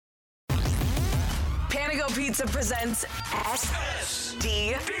Panago Pizza presents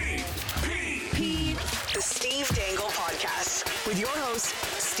SDP, the Steve Dangle Podcast, with your hosts,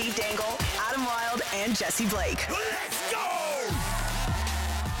 Steve Dangle, Adam Wilde, and Jesse Blake. Let's go!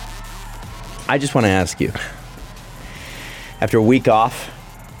 I just want to ask you, after a week off,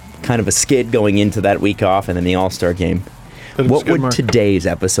 kind of a skid going into that week off and then the All-Star game, what would today's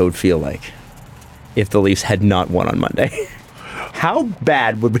episode feel like if the Leafs had not won on Monday? How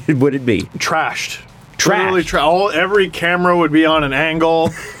bad would it be? Trashed. Literally every camera would be on an angle.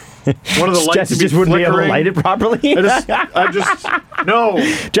 One of the lights Jesse just wouldn't be able to light it properly. No.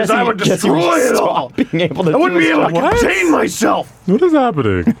 Jesse, I would destroy it all. Being able to I wouldn't be able to contain myself. What is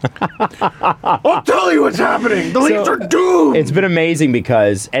happening? I'll tell you what's happening. The Leafs are doomed. It's been amazing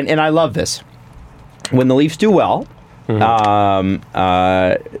because, and I love this, when the Leafs do well,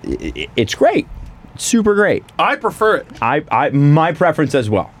 it's great. Super great. I prefer it. My preference as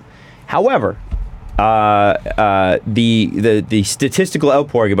well. However, the statistical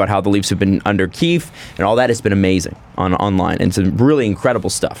outpouring about how the Leafs have been under Keefe and all that has been amazing online, and some really incredible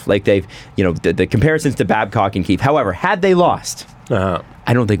stuff. Like they've, the comparisons to Babcock and Keefe. However, had they lost, I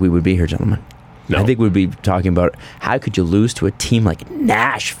don't think we would be here, gentlemen. No. I think we'd be talking about how could you lose to a team like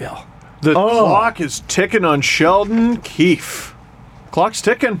Nashville. The clock is ticking on Sheldon Keefe. Clock's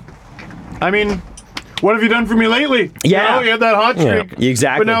ticking. I mean, what have you done for me lately? Yeah. You had that hot streak. Yeah,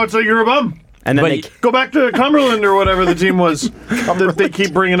 exactly. But now it's like you're a bum. And then they go back to Cumberland or whatever the team was that they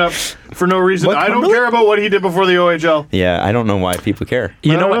keep bringing up for no reason. What, I don't care about what he did before the OHL. Yeah, I don't know why people care.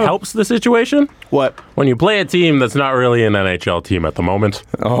 You know what helps the situation? What? When you play a team that's not really an NHL team at the moment.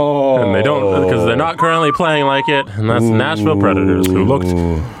 Oh. And they don't, because they're not currently playing like it, and that's the Nashville Predators, who looked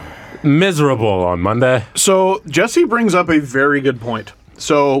miserable on Monday. So Jesse brings up a very good point.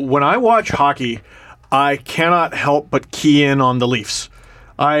 So when I watch hockey, I cannot help but key in on the Leafs.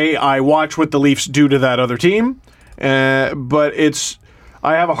 I watch what the Leafs do to that other team, but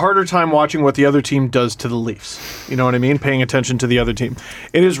I have a harder time watching what the other team does to the Leafs. You know what I mean? Paying attention to the other team.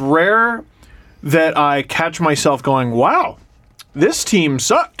 It is rare that I catch myself going, wow, this team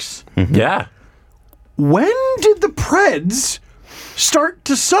sucks. Mm-hmm. Yeah. When did the Preds start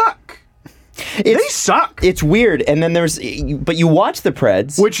to suck? They suck. It's weird. And then but you watch the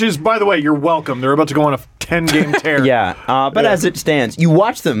Preds. Which is, by the way, you're welcome. They're about to go on a 10-game tear. But as it stands, you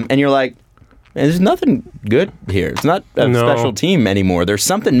watch them and you're like, there's nothing good here. It's not a special team anymore. There's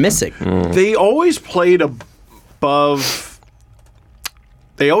something missing. They always played above.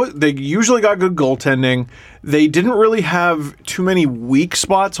 They usually got good goaltending. They didn't really have too many weak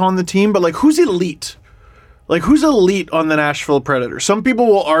spots on the team, but who's elite? Who's elite on the Nashville Predators? Some people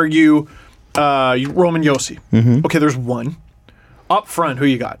will argue Roman Josi. Mm-hmm. Okay, there's one. Up front, who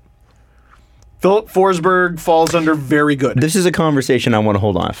you got? Philip Forsberg falls under very good. This is a conversation I want to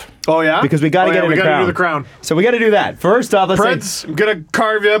hold off. Oh, yeah? Because we got to get into the crown. So we got to do that. First off, Preds, I'm going to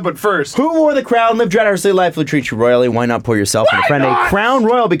carve you, but first. Who wore the crown? Live generously, life will treat you royally. Why not pour yourself and a friend a crown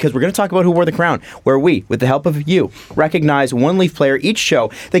royal? Because we're going to talk about who wore the crown, where we, with the help of you, recognize one Leaf player each show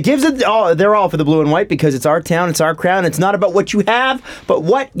that gives it their all for the blue and white, because it's our town, it's our crown. It's not about what you have, but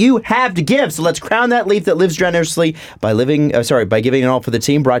what you have to give. So let's crown that Leaf that lives generously by giving it all for the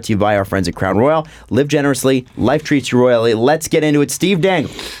team. Brought to you by our friends at Crown Royal. Live generously, life treats you royally. Let's get into it. Steve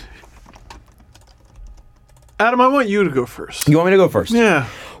Dangle. Adam, I want you to go first. You want me to go first? Yeah.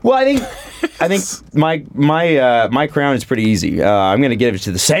 Well, I think my crown is pretty easy. I'm going to give it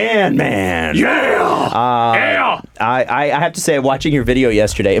to the Sandman. Yeah. I have to say, watching your video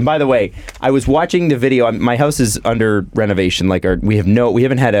yesterday, and by the way, I was watching the video. My house is under renovation. We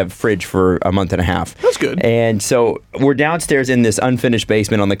haven't had a fridge for a month and a half. That's good. And so we're downstairs in this unfinished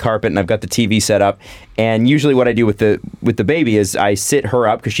basement on the carpet, and I've got the TV set up. And usually, what I do with the baby is I sit her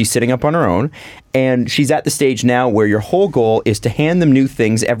up because she's sitting up on her own. And she's at the stage now where your whole goal is to hand them new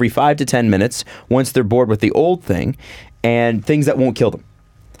things every 5 to 10 minutes once they're bored with the old thing, and things that won't kill them.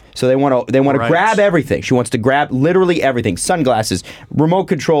 So they want to grab everything. She wants to grab literally everything: sunglasses, remote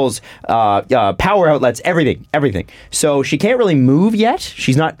controls, power outlets, everything. So she can't really move yet.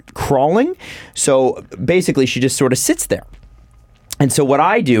 She's not crawling. So basically, she just sort of sits there. And so what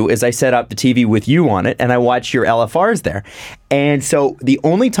I do is I set up the TV with you on it, and I watch your LFRs there. And so the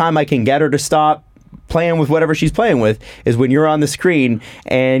only time I can get her to stop playing with whatever she's playing with is when you're on the screen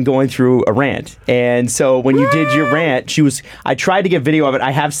and going through a rant. And so when you did your rant, I tried to get video of it.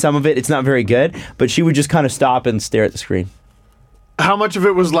 I have some of it. It's not very good, but she would just kind of stop and stare at the screen. How much of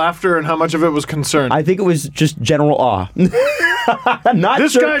it was laughter and how much of it was concern? I think it was just general awe. I'm not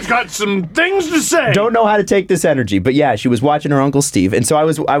this sure. Guy's got some things to say. Don't know how to take this energy. But yeah, she was watching her Uncle Steve. And so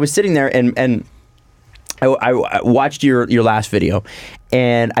I was sitting there and I watched your last video,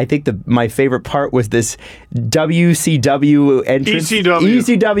 And I think my favorite part was this WCW entrance.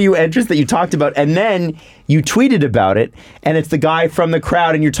 ECW entrance that you talked about. And then you tweeted about it, and it's the guy from the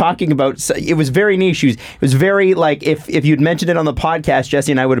crowd, and you're talking about, it was very niche. It was very, like, if you'd mentioned it on the podcast,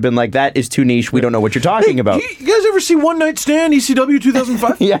 Jesse and I would have been like, that is too niche. We don't know what you're talking about. You guys ever see One Night Stand, ECW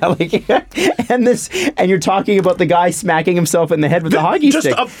 2005? Yeah, like, and you're talking about the guy smacking himself in the head with the hockey stick.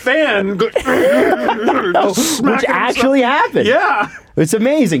 Just a fan which actually happened. Yeah. It's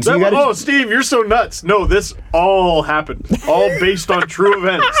amazing. So Oh, Steve, you're so nuts. No, this all happened. All based on true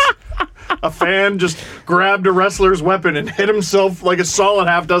events. A fan just grabbed a wrestler's weapon and hit himself like a solid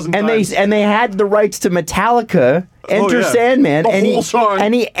half dozen times. And they had the rights to Metallica, Enter Sandman, the whole song.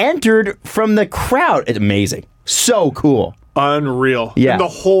 And he entered from the crowd. It's amazing. So cool. Unreal. Yeah. And the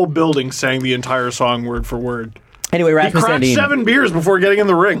whole building sang the entire song word for word. Anyway, He Rasmus cracked Sandin. 7 beers before getting in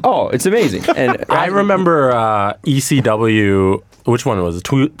the ring. Oh, it's amazing. And I remember ECW. Which one was it?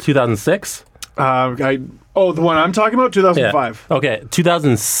 2006? The one I'm talking about, 2005. Yeah. Okay,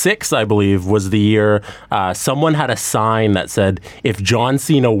 2006, I believe, was the year someone had a sign that said, "If John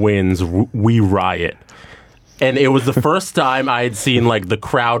Cena wins, we riot." And it was the first time I had seen like the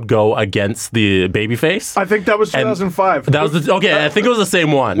crowd go against the babyface. I think that was 2005. That was I think it was the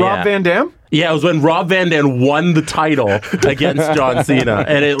same one. Rob Van Dam? Yeah, it was when Rob Van Dam won the title against John Cena,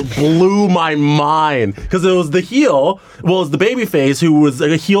 and it blew my mind because it was the heel. Well, it was the babyface who was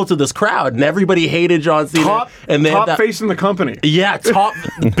a heel to this crowd, and everybody hated John Cena. Top face in the company. Yeah,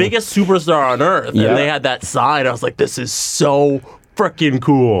 biggest superstar on earth, Yeah. and they had that sign. I was like, this is so freaking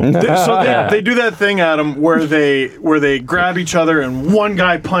cool. They do that thing, Adam, where they grab each other and one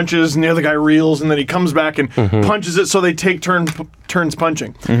guy punches and the other guy reels, and then he comes back and punches it, so they take turns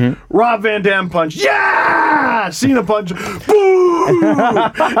punching. Rob Van Dam punch, yeah! Cena punch, boo!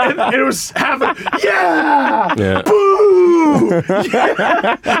 and it was half Yeah. boo!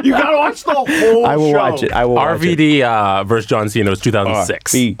 Yeah! You gotta watch the whole show. I will watch it. RVD versus John Cena was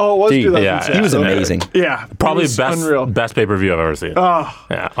 2006. Oh, it was 2006. Yeah, He was yeah. amazing. Yeah. Probably it was unreal. best pay-per-view I've ever seen. Yeah,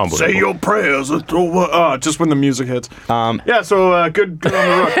 unbelievable. Say your prayers. Just when the music hits. Yeah, so good on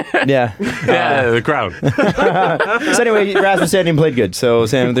the rook. Yeah. Yeah, the crowd. So anyway, Rasmus Sandin played good. So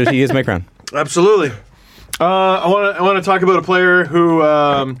Sam, he is my crown. Absolutely. I want to talk about a player who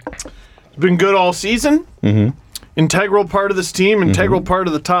has been good all season. Integral part of this team. Integral part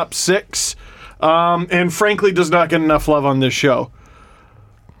of the top 6. And frankly, does not get enough love on this show.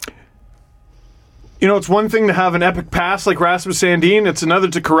 You know, it's one thing to have an epic pass like Rasmus Sandin. It's another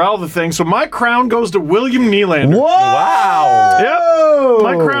to corral the thing. So my crown goes to William Nylander. Whoa! Wow. Yep.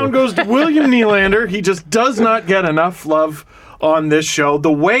 My crown goes to William Nylander. He just does not get enough love on this show.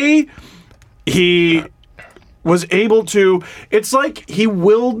 The way he was able to, it's like he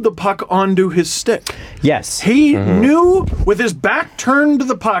willed the puck onto his stick. Yes. He knew with his back turned to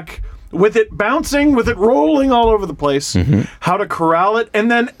the puck, with it bouncing, with it rolling all over the place, how to corral it. And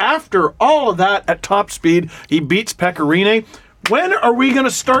then after all of that at top speed, he beats Pecorine. When are we going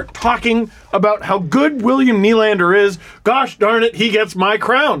to start talking about how good William Nylander is? Gosh darn it, he gets my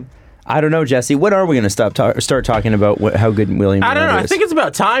crown. I don't know, Jesse. When are we going to start talking about how good William Nylander I don't know. is? I think it's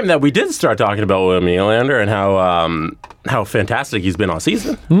about time that we did start talking about William Nylander and how fantastic he's been all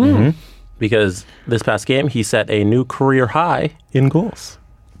season. Because this past game, he set a new career high in goals.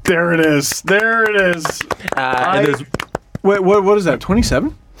 There it is. There it is. And there's Wait, what is that,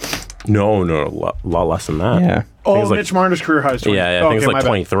 27? no, a lot less than that. Yeah. Oh, it's like- Mitch Marner's career high is 20. Yeah, I think it's like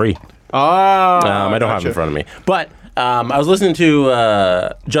 23. Ah, I don't have it in front of me. But I was listening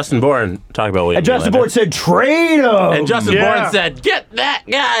to Justin Bourne talk about William And Justin Nylander. Bourne said, trade him! And Justin Yeah. Bourne said, "Get that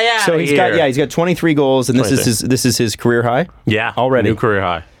guy out So of he's here." got 23 goals, and this is his career high? Yeah, Already. new career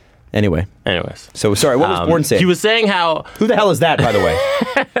high. Anyway. Anyways, So, sorry, what was Bourne saying? he was saying how Who the hell is that, by the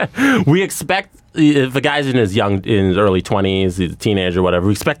way? we expect if a guy's in his early 20s, he's a teenager, whatever,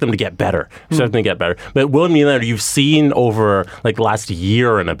 we expect them to get better. Expect them to get better. But William Nylander, you've seen over like the last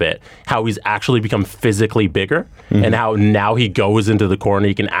year and a bit how he's actually become physically bigger, and how now he goes into the corner,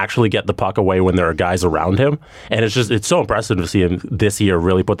 he can actually get the puck away when there are guys around him, and it's so impressive to see him this year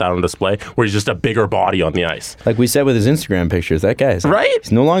really put that on display, where he's just a bigger body on the ice. Like we said with his Instagram pictures, that guy is Right?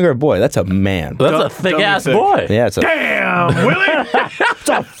 He's no longer a boy. That's a man. That's a thick ass thick. boy. Yeah, it's a Damn, Willie! It's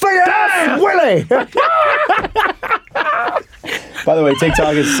a fat Willie. By the way,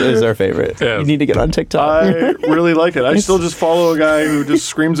 TikTok is our favorite. Yes. You need to get on TikTok. I really like it. I still just follow a guy who just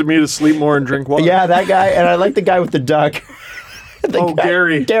screams at me to sleep more and drink water. Yeah, that guy, and I like the guy with the duck. Oh,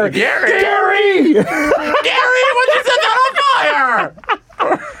 Gary. Gary! Gary, what you set that on fire?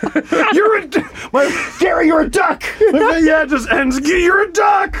 You're a... Gary, you're a duck! Yeah, it just ends. You're a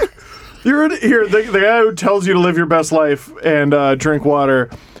duck! The guy who tells you to live your best life and drink water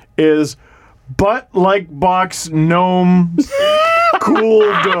is butt like box gnome cool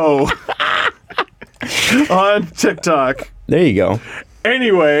dough on TikTok. There you go.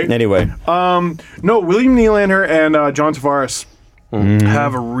 Anyway, no, William Nylander and John Tavares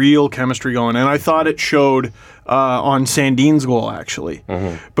have a real chemistry going, and I thought it showed on Sandin's goal actually,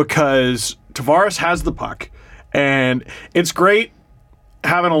 because Tavares has the puck, and it's great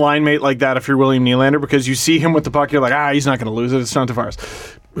having a line mate like that if you're William Nylander, because you see him with the puck, you're like, he's not going to lose it. It's John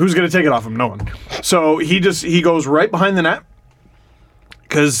Tavares. Who's going to take it off him? No one. So he goes right behind the net,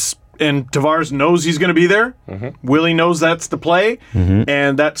 and Tavares knows he's going to be there. Willie knows that's the play,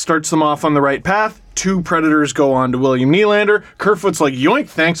 and that starts them off on the right path. 2 Predators go on to William Nylander. Kerfoot's like, yoink,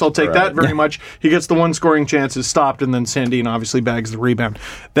 thanks, I'll take that very much. He gets the one scoring chance, is stopped, and then Sandin obviously bags the rebound.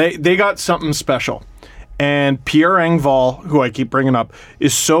 They got something special. And Pierre Engvall, who I keep bringing up,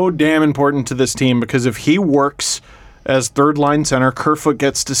 is so damn important to this team, because if he works as third-line center, Kerfoot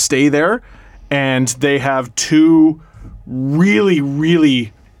gets to stay there, and they have 2 really,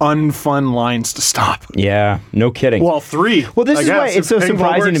 really unfun lines to stop. Yeah, no kidding. Well, 3. Well, this I is why guess, it's so if Engvall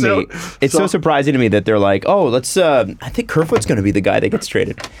surprising to me. works out. It's so surprising to me that they're like, oh, let's. I think Kerfoot's going to be the guy that gets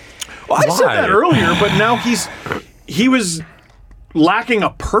traded. Well, I said that earlier, but now he was lacking a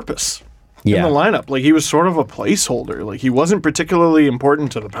purpose. In the lineup. Like, he was sort of a placeholder. Like, he wasn't particularly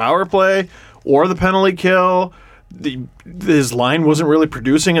important to the power play or the penalty kill. His line wasn't really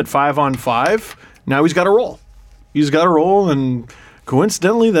producing at 5-on-5. Now he's got a roll. And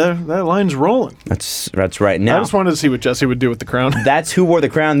coincidentally, that line's rolling. That's right. Now, I just wanted to see what Jesse would do with the crown. That's Who Wore the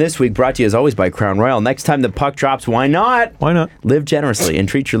Crown this week, brought to you as always by Crown Royal. Next time the puck drops, why not? Why not? Live generously and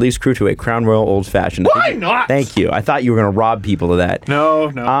treat your Leafs crew to a Crown Royal Old Fashioned. Why not? Thank you. I thought you were going to rob people of that. No.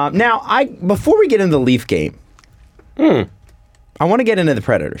 Now, before we get into the Leaf game, I want to get into the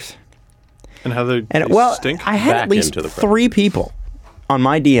Predators. And how they stink? I had Back at least into the 3 people on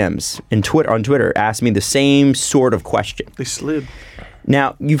my DMs on Twitter ask me the same sort of question. They slid.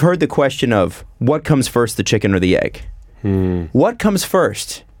 Now, you've heard the question of what comes first, the chicken or the egg? What comes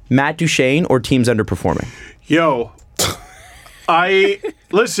first, Matt Duchene or teams underperforming? Yo,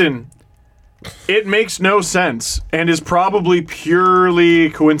 listen, it makes no sense and is probably purely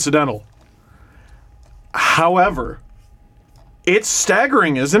coincidental. However, it's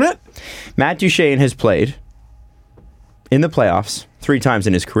staggering, isn't it? Matt Duchene has played in the playoffs 3 times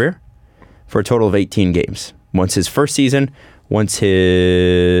in his career for a total of 18 games. Once his first season, once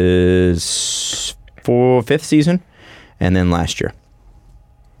his 5th season, and then last year.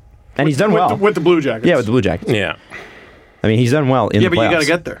 And he's done well. With the Blue Jackets. Yeah, with the Blue Jackets. Yeah. I mean, he's done well in the playoffs. Yeah, but you got to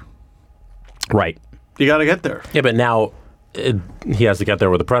get there. Right. You got to get there. Yeah, but now he has to get there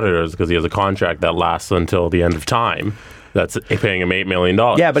with the Predators because he has a contract that lasts until the end of time. That's paying him $8 million.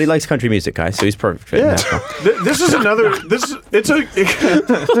 Yeah, but he likes country music, guys, so he's perfect fit. Yeah. This is another.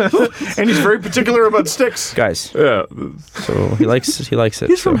 And he's very particular about sticks. Guys. Yeah. So he likes it.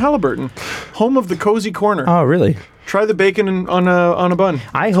 He's from Halliburton, home of the Cozy Corner. Oh, really? Try the bacon on a bun.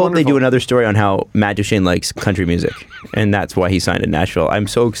 I hope they do another story on how Matt Duchene likes country music, and that's why he signed in Nashville. I'm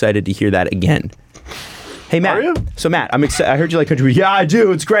so excited to hear that again. Hey, Matt. Are you? So, Matt, I'm excited. I heard you like country music. Yeah, I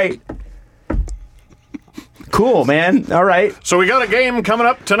do. It's great. Cool, man. All right. So we got a game coming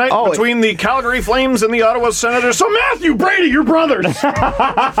up tonight between the Calgary Flames and the Ottawa Senators. So Matthew, Brady, you're brothers. Let's beat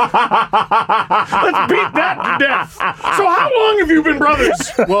that to death. So how long have you been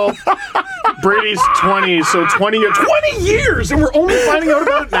brothers? Well, Brady's 20, so 20 years, and we're only finding out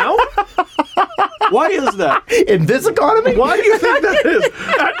about it now? Why is that? In this economy? Why do you think that is?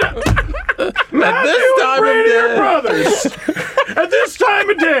 At this time Brady of are day. brothers. At this time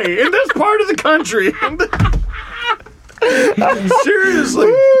of day, in this part of the country.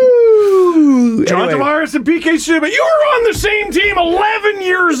 Seriously. John Anyway. Tavares and PK Subban, you were on the same team 11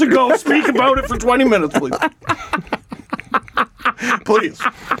 years ago. Speak about it for 20 minutes, please. Please.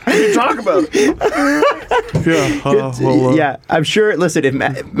 Talk about it. Yeah, I'm sure. Listen, if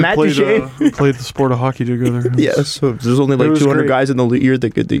Matt Duchene. We played the sport of hockey together. Yeah, so there's only like was 200 great. guys in the year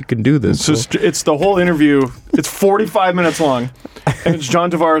that can do this. It's the whole interview. It's 45 minutes long, and it's John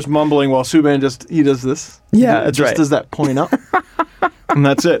Tavares mumbling while Subban he does this. Yeah, that's just right. does that point up, and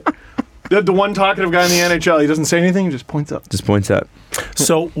that's it. The one talkative guy in the NHL, he doesn't say anything, he just points up. Just points out.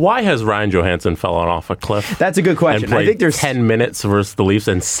 So why has Ryan Johansson fallen off a cliff? That's a good And question. played I think there's 10 minutes versus the Leafs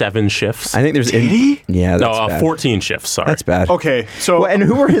and 7 shifts. I think there's. he? Yeah, that's bad. 14 shifts. Sorry. That's bad. Okay, so Well, and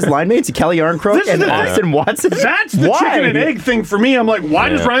who were his line mates? Kelly Yarncroke This is and the thing. Austin Watson. that's the Why? chicken and egg thing for me. I'm like, why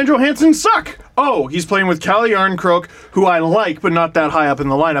does Yeah. Ryan Johansson suck? Oh, he's playing with Calle Yarncroke, who I like, but not that high up in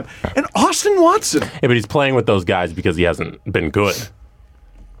the lineup, and Austin Watson. Yeah, but he's playing with those guys because he hasn't been good.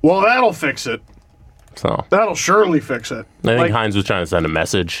 Well, that'll fix it. So That'll surely fix it. I think Hines was trying to send a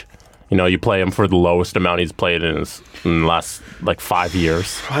message. You know, you play him for the lowest amount he's played in the last 5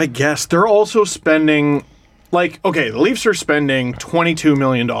 years. I guess they're also spending, the Leafs are spending $22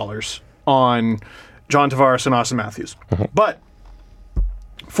 million on John Tavares and Austin Matthews. But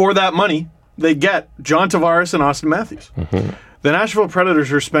for that money, they get John Tavares and Austin Matthews. The Nashville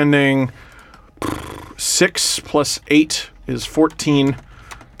Predators are spending 6 plus 8 is 14,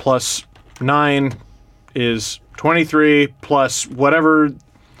 plus 9 is 23, plus whatever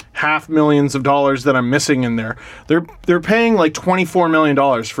 $500,000 that I'm missing in there. They're paying like $24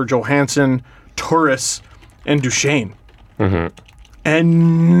 million for Johansson, Turris, and Duchesne.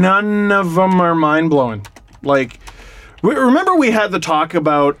 And none of them are mind-blowing. Remember we had the talk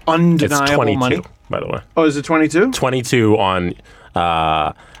about undeniable It's 22, money? by the way. Oh, is it 22? 22 on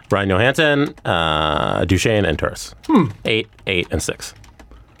Brian Johansson, Duchesne, and Turris. 8, 8, and 6.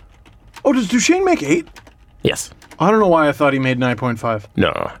 Oh, does Duchesne make 8? Yes. I don't know why I thought he made 9.5.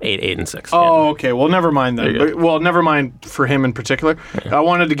 No, 8, 8, and 6. Oh, okay. Well, never mind then. There you go. Well, never mind for him in particular. I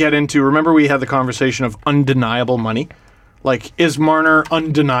wanted to get into, remember we had the conversation of undeniable money? Is Marner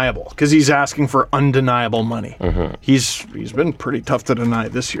undeniable? Because he's asking for undeniable money. He's been pretty tough to deny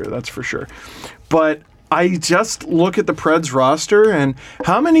this year, that's for sure. But I just look at the Preds roster and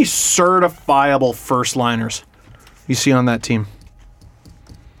how many certifiable first-liners you see on that team?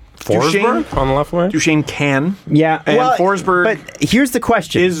 Forsberg on the left wing? Duchesne can. Yeah, And Forsberg But here's the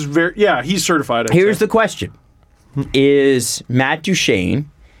question. he's certified. Here's the question. Is Matt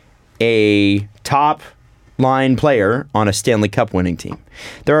Duchesne a top line player on a Stanley Cup winning team?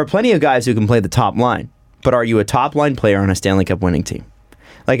 There are plenty of guys who can play the top line, but are you a top line player on a Stanley Cup winning team?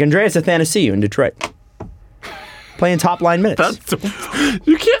 Like Andreas Athanasiou in Detroit. Playing top line minutes.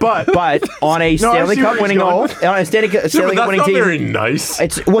 You can't. But on a Stanley see where Cup he's winning going. Stanley Cup That's winning not team. very nice.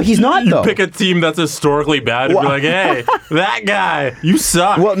 He's not You though. pick a team that's historically bad and be like, hey, that guy, you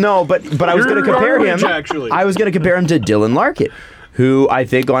suck. Well, no, but I was going to You're compare him. garbage, actually. I was going to compare him to Dylan Larkin, who I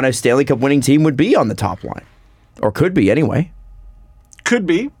think on a Stanley Cup winning team would be on the top line, or could be anyway. Could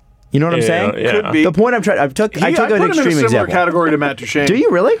be. You know what I'm Yeah, saying? yeah. Could be. The point I'm trying. I took I an put him in a extreme similar example. category to Matt Duchesne. Do you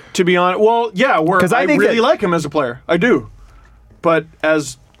really? To be honest, well, yeah, 'Cause I I think really that- like him as a player. I do. But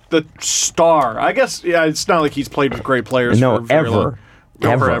as the star, I guess, yeah, it's not like he's played with great players No, for very ever. long.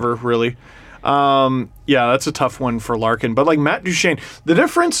 Never, Ever. ever, really. Yeah, that's a tough one for Larkin. But Matt Duchesne, the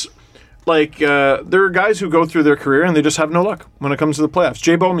difference, there are guys who go through their career and they just have no luck when it comes to the playoffs.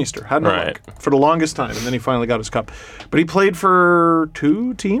 Jay Bouwmeester had no Right. luck for the longest time, and then he finally got his cup. But he played for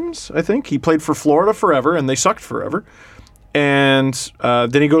 2 teams, I think. He played for Florida forever, and they sucked forever. And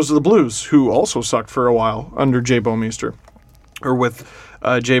then he goes to the Blues, who also sucked for a while under Jay Bouwmeester, or with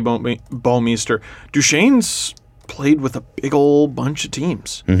Jay Bouwmeester. Duchesne's played with a big old bunch of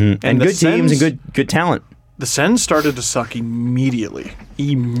teams. And the good teams Sens- and good talent. The Sens started to suck immediately.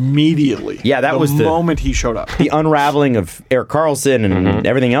 Immediately. Yeah, that was the- moment he showed up. The unraveling of Erik Karlsson and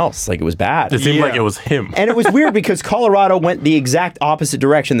everything else, it was bad. It seemed Yeah. like it was him. And it was weird because Colorado went the exact opposite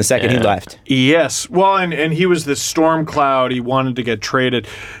direction the second he Yeah. left. Yes. Well, and he was this storm cloud. He wanted to get traded.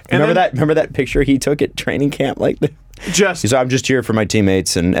 And Remember that picture he took at training camp? Just He's like, I'm just here for my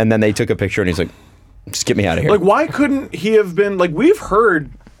teammates, and then they took a picture, and he's like, just get me out of here. why couldn't he have been we've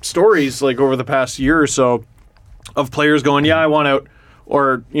heard stories over the past year or so of players going, yeah, I want out,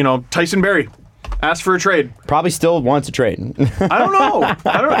 or Tyson Barrie asked for a trade. Probably still wants a trade. I don't know.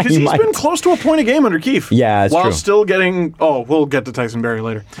 Because He he's might. been close to a point a game under Keefe. Yeah, that's while true. still getting. Oh, we'll get to Tyson Barrie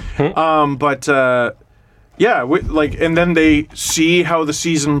later. Yeah, and then they see how the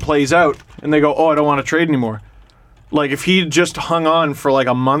season plays out, and they go, oh, I don't want to trade anymore. If he just hung on for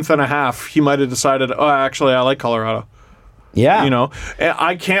a month and a half, he might have decided, oh, actually, I like Colorado. Yeah. And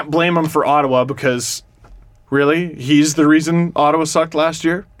I can't blame him for Ottawa because, really, he's the reason Ottawa sucked last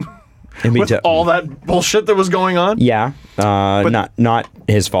year It'd be with all that bullshit that was going on. Yeah. Not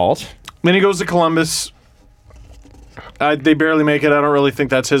his fault. Then he goes to Columbus. They barely make it. I don't really think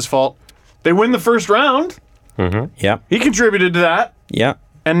that's his fault. They win the first round. Yeah. He contributed to that. Yeah.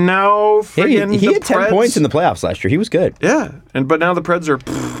 And now, He friggin' had the 10 Preds, points in the playoffs last year. He was good. Yeah, but now the Preds are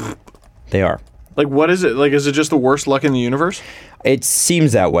They are. what is it? Is it just the worst luck in the universe? It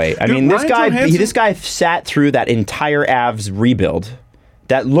seems that way. I Dude, mean, this Ryan Johansson- this guy sat through that entire Avs rebuild.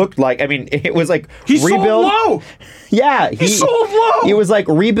 That looked like, it was like He's rebuild. so low. Yeah, he sold low. It was like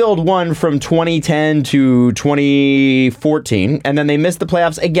rebuild one from 2010 to 2014, and then they missed the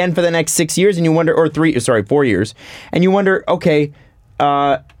playoffs again for the next 6 years, and you wonder, 4 years, and you wonder, okay,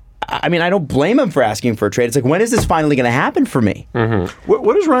 I don't blame him for asking for a trade. It's like, when is this finally going to happen for me?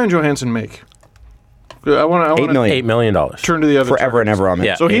 What does Ryan Johansson make? I want $8 million. $8 million. turn to the other Forever and ever on that.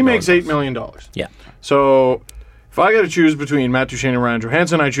 Yeah. So he $8 makes million. $8 million. Yeah. So if I got to choose between Matt Duchene and Ryan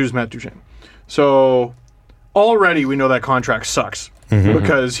Johansson, I choose Matt Duchene. So already we know that contract sucks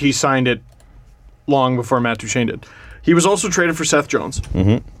because he signed it long before Matt Duchene did. He was also traded for Seth Jones.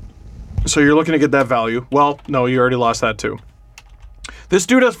 So you're looking to get that value. Well, no, you already lost that too. This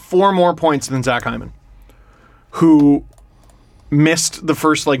dude has 4 more points than Zach Hyman, who missed the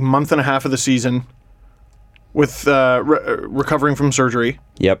first month and a half of the season with recovering from surgery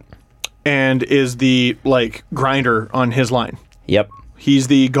Yep. and is the grinder on his line. Yep. He's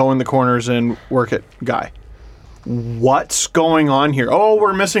the go in the corners and work it guy. What's going on here? Oh,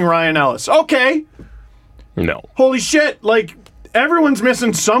 we're missing Ryan Ellis. Okay. No. Holy shit. Everyone's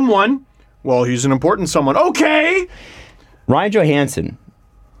missing someone. Well, he's an important someone. Okay. Ryan Johansson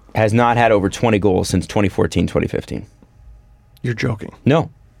has not had over 20 goals since 2014, 2015. You're joking.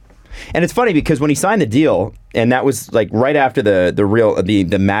 No. And it's funny because when he signed the deal, and that was right after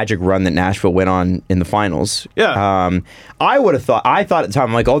the magic run that Nashville went on in the finals. Yeah. I thought at the time,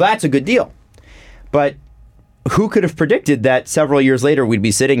 I'm like, oh, that's a good deal. But who could have predicted that several years later we'd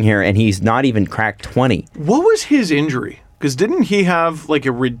be sitting here and he's not even cracked 20? What was his injury? Because didn't he have a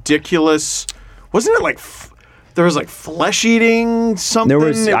ridiculous... Wasn't it there was flesh eating something? There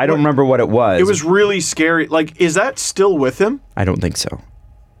was. I don't remember what it was. It was really scary. Is that still with him? I don't think so.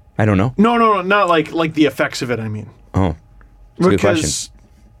 I don't know. No, not like the effects of it. I mean, Oh, that's a good question.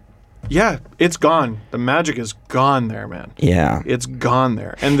 Yeah, it's gone. The magic is gone there, man. Yeah. It's gone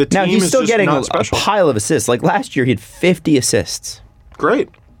there, and the team Now he's is still just getting not a special. pile of assists. Last year, he had 50 assists. Great,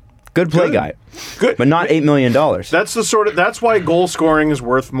 Good play Good. guy, good, but not $8 million. That's why goal scoring is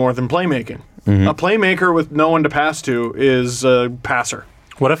worth more than playmaking. Mm-hmm. A playmaker with no one to pass to is a passer.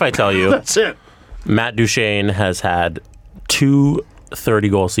 What if I tell you That's it. Matt Duchene has had 2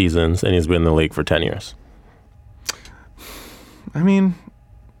 30-goal seasons and he's been in the league for 10 years? I mean,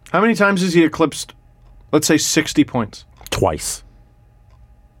 how many times has he eclipsed, let's say, 60 points? Twice.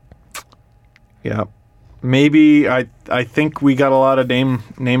 Yeah. Maybe I think we got a lot of name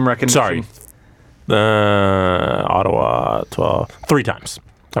recognition. Sorry. Ottawa, 3 times.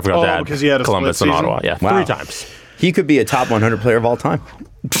 I forgot to add because he had a Columbus split and season? Ottawa. Yeah, Wow. 3 times. He could be a top 100 player of all time.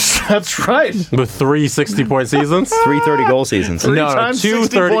 That's right. With 3 60-point seasons? 3 30-goal seasons. Three No, no, times 2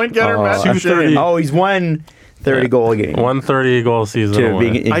 60-point getter, Matt 230. Duchene. Oh, he's won 30-goal game. 1 30-goal season. To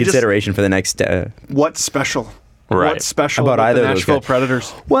away. be in I just- consideration for the next. What's special? Right. What's special About about either the of those Nashville guys?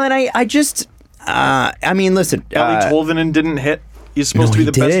 Predators? Well, and I just. I mean, listen. Ellie Tolvanen didn't hit. He's supposed No,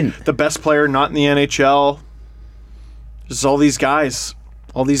 to be he the didn't. the best player not in the NHL. There's all these guys.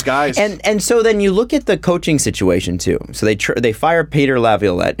 And so then you look at the coaching situation too. So they fire Peter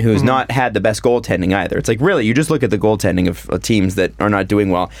Laviolette, who's not had the best goaltending either. It's really you just look at the goaltending of teams that are not doing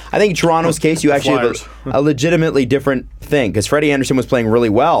well. I think in Toronto's case, you actually have a legitimately different thing because Freddie Anderson was playing really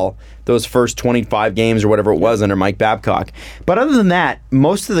well those first 25 games or whatever it was under Mike Babcock. But other than that,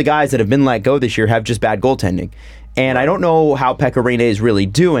 most of the guys that have been let go this year have just bad goaltending. And I don't know how Pekka Rinne is really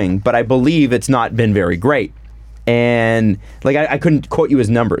doing, but I believe it's not been very great. And I couldn't quote you his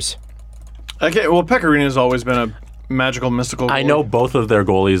numbers. Okay, well, Pekka Rinne has always been a magical, mystical goalie. I know both of their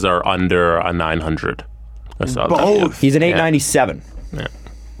goalies are under a 900. I saw that, Both? He's an 897.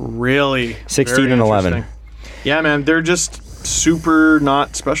 Really? 16 Very and 11. interesting. Yeah, man, they're just super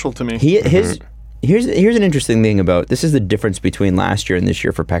not special to me. Here's an interesting thing about this is the difference between last year and this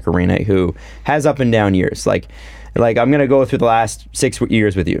year for Pekka Rinne, who has up and down years. Like I'm gonna go through the last 6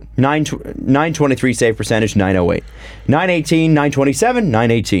 years with you. 923 save percentage, 908, 918, 927,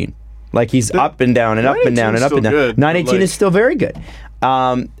 918. He's up and down and up and down and up and down. Good, 918 is still very good.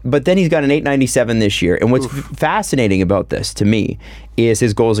 But then he's got an 897 this year. And what's fascinating about this to me is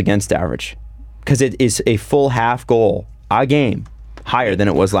his goals against average, because it is a full half goal a game higher than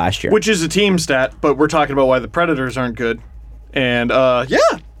it was last year. Which is a team stat, but we're talking about why the Predators aren't good. And yeah,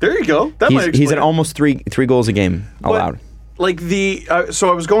 there you go. That might explain he's at it. almost three goals a game allowed. So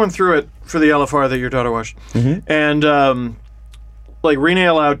I was going through it for the LFR that your daughter watched, and Rinne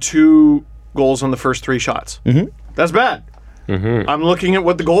allowed 2 goals on the first 3 shots. That's bad. I'm looking at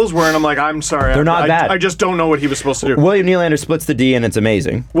what the goals were, and I'm like, I'm sorry, They're not bad. I just don't know what he was supposed to do. William Nylander splits the D, and it's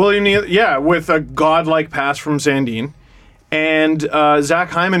amazing. William Neal, yeah, with a godlike pass from Sandin, and Zach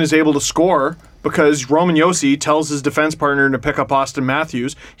Hyman is able to score because Roman Josi tells his defense partner to pick up Austin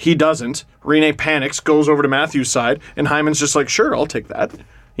Matthews. He doesn't. Rinne panics, goes over to Matthews' side, and Hyman's just like, sure, I'll take that.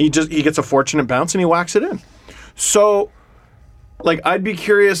 He gets a fortunate bounce and he whacks it in. So, I'd be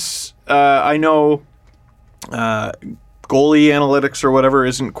curious. I know goalie analytics or whatever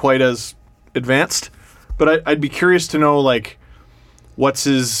isn't quite as advanced, but I'd be curious to know what's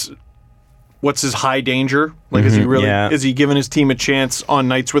his what's his high danger? Like, is he really is he giving his team a chance on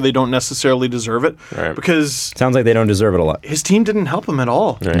nights where they don't necessarily deserve it? Right. Because Sounds like they don't deserve it a lot. his team didn't help him at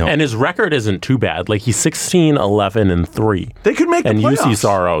all. Right. And his record isn't too bad. Like, he's 16-11-3. They could make the and playoffs. UC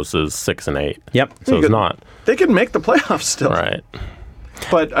Saros is 6-8. Yep. So it's not They could make the playoffs still. right.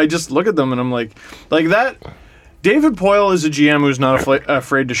 But I just look at them and I'm like that. David Poyle is a GM who's not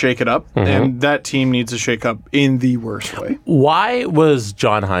afraid to shake it up, and that team needs to shake up in the worst way. Why was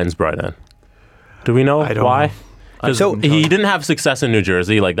John Hines brought in? Do we know don't why? know. Because So- he didn't have success in New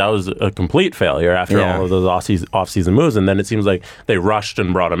Jersey. Like, that was a complete failure after all of those off-season moves, and then it seems like they rushed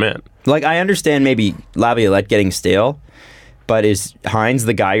and brought him in. Like, I understand maybe Laviolette getting stale, but is Hines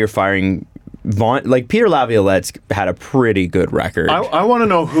the guy you're firing? Like, Peter Laviolette's had a pretty good record. I want to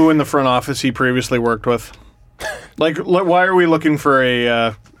know who in the front office he previously worked with. Like, why are we looking for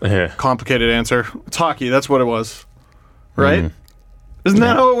a complicated answer? It's hockey. That's what it was. Right? Isn't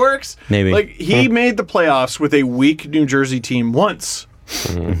that how it works? Maybe. Like, he made the playoffs with a weak New Jersey team once.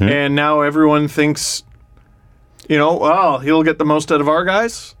 And now everyone thinks, he'll get the most out of our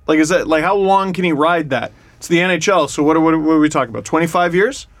guys? Like, is that, like, how long can he ride that? It's the NHL, so what are we talking about? 25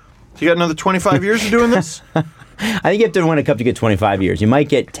 years? You got another 25 years of doing this? I think you have to win a cup to get 25 years. You might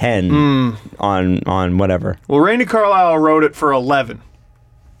get 10 on whatever. Well, Randy Carlyle wrote it for 11.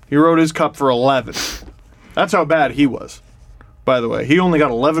 He wrote his cup for 11. That's how bad he was, by the way. He only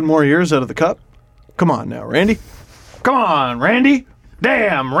got 11 more years out of the cup. Come on now, Randy. Come on, Randy.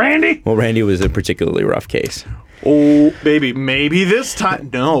 Damn, Randy. Well, Randy was a particularly rough case. Oh, baby, maybe this time.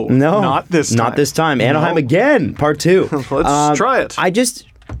 No, not this time. Not this time. Anaheim No. again, part 2. Let's try it.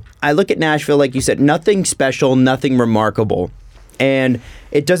 I look at Nashville, like you said, nothing special, nothing remarkable. And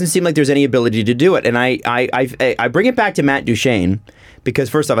it doesn't seem like there's any ability to do it. And I bring it back to Matt Duchene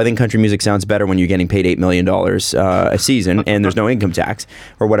because, first off, I think country music sounds better when you're getting paid $8 million a season and there's no income tax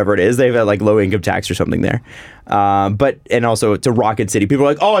or whatever it is. They've had like low income tax or something there. And also it's a Rocket City. People are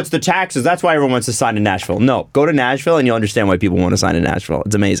like, oh, it's the taxes. That's why everyone wants to sign in Nashville. No, go to Nashville and you'll understand why people want to sign in Nashville.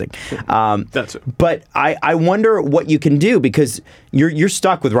 It's amazing. That's it. But I wonder what you can do because you're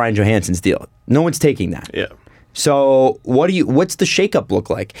stuck with Ryan Johansson's deal. No one's taking that. Yeah. So what's the shakeup look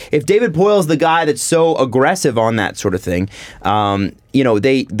like? If David Poyle's the guy that's so aggressive on that sort of thing,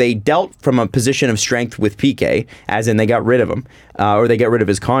 they dealt from a position of strength with PK, as in they got rid of him, or they got rid of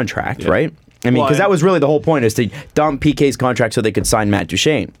his contract, right? I mean, because that was really the whole point, is to dump PK's contract so they could sign Matt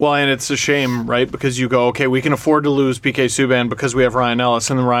Duchene. Well, and it's a shame, right? Because you go, okay, we can afford to lose PK Subban because we have Ryan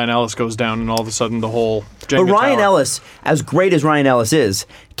Ellis, and then Ryan Ellis goes down, and all of a sudden the whole Jenga But Ryan tower. Ellis, as great as Ryan Ellis is,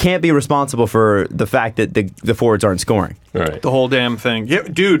 can't be responsible for the fact that the forwards aren't scoring. Right. The whole damn thing. Yeah,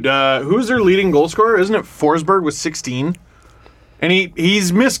 dude, who's their leading goal scorer? Isn't it Forsberg with 16? And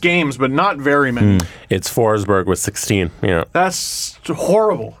he's missed games, but not very many. It's Forsberg with 16. Yeah. That's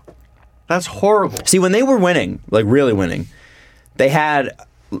horrible. That's horrible. See, when they were winning, like really winning, they had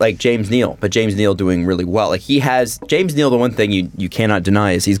like James Neal, but James Neal doing really well. Like James Neal, the one thing you cannot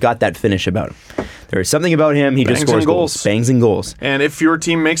deny is he's got that finish about him. There is something about him, he just Bangs scores and goals. goals. Bangs and goals. And if your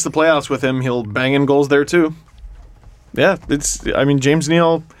team makes the playoffs with him, he'll bang in goals there too. Yeah, James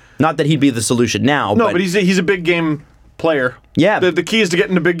Neal. Not that he'd be the solution now, No, but he's a big game player. Yeah. The key is to get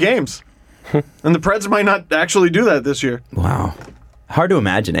into big games. And the Preds might not actually do that this year. Wow. Hard to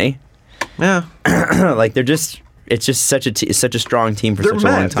imagine, eh? Yeah. Like it's just such a strong team for They're such a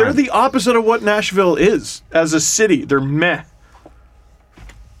meh. long time. They're the opposite of what Nashville is as a city. They're meh.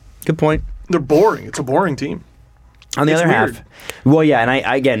 Good point. They're boring. It's a boring team. On the It's other weird. half, well, yeah, and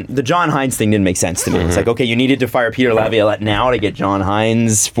I again, the John Hines thing didn't make sense to me. It's like, okay, you needed to fire Peter Laviolette now to get John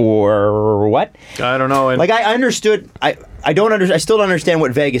Hines for what? I don't know. And Like I understood, I still don't understand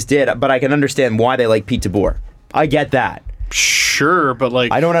what Vegas did, but I can understand why they like Pete DeBoer. I get that. sure, but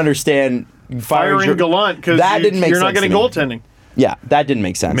like I don't understand firing Gallant because that didn't make you're not sense getting to me. goaltending. Yeah, that didn't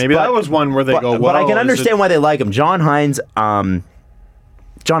make sense. Maybe that was one where they go, but I well, can is understand it- why they like him. John Hines, I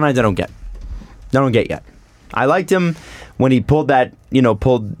don't get. I don't get yet. I liked him when he pulled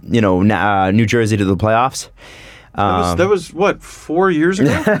New Jersey to the playoffs. That was what, 4 years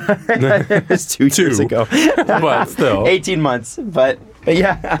ago? It was 2 years ago. But still. 18 months, but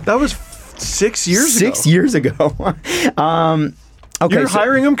yeah. That was 6 years ago. 6 years ago. Okay, You're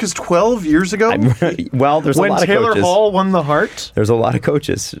hiring him because 12 years ago? well, there's a when lot of Taylor coaches. Hall won the Hart There's a lot of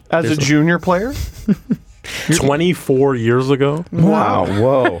coaches. as a junior player? 24 years ago? Wow.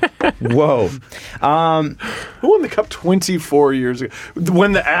 Whoa. Whoa. Who won the Cup 24 years ago?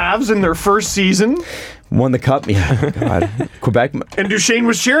 When the Avs in their first season, Won the cup. Yeah. God. Quebec. and Duchesne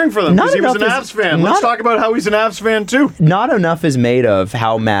was cheering for them Not because he was an enough Avs is- fan. not- Let's talk about how he's an Avs fan too. Not enough is made of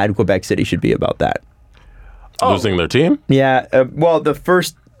how mad Quebec City should be about that. Losing their team? Yeah. Well, the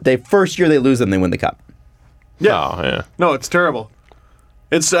first the first year they lose them, they win the cup. Yeah. Oh, yeah. No, it's terrible.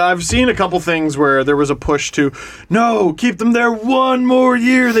 It's I've seen a couple things where there was a push to, no, keep them there one more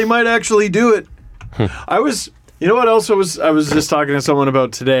year. They might actually do it. You know what else I was just talking to someone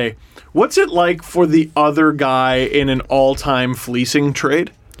about today? What's it like for the other guy in an all-time fleecing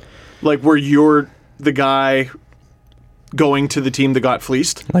trade? Like where you're the guy going to the team that got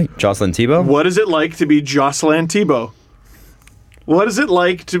fleeced? Like Jocelyn Thibault? What is it like to be Jocelyn Thibault? What is it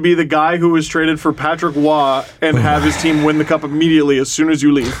like to be the guy who was traded for Patrick Waugh and have his team win the cup immediately as soon as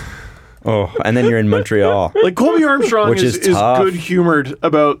you leave? Oh, and then you're in Montreal. Like Colby Armstrong Which is tough. good-humored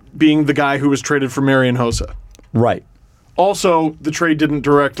about being the guy who was traded for Marian Hossa. Right. Also, the trade didn't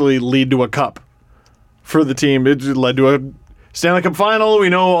directly lead to a cup for the team. It led to a Stanley Cup final. We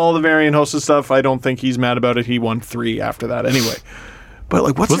know all the Marian Hossa stuff. I don't think he's mad about it. He won 3 after that anyway. But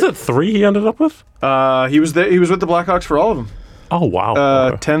like, Was it 3 he ended up with? He was there. He was with the Blackhawks for all of them. Oh, wow.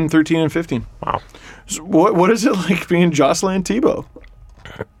 Okay. 10, 13, and 15. Wow. So what is it like being Jocelyn Thibault?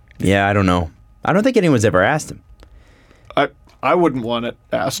 Yeah, I don't know. I don't think anyone's ever asked him. I wouldn't want it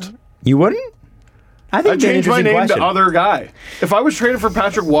asked. You wouldn't? I think I it's an changed my interesting name question. to Other Guy. If I was traded for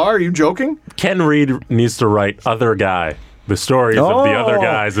Patrick Waugh, are you joking? Ken Reed needs to write Other Guy. The stories of the other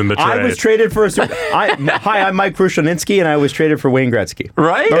guys in the trade. I was traded for hi, I'm Mike Krushelnyski, and I was traded for Wayne Gretzky.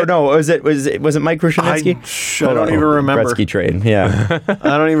 Right? Or no, was it Mike Krushelnyski? I don't even remember. Gretzky trade, yeah.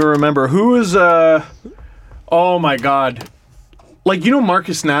 I don't even remember. Who was, oh my God. Like, you know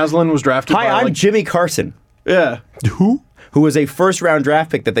Marcus Naslund was drafted by, I'm like, Jimmy Carson, yeah. who was a first-round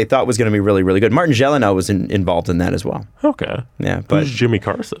draft pick that they thought was going to be really, really good. Martin Gelinas was involved in that as well. Okay. Yeah, but Who's Jimmy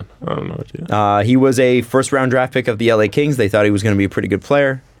Carson? I don't know what you he was a first-round draft pick of the LA Kings. They thought he was going to be a pretty good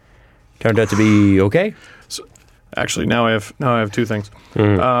player. Turned out to be okay. Actually, now I have 2 things.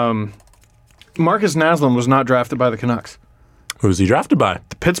 Marcus Naslund was not drafted by the Canucks. Who's he drafted by?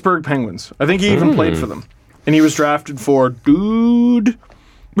 The Pittsburgh Penguins. I think he even played for them. And he was drafted for dude.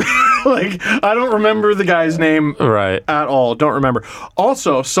 Like, I don't remember the guy's name Right. at all. Don't remember.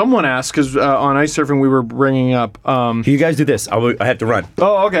 Also, someone asked, because on Ice Surfing we were bringing up... You guys do this. I have to run.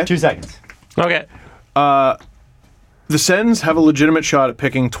 oh, okay. 2 seconds. Okay. The Sens have a legitimate shot at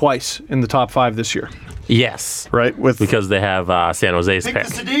picking twice in the top 5 this year. Yes. Right? Because they have San Jose's pick.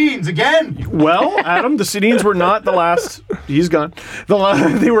 Sedins again. Well, Adam, the Sedins were not the last... He's gone.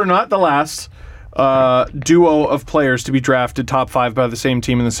 They were not the last duo of players to be drafted top 5 by the same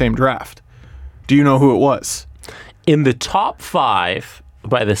team in the same draft. Do you know who it was? In the top 5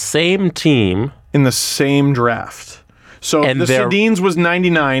 by the same team. In the same draft. So And the they're- Sedins was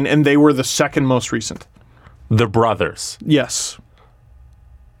 99, and they were the second most recent. The brothers. Yes.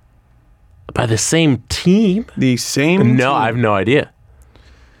 By the same team? The same No, team. I have no idea.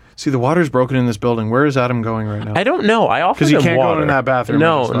 See, the water's broken in this building. Where is Adam going right now? I don't know. I offered 'Cause he him can't go water. in that bathroom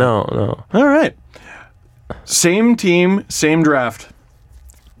No, if it's no. All right. Same team, same draft.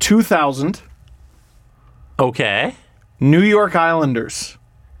 2000, Okay. New York Islanders.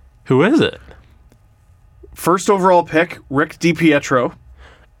 Who is it? First overall pick, Rick DiPietro.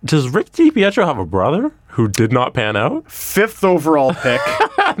 Does Rick DiPietro have a brother who did not pan out? 5th overall pick.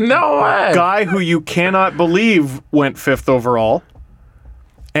 No way. Guy who you cannot believe went 5th overall.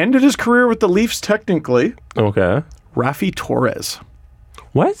 Ended his career with the Leafs technically. Okay. Raffi Torres.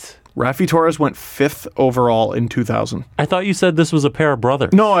 What? Raffi Torres went 5th overall in 2000. I thought you said this was a pair of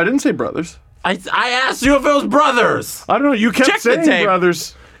brothers. No, I didn't say brothers. I asked you if it was brothers. I don't know. You kept Check the saying tape.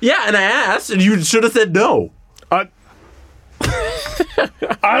 brothers. Yeah, and I asked, and you should have said no.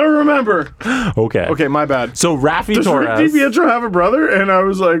 I don't remember. Okay. Okay, my bad. So Raffi Does Rick Torres. DiPietro have a brother? And I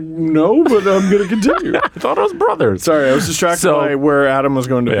was like, no, but I'm going to continue. I thought it was brothers. Sorry, I was distracted So- by where Adam was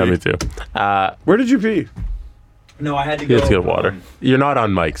going to Yeah, pee. me too. Where did you pee? No, I had to He has to get water. You're not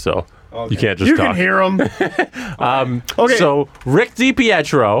on mic, so you can't just You talk. can hear him. Okay. So Rick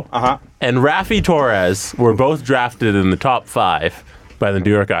DiPietro and Raffi Torres were both drafted in the top 5 by the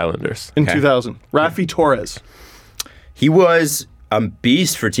New York Islanders. In 2000. Raffi Torres. He was a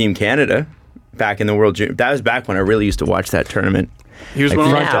beast for Team Canada back in the World Junior. That was back when I really used to watch that tournament. He was Like one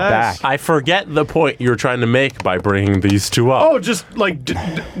of front the to best. back. I forget the point you're trying to make by bringing these two up. Oh, just like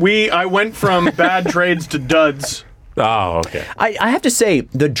I went from bad trades to duds. Oh, okay. I have to say,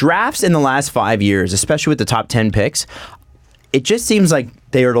 the drafts in the last 5 years, especially with the top 10 picks, it just seems like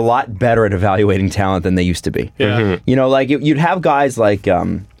they are a lot better at evaluating talent than they used to be. Yeah. You know, like you'd have guys like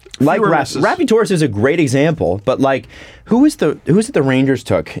misses. Raffi Torres is a great example, but like who is it the Rangers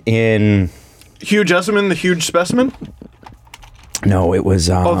took in? Hugh Jessamine, the huge specimen. No, it was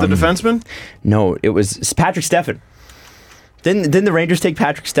The defenseman. no, it was Patrick Steffen. Didn't the Rangers take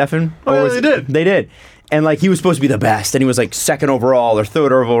Patrick Steffen? Oh, Or yeah, was they it- did. They did. And like he was supposed to be the best, and he was like second overall or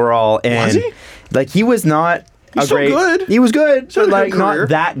third overall, and Was he? like he was not. He's still good. He was good, had but a like good career. not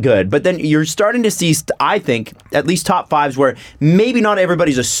that good. But then you're starting to see, I think, at least top fives where maybe not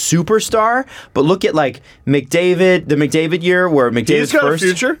everybody's a superstar, but look at like McDavid, the McDavid year where McDavid's He's got first. a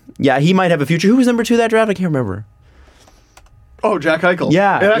future. Yeah, he might have a future. Who was number 2 that draft? I can't remember. Oh, Jack Eichel.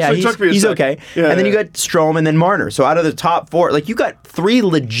 Yeah, It actually took me a he's second. okay. Yeah, and then yeah. you got Strome and then Marner. So out of the top 4, like you got 3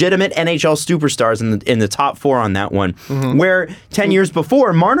 legitimate NHL superstars in the top 4 on that one. Mm-hmm. Where 10 years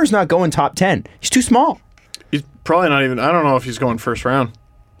before, Marner's not going top 10. He's too small, He's probably not even. I don't know if he's going first round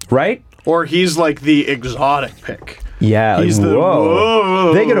right? or he's like the exotic pick. Yeah, He's the-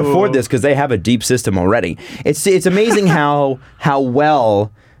 whoa. They can afford this because they have a deep system already. It's amazing how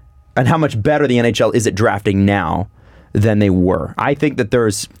well and how much better the NHL is at drafting now than they were. I think that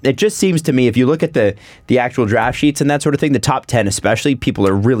it just seems to me, if you look at the actual draft sheets and that sort of thing, the top 10 especially, people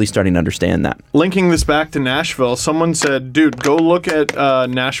are really starting to understand that. Linking this back to Nashville, someone said, "Dude, go look at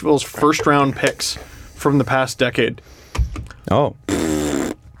Nashville's first round picks from the past decade. Oh,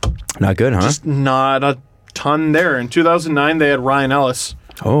 not good, huh? Not a ton there. In 2009, they had Ryan Ellis."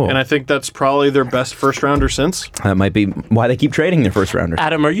 Oh. And I think that's probably their best first rounder since. That might be why they keep trading their first rounders.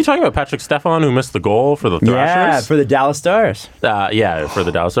 Adam, are you talking about Patrick Stefan, who missed the goal for the Thrashers? Yeah, for the Dallas Stars. Yeah, for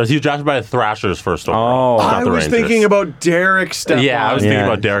the Dallas Stars. He was drafted by the Thrashers first overall. Oh. not I the was Rangers. thinking about Derek Stefan. Yeah, I was thinking Yeah.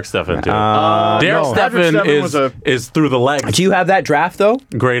 about Derek Stefan too. Derek no. Patrick Stefan Stefan was is through the legs. Do you have that draft though?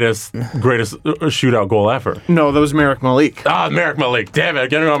 Greatest shootout goal ever. No, that was Merrick Malik. Merrick Malik. Damn it,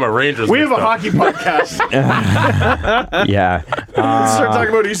 getting on my Rangers. We have a mixed up. hockey podcast. Yeah. Let's start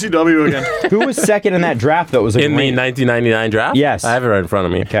talking about ECW again. Who was second in that draft? That was a In the great- 1999 draft? Yes. I have it right in front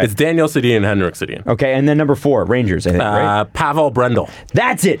of me. Okay. It's Daniel Sedin and Henrik Sedin. Okay, and then number 4, Rangers, I think, right? Pavel Brendel.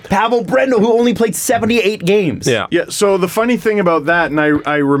 That's it. Pavel Brendel, who only played 78 games. Yeah. Yeah, so the funny thing about that, and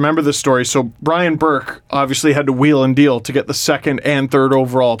I remember this story, so Brian Burke obviously had to wheel and deal to get the second and third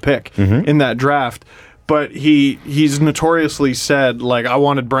overall pick in that draft, but he's notoriously said, like, I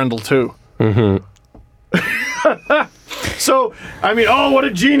wanted Brendel too. So, I mean, what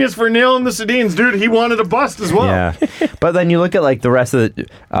a genius for nailing the Sedins, dude. He wanted a bust as well. Yeah. But then you look at like the rest of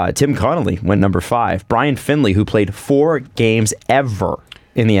the Tim Connolly went number 5. Brian Finley, who played 4 games ever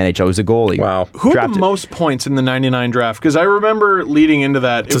in the NHL, was a goalie. Wow. Who had Drafted. the most points in the 99 draft? Because I remember leading into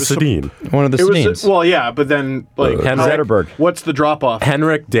that. It's a Sedin. One of the It was Sedins. well, yeah, but then like Zetterberg. What's the drop off?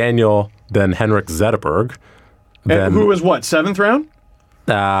 Henrik Daniel, then Henrik Zetterberg. Then Who was what, 7th round?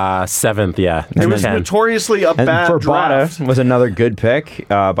 7th, yeah. It was 10. notoriously a And bad draft. Verbata was another good pick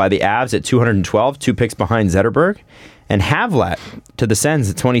by the Avs at 212, 2 picks behind Zetterberg. And Havlat to the Sens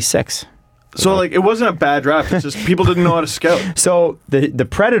at 26. So like it wasn't a bad draft. It's just people didn't know how to scout. So the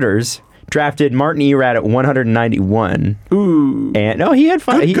Predators drafted Martin Erat at 191. Ooh, And no, he had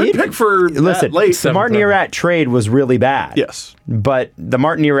fun. good pick for Listen, that late. the Martin Erat trade was really bad. Yes. But the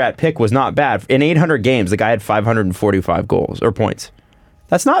Martin Erat pick was not bad. In 800 games, the guy had 545 goals or points.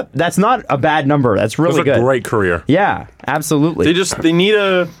 That's not a bad number. That's It really was a good. great career. Yeah, absolutely. They need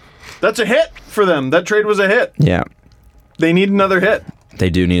that's a hit for them. That trade was a hit. Yeah. They need another hit. They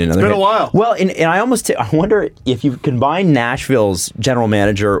do need another. been hit. a while. Well, and I I wonder if you combine Nashville's general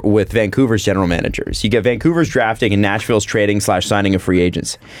manager with Vancouver's general managers. You get Vancouver's drafting and Nashville's trading / signing of free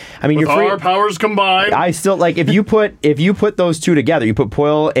agents. I mean, With you're free. our powers combined. I still like if you put those two together. You put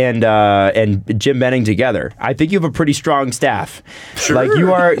Poyle and Jim Benning together. I think you have a pretty strong staff. Sure.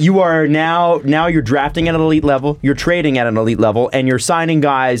 Like you are now you're drafting at an elite level. You're trading at an elite level, and you're signing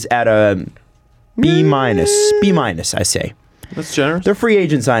guys at a B minus. I say. That's generous. Their free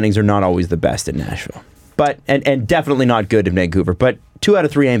agent signings are not always the best in Nashville, but and definitely not good in Vancouver. But 2 out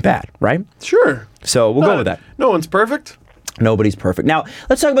of 3 ain't bad, right? Sure. So we'll go with that. No one's perfect. Nobody's perfect. Now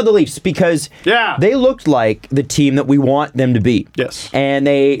let's talk about the Leafs because Yeah. they looked like the team that we want them to be. Yes. and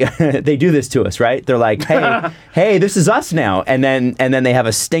they they do this to us, right? They're like, hey, this is us now, and then they have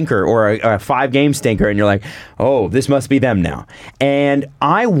a stinker or a 5-game stinker, and you're like, oh, this must be them now. And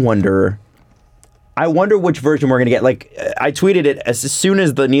I wonder which version we're going to get. Like, I tweeted it as soon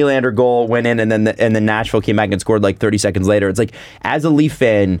as the Nylander goal went in, and then Nashville came back and scored like 30 seconds later. It's like, as a Leaf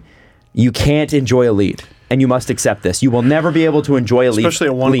fan, you can't enjoy a lead, and you must accept this. You will never be able to enjoy a lead, Especially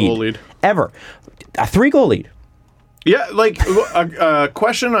a 1-goal lead. ever. A 3-goal lead. Yeah, like a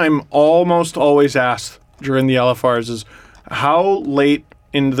question I'm almost always asked during the LFRs is how late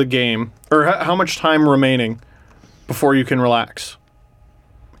into the game or how much time remaining before you can relax?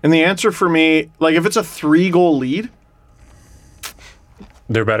 And the answer for me, like if it's a 3-goal lead,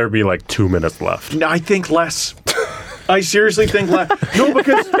 There better be like 2 minutes left. I think less. I seriously think no,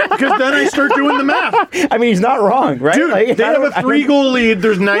 because then I start doing the math. I mean, he's not wrong, right? Dude, Like, they have a 3-goal lead.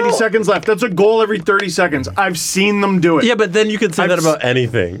 There's 90 seconds left. That's a goal every 30 seconds. I've seen them do it. Yeah, but then you could say that about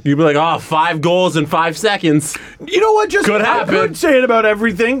anything. You'd be like, 5 goals in 5 seconds. You know what? Just Could I happen. could say it about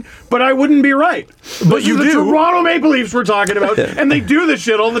everything, but I wouldn't be right. But you the do. Toronto Maple Leafs we're talking about, and they do this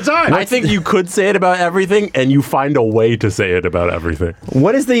shit all the time. I think you could say it about everything, and you find a way to say it about everything.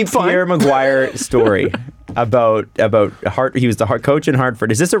 what is the Pierre Maguire story about Hart? He was the coach in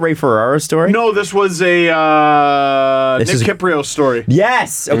Hartford. Is this a Ray Ferraro story? No, this was a Nick is- Kiprio story.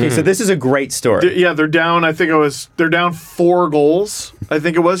 Yes. Okay, so this is a great story. Yeah, they're down. I think they're down 4 goals. I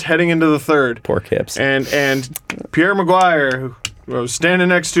think it was heading into the third. Poor Kips. And Pierre Maguire, who I was standing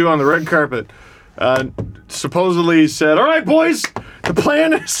next to on the red carpet, supposedly said, "All right, boys, the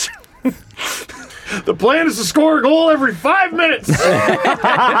plan is." The plan is to score a goal every 5 minutes. All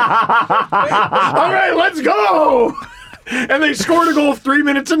right, let's go. And they scored a goal 3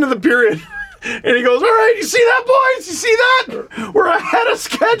 minutes into the period. And he goes, all right, you see that, boys? You see that? We're ahead of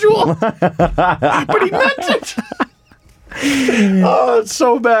schedule. But he meant it. Oh, it's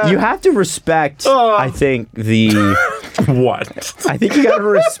so bad. You have to respect, I think, What? I think you got to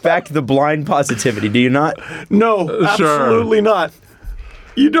respect the blind positivity, do you not? No, absolutely not.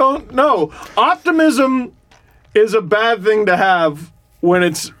 You don't know. Optimism is a bad thing to have when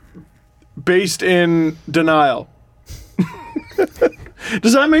it's based in denial.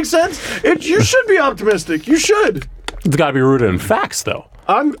 Does that make sense? You should be optimistic. You should. It's got to be rooted in facts, though.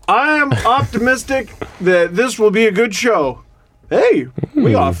 I am optimistic that this will be a good show. Hey,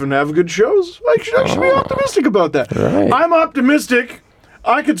 we often have good shows. I should be optimistic about that. Right. I'm optimistic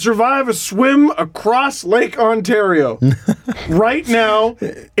I could survive a swim across Lake Ontario right now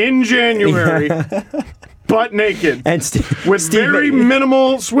in January, butt naked, And with very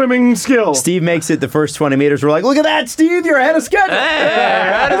minimal swimming skill. Steve makes it the first 20 meters. We're like, look at that, Steve, you're ahead of schedule. Hey,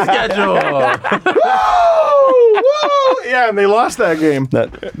 ahead of schedule. Whoa! Yeah, and they lost that game.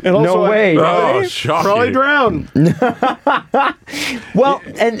 And also, No way. Oh, shocking. Probably drowned. Well,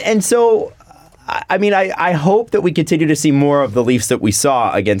 and so, I mean, I hope that we continue to see more of the Leafs that we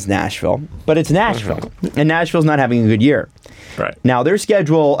saw against Nashville. But it's Nashville, and Nashville's not having a good year. Right. Now, their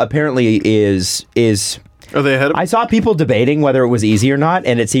schedule apparently is Are they ahead of I saw people debating whether it was easy or not,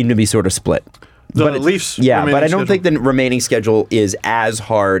 and it seemed to be sort of split. the But it's- Leafs? Yeah, remaining but I don't schedule? think the remaining schedule is as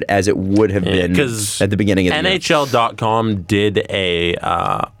hard as it would have been Because at the beginning of the year. NHL.com did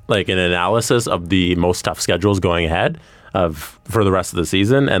an analysis of the most tough schedules going ahead for the rest of the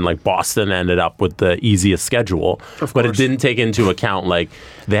season, and like Boston ended up with the easiest schedule, but it didn't take into account like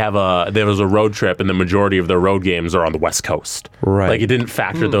there was a road trip, and the majority of their road games are on the West Coast. Right. Like it didn't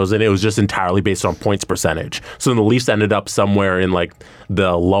factor those in. It was just entirely based on points percentage. So the Leafs ended up somewhere in like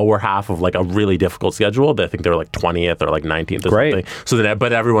the lower half of like a really difficult schedule. I think they were like 20th or like 19th or Great. something. So then,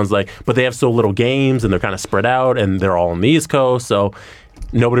 but everyone's like, but they have so little games and they're kind of spread out and they're all on the East Coast. So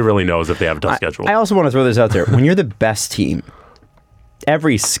nobody really knows if they have a tough schedule. I also want to throw this out there. When you're the best team,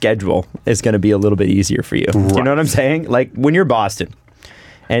 every schedule is going to be a little bit easier for you. Right. You know what I'm saying? Like when you're Boston,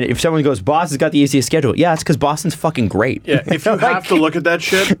 and if someone goes, Boston's got the easiest schedule. Yeah, it's because Boston's fucking great. Yeah, if you have to look at that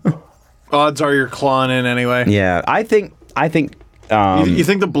shit, odds are you're clawing in anyway. Yeah, I think You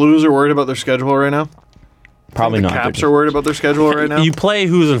think the Blues are worried about their schedule right now? probably The not. Caps are worried about their schedule right now? You play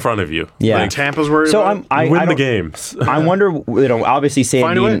who's in front of you. Yeah. Like, Tampa's worried So about it? I win the don't- games. I wonder, obviously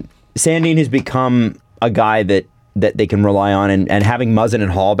Find a way. Sandin has become a guy that they can rely on, and having Muzzin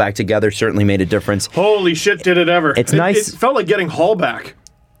and Hall back together certainly made a difference. Holy shit, did it ever. It's nice- It felt like getting Hall back.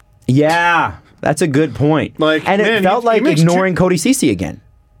 Yeah, that's a good point. Like, and man, it felt he like makes ignoring Cody Ceci again.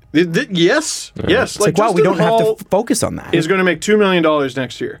 Yes, yes. It's like, wow, we Justin don't Hall have to focus on that. is going to make $2 million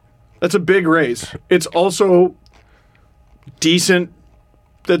next year. That's a big raise. It's also decent.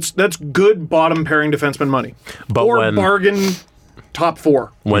 That's good bottom pairing defenseman money. But or when- bargain top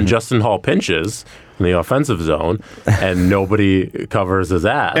 4. when Justin Hall pinches in the offensive zone and nobody covers his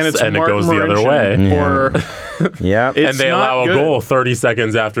ass And it's it Martin goes the other way. Marincin Or Yeah. And It's they not allow a good. goal 30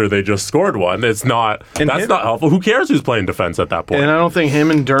 seconds after they just scored one. That's not helpful. Who cares who's playing defense at that point? And I don't think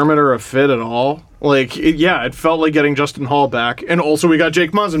him and Dermott are a fit at all. Like, it felt like getting Justin Hall back. And also, we got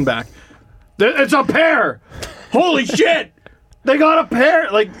Jake Muzzin back. It's a pair! Holy shit! They got a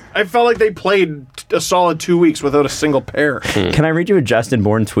pair! Like, I felt like they played a solid 2 weeks without a single pair. Can I read you a Justin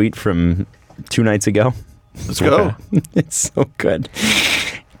Bourne tweet from 2 nights ago? Let's go. It's so good.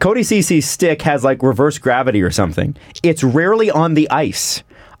 Cody Ceci's stick has like reverse gravity or something. It's rarely on the ice.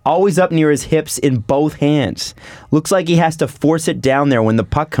 Always up near his hips in both hands. Looks like he has to force it down there when the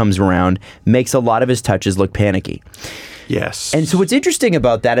puck comes around. Makes a lot of his touches look panicky. Yes. And so what's interesting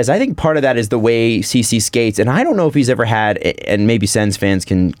about that is I think part of that is the way CC skates, and I don't know if he's ever had, and maybe Sens fans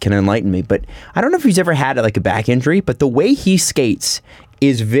can enlighten me, but I don't know if he's ever had like a back injury, but the way he skates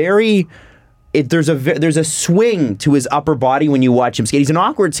is very... there's a swing to his upper body when you watch him skate. He's an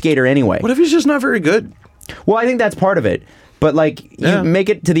awkward skater anyway. What if he's just not very good? Well, I think that's part of it. But like, you make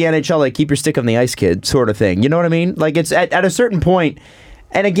it to the NHL, like keep your stick on the ice, kid, sort of thing. You know what I mean? Like it's at a certain point,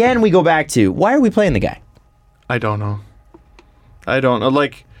 and again, we go back to, why are we playing the guy? I don't know.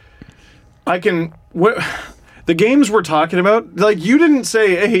 Like, the games we're talking about, like, you didn't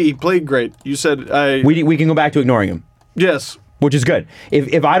say, hey, he played great. You said, We can go back to ignoring him. Yes. Which is good.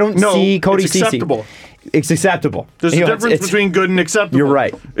 If I don't see Cody it's Ceci, acceptable. It's acceptable. There's a difference between good and acceptable. You're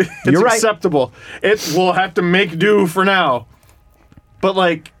right. It's acceptable. We'll have to make do for now. But,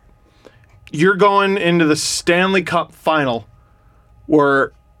 like, you're going into the Stanley Cup final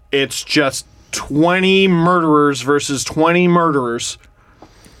where it's just 20 murderers versus 20 murderers,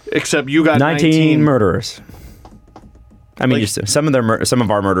 except you got 19 murderers. I mean, Like, some of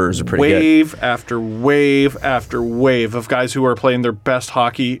our murderers are pretty good. Wave after wave after wave of guys who are playing their best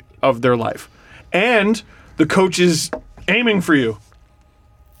hockey of their life. And the coach is aiming for you.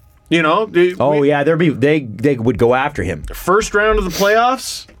 You know? They would go after him. First round of the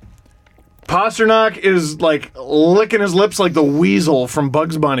playoffs, Pasternak is like licking his lips like the weasel from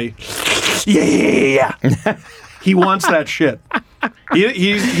Bugs Bunny. Yeah. He wants that shit.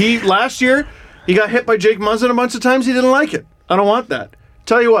 He last year, he got hit by Jake Muzzin a bunch of times. He didn't like it. I don't want that.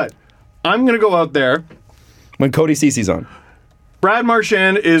 Tell you what, I'm going to go out there. When Cody Ceci's on. Brad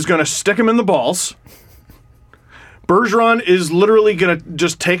Marchand is going to stick him in the balls. Bergeron is literally going to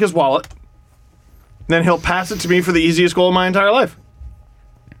just take his wallet. Then he'll pass it to me for the easiest goal of my entire life.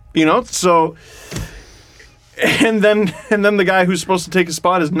 You know, so... And then the guy who's supposed to take his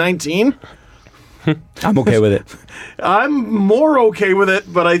spot is 19. I'm okay with it. I'm more okay with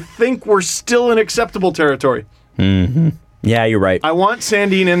it, but I think we're still in acceptable territory. Mm-hmm. Yeah, you're right. I want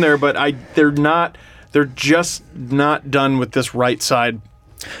Sandin in there, but they're just not done with this right side.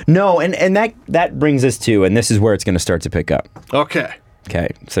 No, and that brings us to, and this is where it's going to start to pick up. Okay. Okay,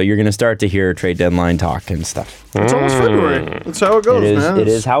 so you're going to start to hear trade deadline talk and stuff. It's almost February. That's how it goes, man. It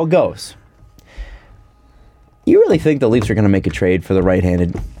is how it goes. You really think the Leafs are going to make a trade for the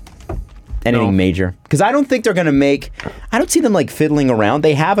right-handed? Anything major? Because I don't think they're going to make... I don't see them, like, fiddling around.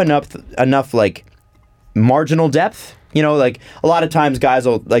 They have enough like, marginal depth. You know, like, a lot of times guys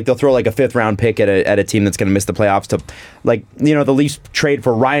will, like, they'll throw, like, a fifth-round pick at a team that's going to miss the playoffs to, like, you know, the Leafs trade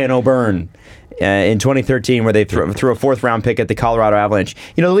for Ryan O'Byrne in 2013 where they threw a fourth-round pick at the Colorado Avalanche.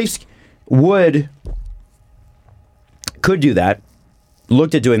 You know, the Leafs could do that.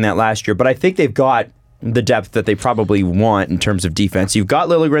 Looked at doing that last year, but I think they've got the depth that they probably want in terms of defense. You've got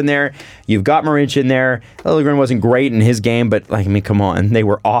Liljegren there. You've got Marincin there. Liljegren wasn't great in his game, but, like, I mean, come on. They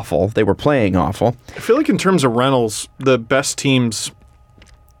were awful. They were playing awful. I feel like in terms of rentals, the best teams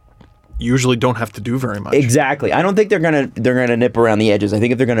usually don't have to do very much. Exactly. I don't think they're gonna nip around the edges. I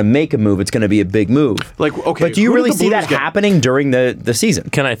think if they're gonna make a move, it's gonna be a big move. Like, okay, but do you who did really the see that Blues get? happening during the season?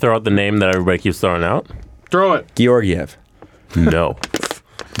 Can I throw out the name that everybody keeps throwing out? Throw it. Georgiev. No.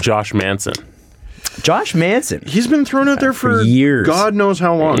 Josh Manson. Josh Manson. He's been thrown out there for years. God knows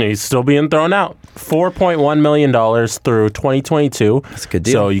how long. He's still being thrown out. $4.1 million through 2022. That's a good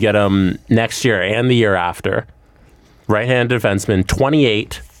deal. So you get him next year and the year after. Right-handed defenseman,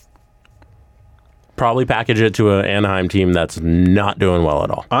 28. Probably package it to an Anaheim team that's not doing well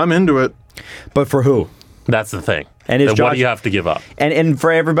at all. I'm into it. But for who? That's the thing. And is Then Josh, what do you have to give up? And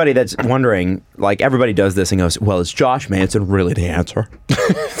for everybody that's wondering, like, everybody does this and goes, well, is Josh Manson really the answer?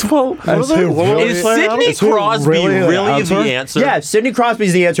 Well, Is Sidney Crosby really the answer? Yeah, Sidney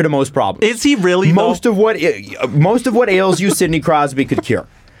Crosby's the answer to most problems. Is he really? Most of what ails you, Sidney Crosby could cure.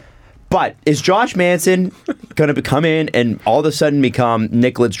 But is Josh Manson going to come in and all of a sudden become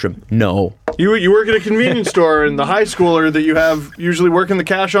Nick Lidstrom? No. You work at a convenience store, and the high schooler that you have usually working the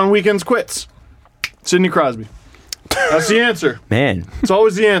cash on weekends quits. Sidney Crosby. That's the answer. Man. It's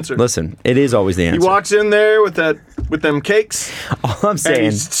always the answer. Listen, it is always the answer. He walks in there with them cakes. All I'm And saying,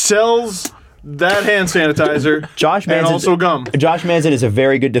 he sells that hand sanitizer. Josh and Manson also gum. Josh Manson is a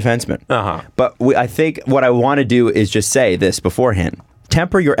very good defenseman. Uh-huh. But I think what I want to do is just say this beforehand.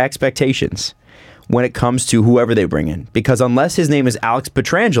 Temper your expectations when it comes to whoever they bring in. Because unless his name is Alex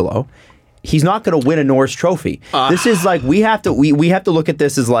Pietrangelo, he's not going to win a Norris Trophy. This is like we have to look at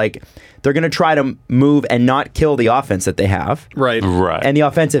this as like they're going to try to move and not kill the offense that they have. Right. And the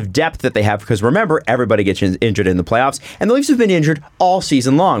offensive depth that they have, because remember, everybody gets injured in the playoffs, and the Leafs have been injured all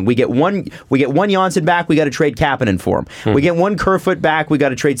season long. We get one Janssen back, we got to trade Kapanen for him. We get one Kerfoot back, we got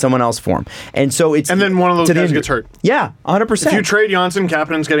to trade someone else for him. And so it's And then one of those guys gets hurt. Yeah, 100%. If you trade Janssen,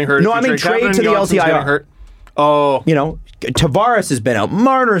 Kapanen's getting hurt. No, If you trade Kapanen, to the Janssen's LTIR. getting hurt. Oh. You know, Tavares has been out.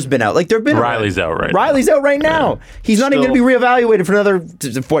 Marner's been out. Like they've been Riley's out right Riley's out right now. He's not even going to be reevaluated for another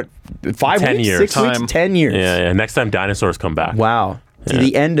 5 10 weeks, years. 6 weeks, Time. 10 years. Yeah. Next time dinosaurs come back. Wow. To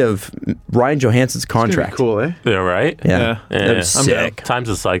the end of Ryan Johansson's contract. Cool, eh? Yeah, right? Yeah. Yeah. That was sick. Time's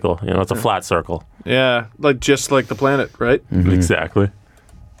a cycle. You know, it's a flat circle. Yeah, just like the planet, right? Exactly.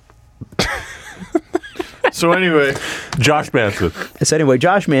 So anyway, Josh Manson. So anyway,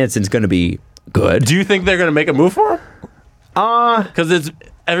 Josh Manson's going to be good. Do you think they're going to make a move for him? Because it's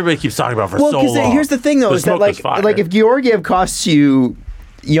everybody keeps talking about for so long. Here's the thing though, The is that smoke was fire. like if Georgiev costs you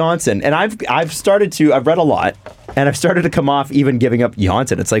Janssen, and I've read a lot, and I've started to come off even giving up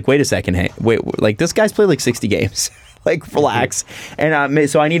Janssen. It's like, wait a second, hey, like this guy's played like 60 games. Like, relax. And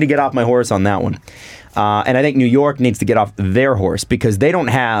so I need to get off my horse on that one. And I think New York needs to get off their horse because they don't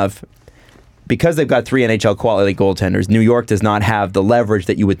have, because they've got 3 NHL quality goaltenders, New York does not have the leverage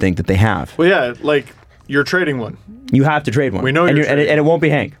that you would think that they have. well, yeah, like you're trading one. You have to trade one. We know and you're and trading. it won't be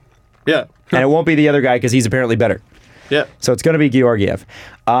Hank. Yeah, And it won't be the other guy because he's apparently better. yeah. So it's going to be Georgiev.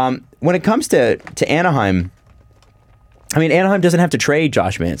 When it comes to Anaheim, I mean, Anaheim doesn't have to trade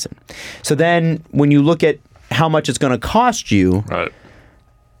Josh Manson. So then when you look at how much it's going to cost you, Right.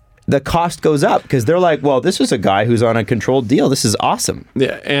 the cost goes up because they're like, well, this is a guy who's on a controlled deal. This is awesome.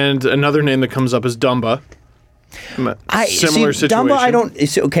 Yeah, and another name that comes up is Dumba. Similar situation. Dumba, I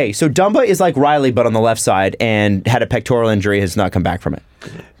don't. Okay, so Dumba is like Riley, but on the left side, and had a pectoral injury, has not come back from it.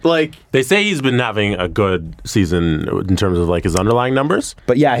 like. They say he's been having a good season in terms of like his underlying numbers.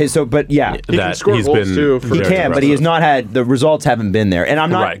 But yeah, He can score goals, too, for He very can, but he has not had the results. Haven't been there, and I'm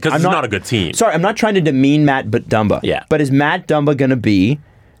not Right, because I'm it's not a good team. Sorry, I'm not trying to demean Matt Dumba. Yeah. But is Matt Dumba going to be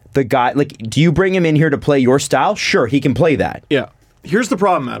the guy? Like, do you bring him in here to play your style? Sure, he can play that. Yeah. Here's the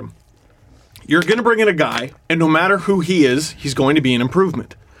problem, Adam. You're going to bring in a guy, and no matter who he is, he's going to be an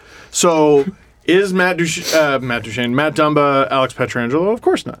improvement. So, is Matt Dumba, Alex Pietrangelo? Of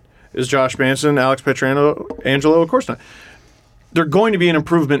course not. Is Josh Manson, Alex Pietrangelo? Of course not. They're going to be an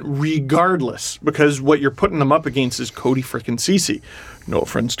improvement regardless, because what you're putting them up against is Cody frickin' Ceci. No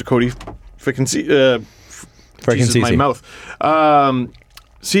offense to Cody frickin' Ceci. Jesus, my Ceci. mouth.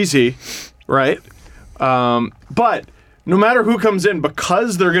 Ceci, right? But no matter who comes in,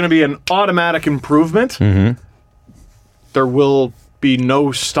 because they're going to be an automatic improvement, there will be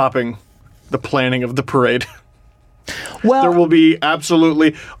no stopping the planning of the parade. Well, There will be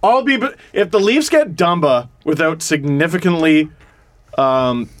absolutely. If the Leafs get Dumba without significantly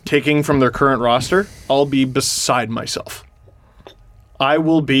taking from their current roster, I'll be beside myself. I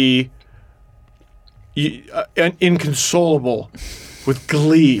will be inconsolable with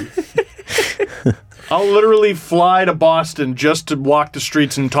glee. I'll literally fly to Boston just to walk the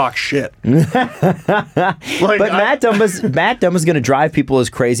streets and talk shit. but Matt Dumba's going to drive people as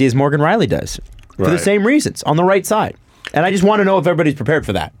crazy as Morgan Riley does for the Right. same reasons on the right side. And I just want to know if everybody's prepared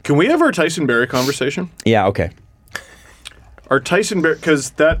for that. Can we have our Tyson Barrie conversation? Yeah, okay. Our Tyson Barrie, because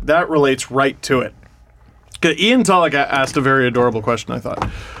that relates right to it. 'Cause Ian Tulloch asked a very adorable question, I thought,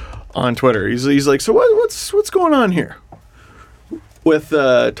 on Twitter. He's like, so what's going on here with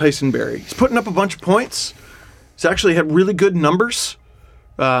Tyson Barrie? He's putting up a bunch of points. He's actually had really good numbers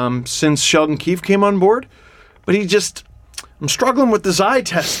since Sheldon Keefe came on board. But I'm struggling with this eye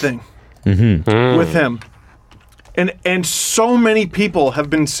test thing with him. And so many people have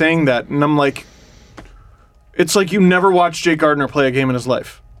been saying that, and I'm like, it's like you never watched Jake Gardiner play a game in his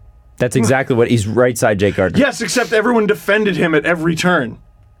life. That's exactly what he's right side Jake Gardiner. Yes, except everyone defended him at every turn.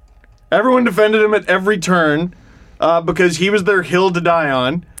 Everyone defended him at every turn because he was their hill to die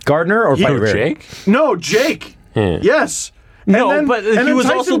on. Gardner or Oh, Barrie? Jake? No, Jake. Yes. No, but he was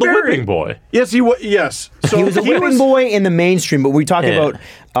also the Barrie. whipping boy. Yes, he was. Yes. So He was a whipping boy in the mainstream, but we're talking Yeah. about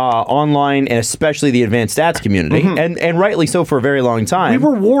online and especially the advanced stats community, and rightly so for a very long time. We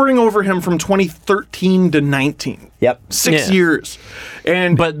were warring over him from 2013 to 19. Yep. 6 Yeah. years.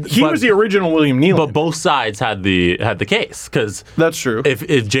 And he was the original William Nylander. But both sides had the case because That's true.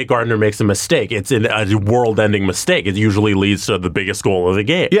 If Jake Gardiner makes a mistake, it's a world-ending mistake. It usually leads to the biggest goal of the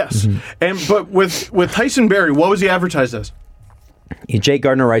game. Yes. But with Tyson Barrie, what was he advertised as? Jake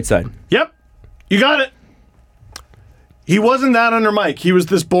Gardiner right side. Yep. You got it. He wasn't that under Mike. He was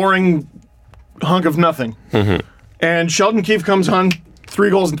this boring hunk of nothing. And Sheldon Keefe comes on, 3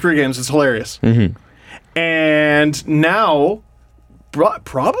 goals in 3 games. It's hilarious. And now,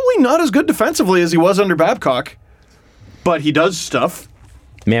 probably not as good defensively as he was under Babcock, but he does stuff.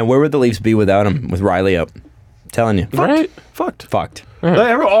 Man, where would the Leafs be without him, with Riley out? Telling you. Right? Fucked.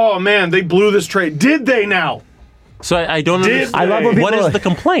 Oh, man, they blew this trade. Did they now? So I don't understand. I love when What people- is the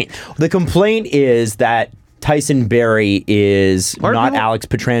complaint? The complaint is that Tyson Barrie is Why are not people- Alex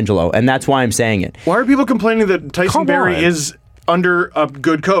Petrangelo, and that's why I'm saying it. Why are people complaining that Tyson Come Barrie on. is under a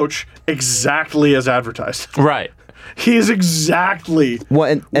good coach exactly as advertised? Right. He is exactly Well,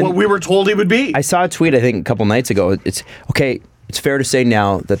 and what we were told he would be. I saw a tweet, I think, a couple nights ago. It's okay. It's fair to say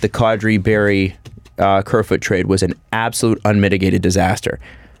now that the Kadri Barrie Kerfoot trade was an absolute unmitigated disaster.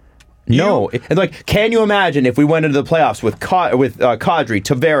 No, and like, can you imagine if we went into the playoffs with Kadri,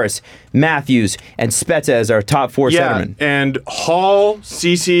 Tavares, Matthews, and Spezza as our top 4 centermen? and Hall,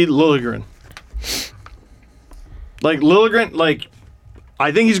 Ceci, Liljegren. Like Liljegren,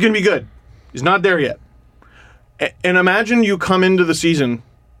 I think he's going to be good. He's not there yet. And imagine you come into the season.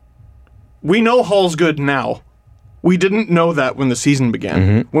 We know Hall's good now. We didn't know that when the season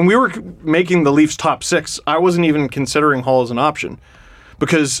began. When we were making the Leafs top 6, I wasn't even considering Hall as an option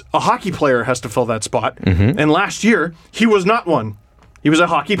because a hockey player has to fill that spot. And last year, he was not one. He was a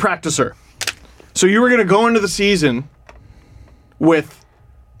hockey practicer. So you were going to go into the season with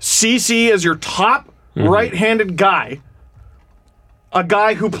CC as your top right-handed guy, a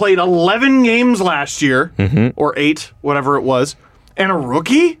guy who played 11 games last year, or 8, whatever it was, and a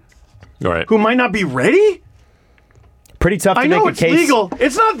rookie All right. who might not be ready? Pretty tough to I make know a it's case. legal.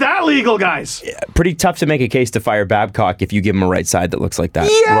 It's not that legal, guys. Pretty tough to make a case to fire Babcock if you give him a right side that looks like that.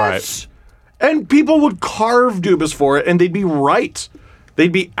 Yes! And people would carve Dubas for it, and they'd be right.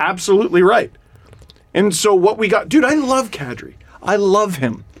 They'd be absolutely right. And so what we got... Dude, I love Kadri. I love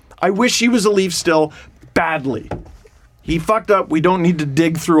him. I wish he was a Leaf still badly. He fucked up. We don't need to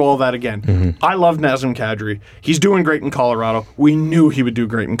dig through all that again. I love Nazem Kadri. He's doing great in Colorado. We knew he would do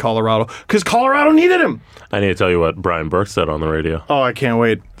great in Colorado because Colorado needed him. I need to tell you what Brian Burke said on the radio. Oh, I can't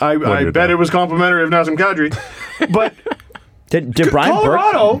wait. I you're bet done. it was complimentary of Nazem Kadri. But Did Brian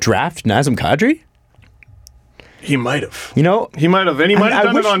Colorado- Burke draft Nazem Kadri? he might have. You know, He might have. And he might have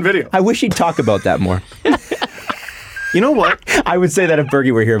done wish, it on video. I wish he'd talk about that more. You know what? I would say that if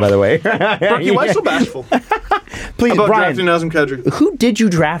Bergie were here, by the way. Berkey, why so bashful Please, about Brian, drafting Nazem Kadri? who did you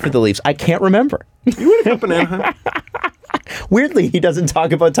draft for the Leafs? I can't remember. You would have up in Anaheim. Weirdly, he doesn't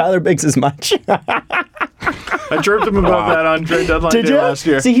talk about Tyler Biggs as much. I chirped him about that on trade deadline Did day you? last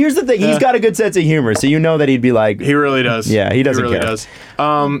year. See, here's the thing. He's got a good sense of humor, so you know that he'd be like, He really does. Yeah, he doesn't really care. does.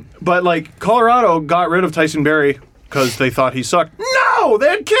 But like Colorado got rid of Tyson Barrie because they thought he sucked. No, they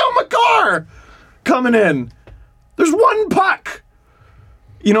had Cale Makar coming in. There's one puck.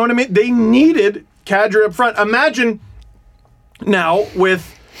 You know what I mean? They needed Kadri up front. Imagine now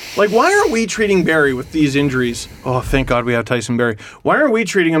with why aren't we treating Barrie with these injuries? Oh, thank God we have Tyson Barrie. Why aren't we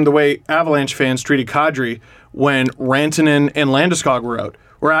treating him the way Avalanche fans treated Kadri when Rantanen and Landeskog were out?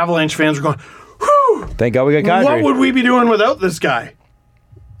 Where Avalanche fans were going, whew, thank God we got Kadri. what would we be doing without this guy?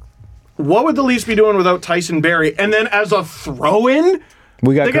 What would the Leafs be doing without Tyson Barrie? And then as a throw-in,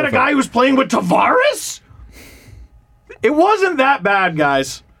 We got they got a Kerfoot. guy who's playing with Tavares? It wasn't that bad,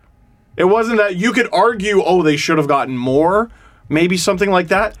 guys. It wasn't that. You could argue, oh, they should have gotten more, maybe something like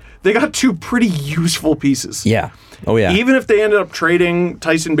that. They got 2 pretty useful pieces. Yeah. Oh, yeah. Even if they ended up trading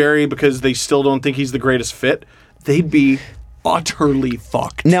Tyson Barrie because they still don't think he's the greatest fit, they'd be utterly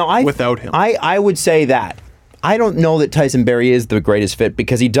fucked without him. I would say that. I don't know that Tyson Barrie is the greatest fit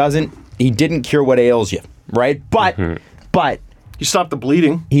because he didn't cure what ails you, right? But You stopped the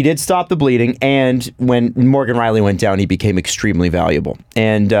bleeding. he did stop the bleeding, and when Morgan Riley went down, he became extremely valuable.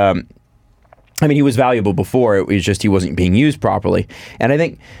 And I mean, he was valuable before. It was just he wasn't being used properly. And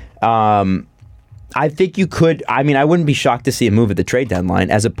I think you could. I mean, I wouldn't be shocked to see a move at the trade deadline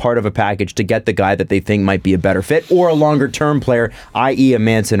as a part of a package to get the guy that they think might be a better fit or a longer term player, i.e., a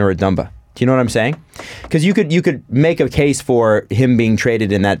Manson or a Dumba. Do you know what I'm saying? Because you could make a case for him being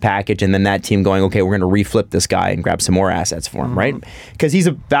traded in that package and then that team going, okay, we're going to reflip this guy and grab some more assets for him, right? Because he's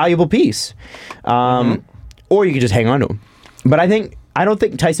a valuable piece. Or you could just hang on to him. But I don't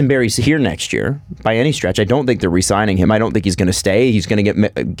think Tyson Barrie's here next year by any stretch. I don't think they're re-signing him. I don't think he's going to stay. He's going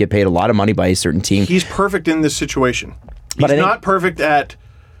to get paid a lot of money by a certain team. He's perfect in this situation. But He's I think- not perfect at...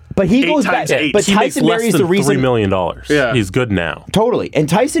 But he 8 goes back. times 8. But He makes Tyson less Barrie's than the reason. $3 million. Yeah. He's good now. Totally. And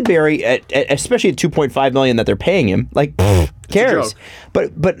Tyson Barrie, especially at $2.5 million that they're paying him, like, cares. joke.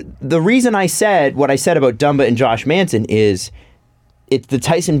 But the reason I said what I said about Dumba and Josh Manson is it's the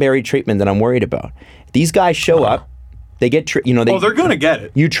Tyson Barrie treatment that I'm worried about. These guys show up, They get, they're going to get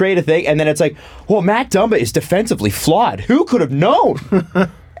it. You trade a thing, and then it's like, well, Matt Dumba is defensively flawed. Who could have known?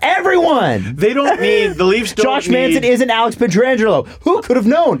 Everyone. They don't need, the Leafs don't Josh need. Manson isn't Alex Pietrangelo. Who could have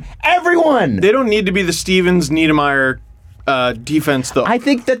known? Everyone. They don't need to be the Stevens Niedermeyer defense, though. I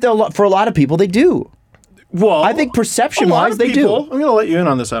think that for a lot of people, they do. Well, I think perception-wise, they do. I'm going to let you in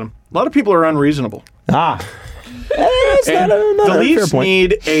on this, Adam. A lot of people are unreasonable. That's not The a Leafs fair point.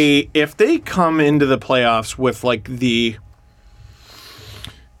 need if they come into the playoffs with like the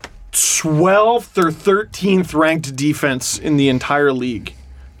 12th or 13th ranked defense in the entire league,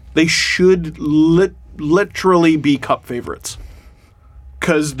 they should literally be cup favorites.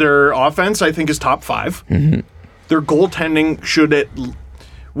 Because their offense, I think, is top 5. Mm-hmm. Their goaltending should,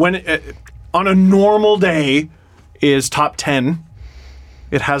 on a normal day, is top 10.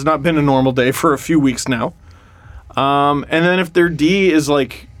 It has not been a normal day for a few weeks now. And then if their D is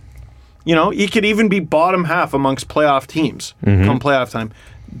like, he could even be bottom half amongst playoff teams come playoff time.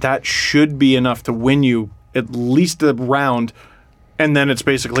 That should be enough to win you at least a round, and then it's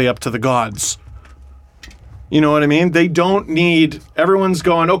basically up to the gods. You know what I mean? They don't need... Everyone's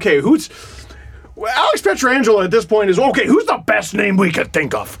going, okay, Alex Pietrangelo at this point is, okay, who's the best name we could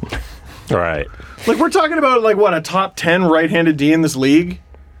think of? Right. Like, we're talking about, a top 10 right-handed D in this league?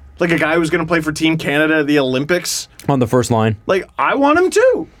 Like a guy who's going to play for Team Canada at the Olympics? On the first line. Like, I want him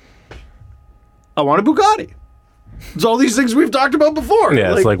too. I want a Bugatti. It's all these things we've talked about before.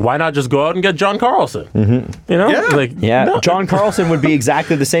 Yeah, it's like, why not just go out and get John Carlson? Mm-hmm. Yeah. No. John Carlson would be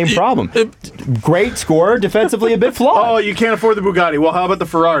exactly the same problem. Great scorer, defensively a bit flawed. Oh, you can't afford the Bugatti. Well, how about the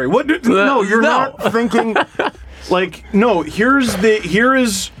Ferrari? What? No, you're not thinking. No. Here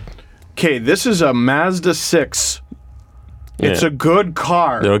is. Okay, this is a Mazda 6. It's a good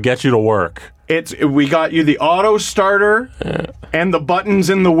car. It'll get you to work. We got you the auto starter and the buttons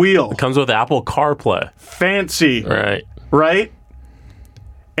in the wheel. It comes with Apple CarPlay. Fancy. Right?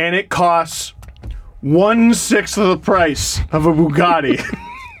 And it costs 1/6 of the price of a Bugatti.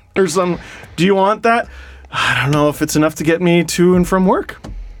 Or some. Do you want that? I don't know if it's enough to get me to and from work.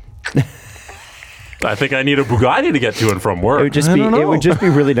 I think I need a Bugatti to get to and from work. It would just be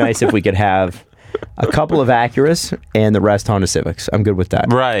really nice if we could have a couple of Acuras and the rest Honda Civics. I'm good with that.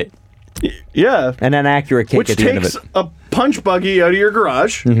 Right. Yeah. And an Acura cake Which at the end of it. takes a punch buggy out of your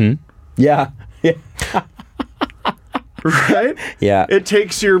garage. Mm-hmm. Yeah. Right? Yeah. It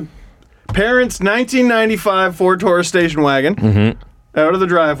takes your parents' 1995 Ford Taurus station wagon out of the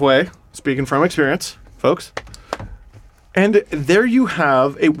driveway. Speaking from experience, folks. And there you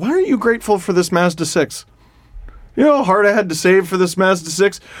have a... Why aren't you grateful for this Mazda 6? You know how hard I had to save for this Mazda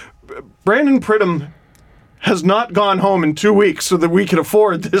 6? Brandon Pridham has not gone home in 2 weeks so that we can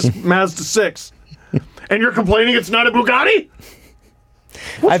afford this Mazda 6. And you're complaining it's not a Bugatti?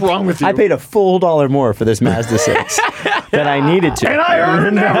 What's wrong with you? I paid a full $1 more for this Mazda 6 than I needed to. And I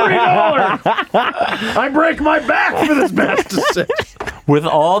earned every dollar. I break my back for this Mazda 6. With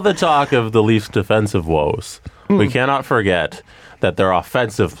all the talk of the Leafs' defensive woes, we cannot forget that their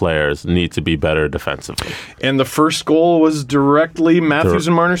offensive players need to be better defensively. And the first goal was directly Matthews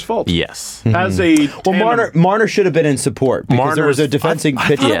and Marner's fault. Yes. As a Marner should have been in support because there was a defensive I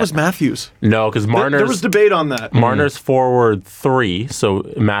pitch. thought it was Matthews. No, because Marner's... There was debate on that. Marner's forward 3,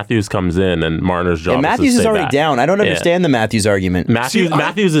 so Matthews comes in, and Marner's job And Matthews is already down. I don't understand the Matthews argument.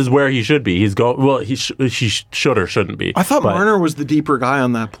 Matthews is where he should be. He should or shouldn't be. I thought Marner was the deeper guy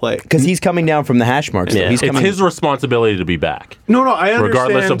on that play. Because he's coming down from the hash marks. Yeah, it's his responsibility to be back. No, I understand.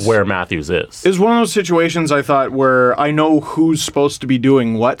 Regardless of where Matthews is. It's one of those situations I thought where I know who's supposed to be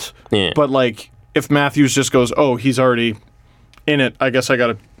doing what, but if Matthews just goes, oh, he's already in it, I guess I got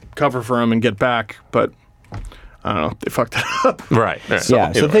to cover for him and get back, but I don't know, they fucked it up. Right.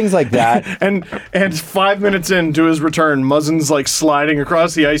 So things like that. and 5 minutes into his return, Muzzin's sliding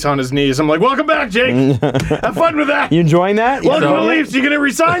across the ice on his knees. I'm like, welcome back, Jake. Have fun with that. You enjoying that? Welcome to the Leafs. You going to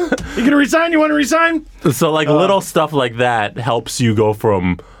resign? You want to resign? So little stuff like that helps you go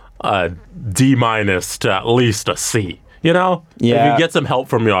from a D- to at least a C. You know? Yeah. If you get some help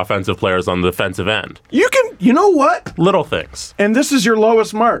from your offensive players on the defensive end. You know what? Little things. And this is your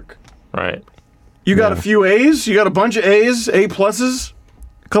lowest mark. Right. You got a few A's. You got a bunch of A's, A pluses,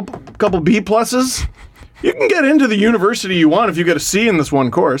 couple B pluses. You can get into the university you want if you get a C in this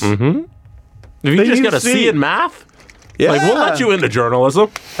one course. Mm-hmm. If you just get a C in math, we'll let you into journalism.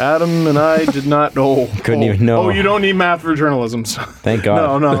 Adam and I did not know. Couldn't even know. Oh, you don't need math for journalism. So. Thank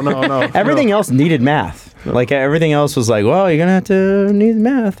God. No. Everything else needed math. Everything else was well, you're gonna have to need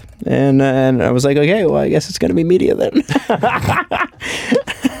math, and I was like, okay, well, I guess it's gonna be media then.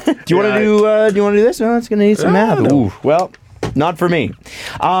 Do you want to do this? No, it's gonna need some math. No. Ooh, well, not for me.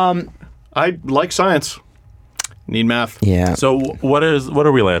 I like science. Need math. Yeah. So what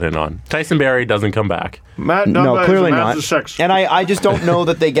are we landing on? Tyson Barrie doesn't come back. Matt No, Dunbar clearly is a not. Mazda 6. And I just don't know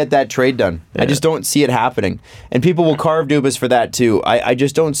that they get that trade done. I just don't see it happening. And people will carve Dubas for that too. I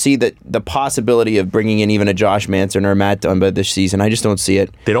just don't see that the possibility of bringing in even a Josh Manson or a Matt Dunbar this season. I just don't see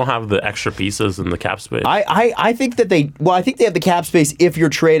it. They don't have the extra pieces in the cap space. I think that they have the cap space if you're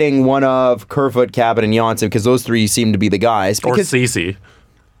trading one of Kerfoot, Cabot, and Janssen, because those three seem to be the guys. or Because, Cece.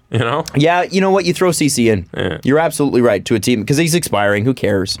 You know? yeah, you know what? You throw CC in. Yeah. You're absolutely right, to a team, because he's expiring. Who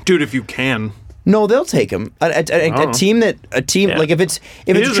cares? Dude, if you can. No, they'll take him. A team Yeah. like if it's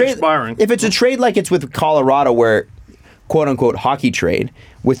He a is trade, expiring. if it's a trade like it's with Colorado, where quote unquote hockey trade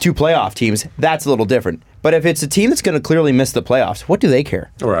with two playoff teams, that's a little different. But if it's a team that's going to clearly miss the playoffs, what do they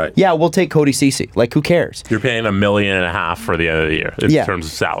care? Right. Yeah, we'll take Cody Ceci. Like, who cares? You're paying $1.5 million for the end of the year in Yeah. terms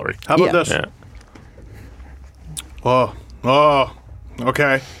of salary. How about Yeah. this? Yeah. Oh,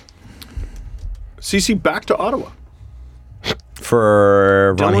 okay. CC back to Ottawa.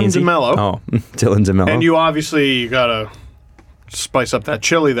 For Ron Dylan Hainsey? DeMello. Oh, Dylan DeMello. And you obviously gotta spice up that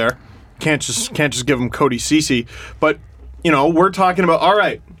chili there. Can't just give him Cody Ceci. But we're talking about all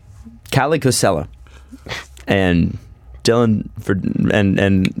right. Kalle Kosella and Dylan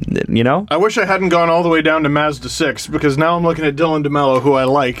and you know. I wish I hadn't gone all the way down to Mazda 6 because now I'm looking at Dylan DeMello, who I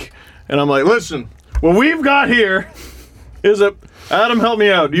like, and I'm like, listen, what we've got here is Adam, help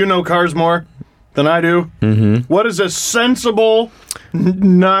me out. You know cars more than I do. Mm-hmm. What is a sensible,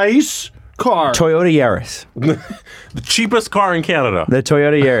 nice car? Toyota Yaris. The cheapest car in Canada. The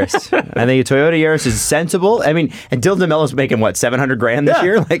Toyota Yaris. I think a Toyota Yaris is sensible. I mean, and Dylan DeMello's making what, $700,000 this Yeah.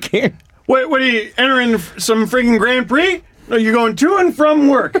 year? Like, What are you entering some freaking Grand Prix? No, you're going to and from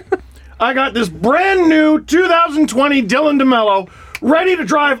work. I got this brand new 2020 Dylan DeMello ready to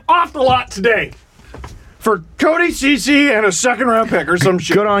drive off the lot today for Cody Ceci and a second round pick or some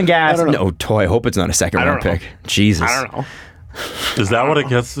shit. good on gas. I don't know. No, toy. Hope it's not a second round don't know. pick. Jesus. I don't know. Is that what it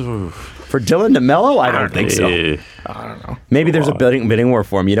gets? For Dylan DeMello, I don't think so. Maybe there's a bidding war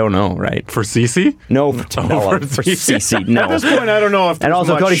for him. You don't know, right? For Cece? No, for DeMello. For CC, no. At this point, I don't know if there's And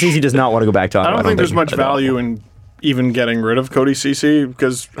also, much, Cody Ceci does not want to go back to I Ottawa. don't think there's much value in even getting rid of Cody Ceci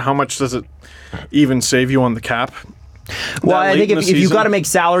because how much does it even save you on the cap? Well, that I late think in if the you've season? got to make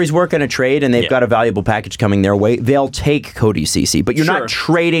salaries work in a trade and they've Yeah. got a valuable package coming their way, they'll take Cody Ceci. But you're Sure. not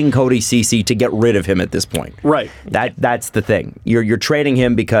trading Cody Ceci to get rid of him at this point. Right. That's the thing. You're trading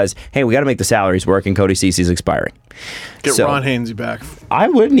him because, hey, we got to make the salaries work and Cody Ceci's expiring. Get So- Ron Hainsey back. I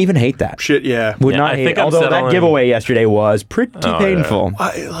wouldn't even hate that. Shit, yeah. Would Yeah, not I hate think it. I'm Although that settling- giveaway yesterday was pretty painful.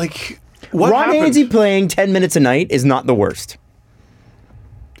 I like what Ron happened Hainsey playing 10 minutes a night is not the worst.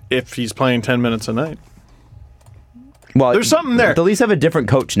 if he's playing 10 minutes a night. Well, There's something there. The Leafs have a different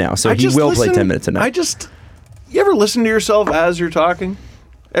coach now, so I he just will play listen- 10 minutes a night. You ever listen to yourself as you're talking?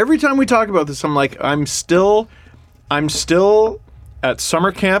 Every time we talk about this, I'm like, I'm still at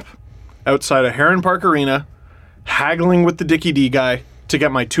summer camp outside of Heron Park Arena, haggling with the Dickie D guy to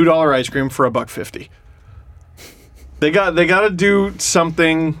get my $2 ice cream for $1.50. They got to do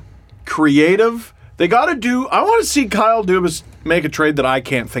something creative. I want to see Kyle Dubas make a trade that I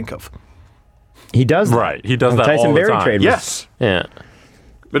can't think of. He does that. Right. He does that Tyson all the Barrie time. trade was- Yes, Yeah.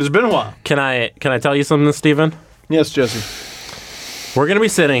 but it's been a while. Can I tell you something, Steven? Yes, Jesse. We're going to be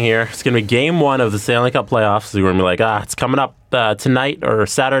sitting here. It's going to be game one of the Stanley Cup playoffs. We're going to be like, it's coming up tonight or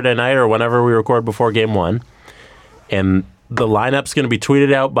Saturday night or whenever we record before game one. And the lineup's going to be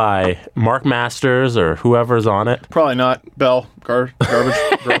tweeted out by Mark Masters or whoever's on it. Probably not. Bell. Garbage.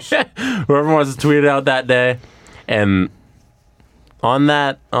 Gross. Whoever wants to tweet it out that day. And on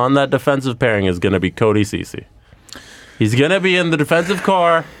that defensive pairing is going to be Cody Ceci. He's going to be in the defensive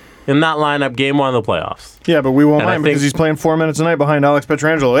core in that lineup game one of the playoffs. Yeah, but we won't And I mind think- because he's playing 4 minutes a night behind Alex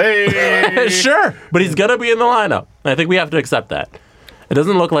Pietrangelo. Hey! Sure, but he's going to be in the lineup. I think we have to accept that. It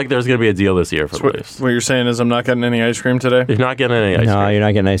doesn't look like there's going to be a deal this year for the Leafs. What you're saying is I'm not getting any ice cream today? You're not getting any ice No, cream. you're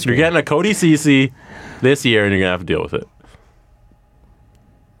not getting ice You're cream. getting a Cody Ceci this year, and you're going to have to deal with it.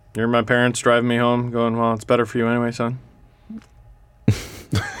 You're my parents driving me home going, well, it's better for you anyway, son.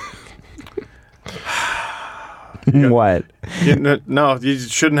 What? No, you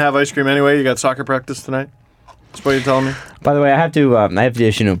shouldn't have ice cream anyway. You got soccer practice tonight. That's what you're telling me. By the way, I have to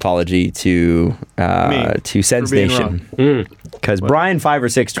issue an apology to Sense for being Nation because Brian 5 or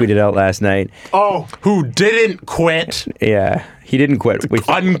 6 tweeted out last night. Oh, Who didn't quit? Yeah, he didn't quit.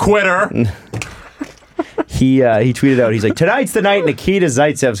 Unquitter. He tweeted out. He's like, tonight's the night Nikita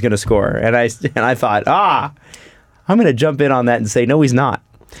Zaitsev's going to score, and I thought, I'm going to jump in on that and say, no, he's not.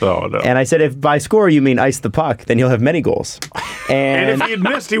 Oh, no. And I said, if by score you mean ice the puck, then he'll have many goals. And if he had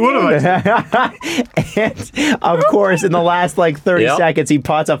missed, he would have. And of course, in the last 30 seconds, he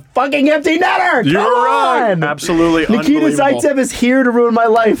pots a fucking empty netter. You're right. Absolutely Nikita unbelievable. Zaitsev is here to ruin my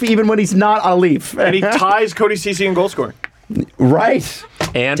life, even when he's not a Leaf. And he ties Cody Ceci in goal scoring. Right.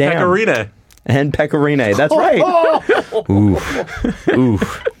 And Damn. Pecorine. And Pecorine. That's right. Ooh,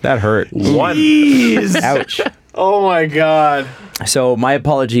 that hurt. One. Ouch. Oh my God. So my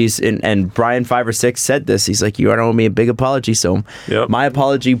apologies, and Brian 5 or 6 said this. He's like, you owe me a big apology. So my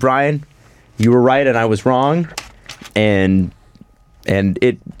apology, Brian. You were right and I was wrong. And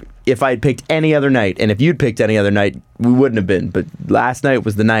if I had picked any other night, and if you'd picked any other night, we wouldn't have been. But last night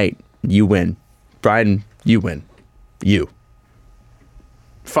was the night. You win. Brian, you win. You.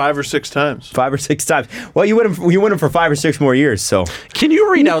 5 or 6 times. 5 or 6 times. Well, you win him for 5 or 6 more years. So. Can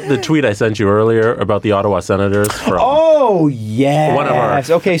you read out the tweet I sent you earlier about the Ottawa Senators? From Oh yeah. one of our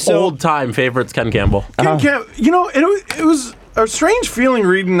so old-time favorites, Ken Campbell. Ken it was a strange feeling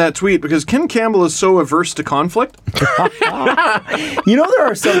reading that tweet because Ken Campbell is so averse to conflict. there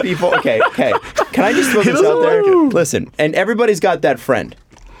are some people. Okay. Can I just throw this out there? Listen, and everybody's got that friend.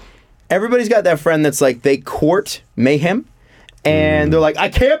 Everybody's got that friend that's like they court mayhem. And they're like, I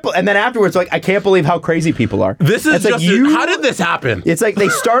can't, and then afterwards, I can't believe how crazy people are. This is it's just, how did this happen? It's like they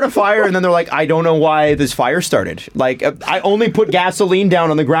start a fire and then they're like, I don't know why this fire started. I only put gasoline down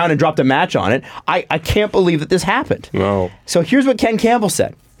on the ground and dropped a match on it. I can't believe that this happened. No. So here's what Ken Campbell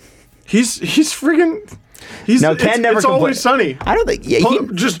said. He's freaking. Now Ken never. It's always sunny. I don't think. Yeah,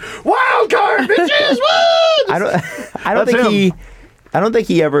 just wild card bitches. I don't think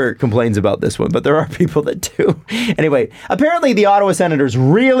he ever complains about this one, but there are people that do. Anyway, apparently the Ottawa Senators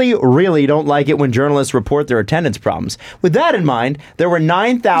really, really don't like it when journalists report their attendance problems. With that in mind, there were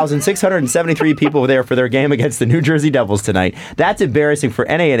 9,673 people there for their game against the New Jersey Devils tonight. That's embarrassing for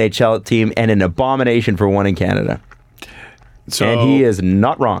any NHL team and an abomination for one in Canada. And he is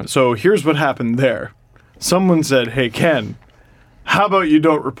not wrong. So here's what happened there. Someone said, hey, Ken, how about you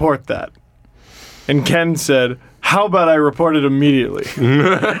don't report that? And Ken said, how about I report it immediately?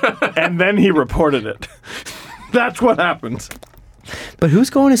 And then he reported it. That's what happens. But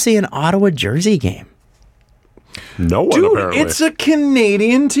who's going to see an Ottawa-Jersey game? No one, Dude, apparently. it's a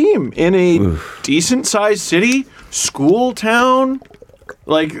Canadian team in a decent-sized city, school town.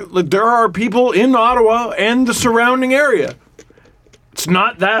 Like, there are people in Ottawa and the surrounding area. It's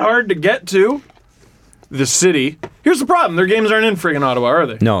not that hard to get to. The city. Here's the problem. Their games aren't in friggin' Ottawa, are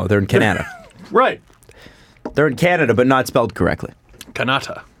they? No, they're in Canada. Right. They're in Canada, but not spelled correctly.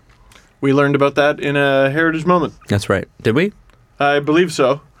 Kanata. We learned about that in a Heritage Moment. That's right. Did we? I believe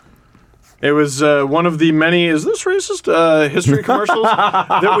so. It was one of the many, is this racist, history commercials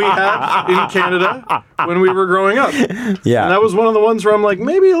that we had in Canada when we were growing up. Yeah. And that was one of the ones where I'm like,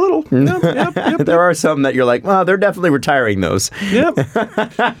 maybe a little. Yep. There are some that you're like, well, they're definitely retiring those. Yep.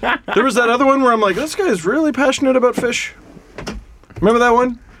 There was that other one where I'm like, this guy is really passionate about fish. Remember that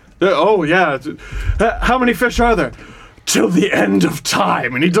one? Oh, yeah. How many fish are there? Till the end of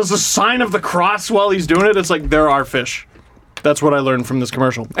time. And he does a sign of the cross while he's doing it. It's like, there are fish. That's what I learned from this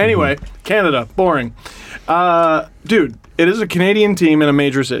commercial. Anyway, Canada, boring. Dude, it is a Canadian team in a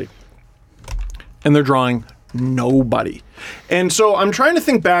major city. And they're drawing nobody. And so I'm trying to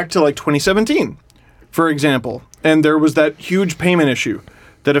think back to 2017, for example. And there was that huge payment issue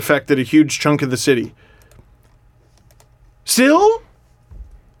that affected a huge chunk of the city. Still?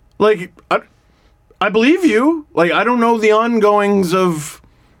 I believe you. I don't know the ongoings of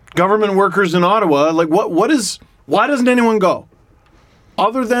government workers in Ottawa. Why doesn't anyone go?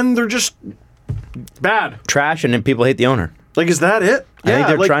 Other than they're just bad. Trash, and then people hate the owner. Is that it? I think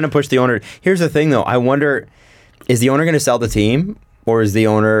they're trying to push the owner. Here's the thing, though. I wonder, is the owner going to sell the team, or is the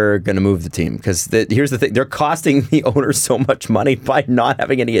owner going to move the team? Because here's the thing. They're costing the owner so much money by not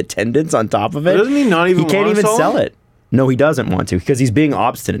having any attendance on top of it. Doesn't he not even He can't want to even sell it? No, he doesn't want to because he's being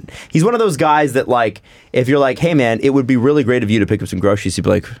obstinate. He's one of those guys that, if you're like, hey, man, it would be really great of you to pick up some groceries, he'd be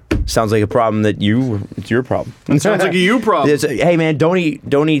like, sounds like a problem it's your problem. Sounds like a you problem. Hey, man, don't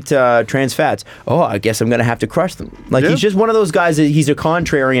eat trans fats. Oh, I guess I'm going to have to crush them. He's just one of those guys that he's a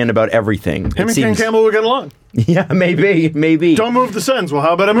contrarian about everything. Him and Ken Campbell will get along. Yeah, maybe. Don't move the Sens. Well,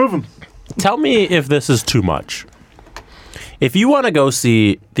 how about I move them? Tell me if this is too much. If you want to go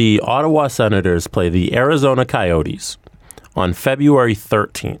see the Ottawa Senators play the Arizona Coyotes on February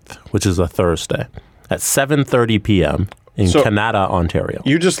 13th, which is a Thursday, at 7:30 p.m. in Canada, Ontario.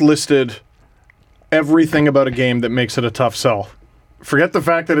 You just listed everything about a game that makes it a tough sell. Forget the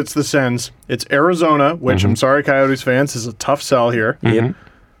fact that it's the Sens. It's Arizona, which I'm sorry, Coyotes fans, is a tough sell here. Yep.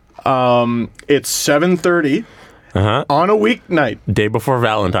 It's 7:30, on a weeknight. Day before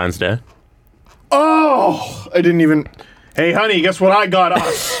Valentine's Day. Oh, I didn't even. Hey, honey, guess what I got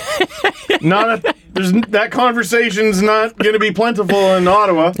us? That conversation's not going to be plentiful in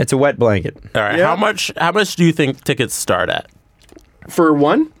Ottawa. It's a wet blanket. All right. Yeah. How much do you think tickets start at? For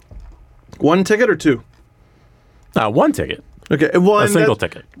one ticket or two? One ticket. Okay, well, A and single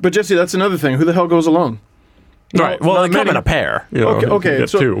ticket. But Jesse, that's another thing. Who the hell goes alone? Right. Well, not they come many. in a pair. You know, Okay, you get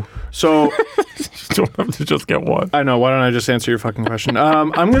so two. So You don't have to just get one. I know. Why don't I just answer your fucking question?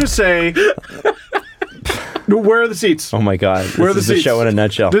 I'm going to say, where are the seats? Oh my God. Where are This the is the seats? show in a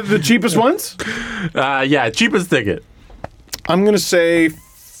nutshell. The cheapest ones? Yeah, cheapest ticket. I'm going to say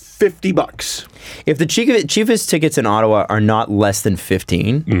 $50. If the cheapest tickets in Ottawa are not less than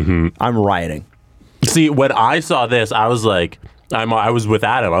 15, I'm rioting. See, when I saw this, I was like, I was with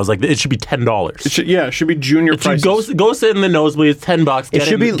Adam. I was like, it should be $10. It should be junior prices. Go sit in the nosebleeds,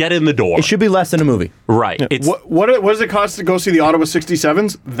 $10. Get in the door. It should be less than a movie. Right. It's What does it cost to go see the Ottawa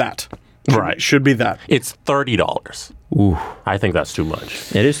 67s? That. right. Should be that. It's $30. Ooh, I think that's too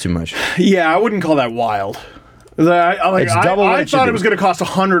much. it is too much. Yeah, I wouldn't call that wild. It's double what I it should thought be. it was going to cost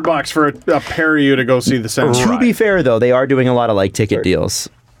 $100 for a pair of you to go see the Sens. To be fair, though, they are doing a lot of like ticket deals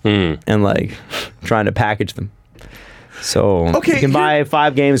and like trying to package them. So Okay, you can buy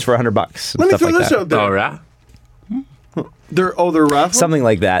 5 games for $100. Let me stuff throw like this that. out there. Oh, yeah? They're raffle? Something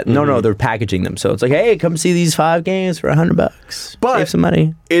like that. No, they're packaging them. So it's like, hey, come see these 5 games for $100. But- Save some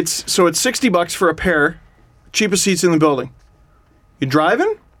money. It's $60 for a pair, cheapest seats in the building. You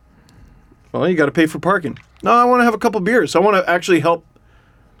driving? Well, you got to pay for parking. No, I want to have a couple beers. I want to actually help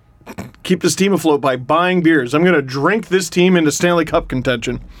keep this team afloat by buying beers. I'm going to drink this team into Stanley Cup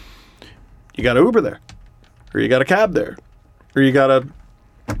contention. You got to Uber there, or you got a cab there, or you got I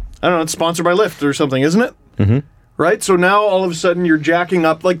don't know, it's sponsored by Lyft or something, isn't it? Mm-hmm. Right? So now all of a sudden you're jacking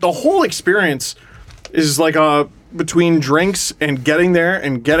up, like the whole experience is like between drinks and getting there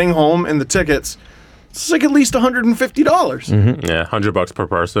and getting home and the tickets. It's like at least $150. Yeah, $100 per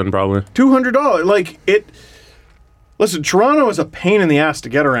person, probably. $200. Like it. Listen, Toronto is a pain in the ass to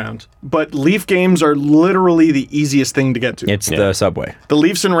get around, but Leaf games are literally the easiest thing to get to. It's the subway. The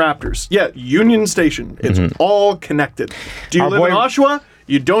Leafs and Raptors. Yeah, Union Station. It's all connected. Do you Our live in boy- Oshawa?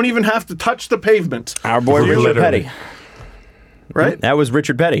 You don't even have to touch the pavement. Our boy Richard Literally. Petty. Right? That was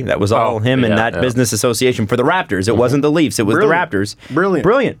Richard Petty. That was all him and yeah, that business association for the Raptors. It wasn't the Leafs. It was Brilliant. the Raptors.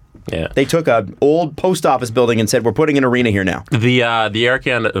 Brilliant. Yeah. They took an old post office building and said, we're putting an arena here now. The Air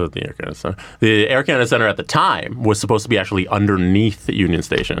Canada Center at the time was supposed to be actually underneath the Union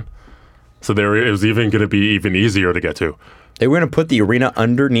Station, so it was even going to be even easier to get to. They were going to put the arena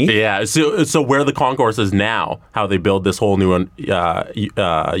underneath? Yeah, so where the concourse is now, how they build this whole new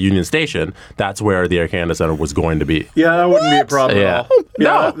Union Station, that's where the Air Canada Center was going to be. Yeah, that wouldn't be a problem Yeah. at all.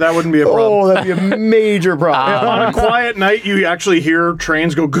 Yeah, that wouldn't be a problem. Oh, that'd be a major problem. On a quiet night, you actually hear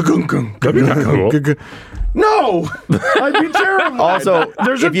trains go gung gung gung. No, I'd be terrified. Also,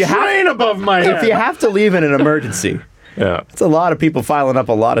 there's a if you have- train above my head. If you have to leave in an emergency, Yeah. it's a lot of people filing up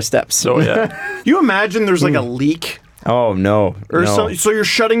a lot of steps. So yeah. You imagine there's like a leak, Oh, no. or no. so you're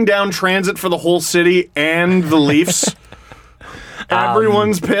shutting down transit for the whole city and the Leafs.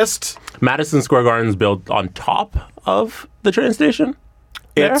 Everyone's pissed. Madison Square Garden's built on top of the train station.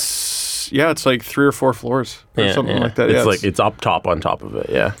 there? It's like 3 or 4 floors or something like that. It's up top on top of it.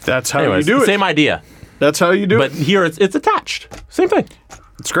 Yeah. That's how Anyways, you do it. Same idea, That's how you do but it. here it's attached. Same thing.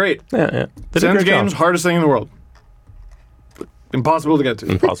 It's great. Yeah. Did a Sens great games, job. hardest thing in the world. Impossible to get to.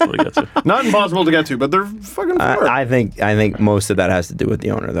 Impossible to get to. Not impossible to get to, but they're fucking far. I think most of that has to do with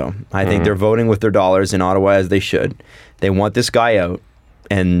the owner, though. I think they're voting with their dollars in Ottawa as they should. They want this guy out,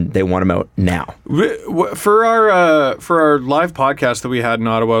 and they want him out now. For our live podcast that we had in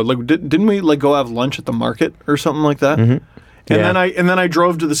Ottawa, like didn't we like go have lunch at the market or something like that? Mm-hmm. And then I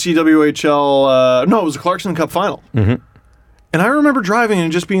drove to the CWHL. No, it was the Clarkson Cup final. Mm-hmm. And I remember driving and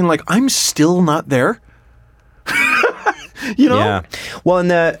just being like, I'm still not there. You know? Yeah. Well, and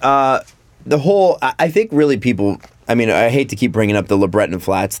the whole, I think really people, I mean, I hate to keep bringing up the LeBreton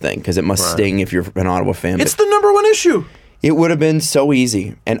Flats thing because it must sting if you're an Ottawa fan. It's but the number one issue. it would have been so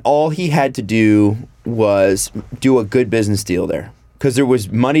easy. And all he had to do was do a good business deal there because there was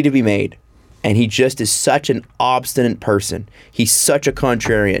money to be made. And he just is such an obstinate person. He's such a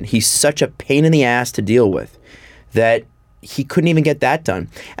contrarian. He's such a pain in the ass to deal with that he couldn't even get that done.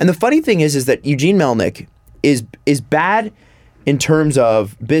 And the funny thing is that Eugene Melnyk is bad in terms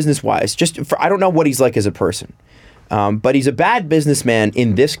of business-wise. I don't know what he's like as a person, but he's a bad businessman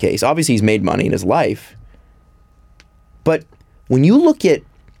in this case. Obviously, he's made money in his life. But when you look at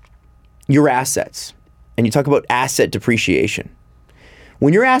your assets and you talk about asset depreciation,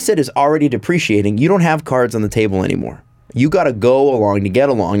 When your asset is already depreciating, you don't have cards on the table anymore. You got to go along to get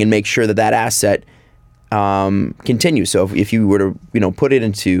along and make sure that that asset continues. So if you were to put it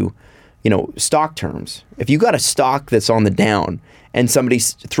into stock terms, if you got a stock that's on the down and somebody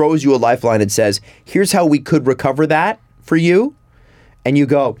throws you a lifeline and says, here's how we could recover that for you, and you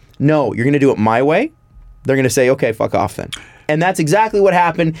go, no, you're going to do it my way, they're going to say, okay, fuck off then. And that's exactly what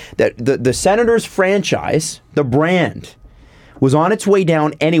happened. That the Senators franchise, the brand, was on its way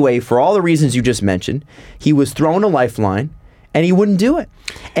down anyway for all the reasons you just mentioned. He was thrown a lifeline, and he wouldn't do it.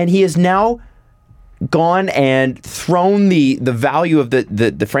 And he has now gone and thrown the value of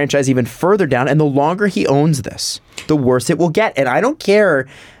the franchise even further down. And the longer he owns this, the worse it will get. And I don't care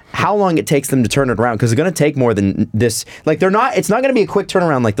how long it takes them to turn it around, because it's going to take more than this. Like, it's not going to be a quick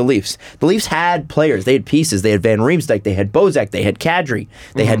turnaround like the Leafs. The Leafs had players, they had pieces, they had Van Riemsdyk, they had Bozak, they had Kadri,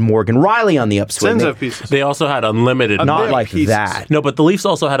 they had Morgan Riley on the upswing. Sens have pieces. They also had unlimited Not money. like pieces. that. No, but the Leafs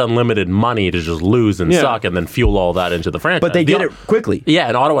also had unlimited money to just lose and suck and then fuel all that into the franchise. But they did it quickly. Yeah,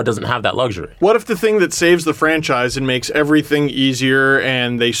 and Ottawa doesn't have that luxury. What if the thing that saves the franchise and makes everything easier,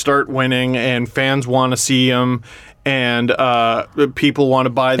 and they start winning, and fans want to see them, and people want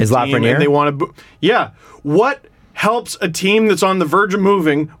to buy the Is team, Lafreniere? and they want to... Yeah. What helps a team that's on the verge of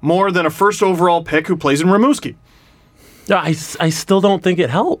moving more than a first overall pick who plays in Rimouski? No, I still don't think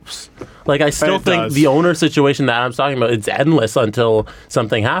it helps. Like, I still It think does. the owner situation that I'm talking about, it's endless until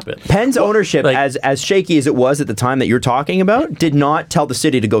something happens. Penn's ownership, like- as shaky as it was at the time that you're talking about, did not tell the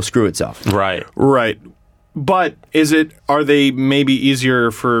city to go screw itself. Right. Right. But are they maybe easier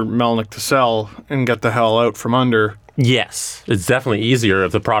for Melnyk to sell and get the hell out from under? Yes, it's definitely easier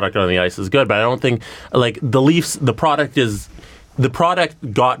if the product on the ice is good, but I don't think, like, the Leafs, the product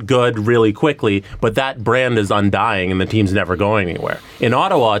got good really quickly, but that brand is undying and the team's never going anywhere. In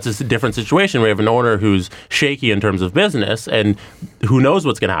Ottawa, it's just a different situation. We have an owner who's shaky in terms of business, and who knows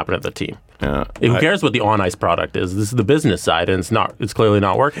what's going to happen at the team. Who cares what the on-ice product is? This is the business side, and it's clearly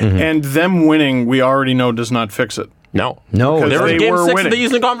not working. And them winning, we already know, does not fix it. No. No, There was they game were 6 winning. of the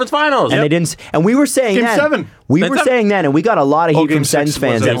Eastern Conference Finals. And they didn't. And we were saying Game then. 7. We Game were 7. saying then, and we got a lot of heat Game from 6 Sens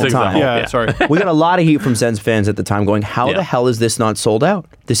fans was at it? the Game 6, time. Yeah, Yeah. sorry. We got a lot of heat from Sens fans at the time going, how the hell is this not sold out?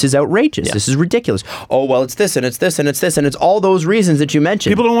 This is outrageous. Yeah. This is ridiculous. Oh, well, it's this, and it's this, and it's this, and it's all those reasons that you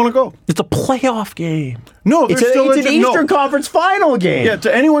mentioned. People don't want to go. It's a playoff game. No, it's there's still an Eastern no. Conference final game. Yeah,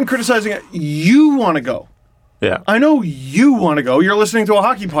 to anyone criticizing it, you want to go. Yeah. I know you want to go. You're listening to a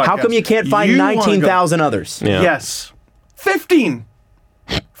hockey podcast. How come you can't find You wanna go. 19,000 others? Yeah. Yes. 15.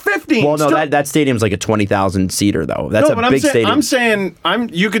 15. Well, no, Still- that stadium's like a 20,000 seater, though. That's no, a but big stadium. I'm saying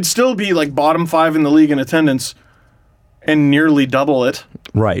you could still be like bottom 5 in the league in attendance and nearly double it.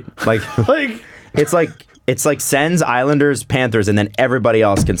 Right. Like, Like, it's like Sens, Islanders, Panthers, and then everybody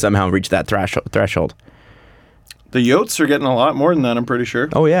else can somehow reach that threshold. the Yotes are getting a lot more than that, I'm pretty sure.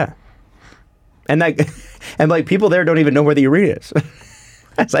 Oh yeah, and like people there don't even know where the arena is.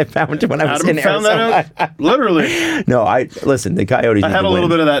 As I found when I was Adam in found Arizona. that out. Literally. No, listen. The Coyotes. I need had to a little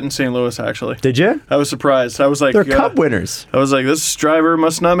win. bit of that in St. Louis, actually. Did you? I was surprised. I was like, They're Cup winners. I was like, this driver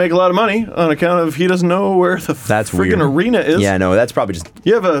must not make a lot of money on account of he doesn't know where the That's freaking weird. arena is. Yeah, no, that's probably just.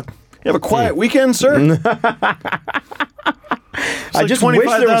 You have a quiet weekend, sir? It's I like just wish there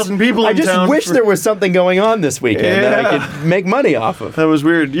 25,000 was. people I in just town wish for- there was something going on this weekend that I Yeah. could make money off of. That was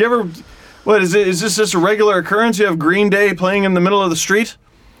weird. You ever? What is it? Is this just a regular occurrence? You have Green Day playing in the middle of the street?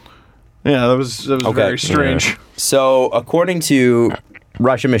 Yeah, that was very strange. So, according to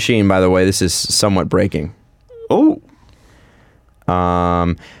Russian Machine, by the way, this is somewhat breaking. Oh,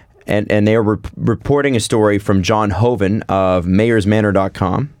 And they are reporting a story from John Hoven of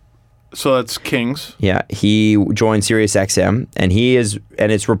mayorsmanor.com. so that's Kings. Yeah, he joined SiriusXM,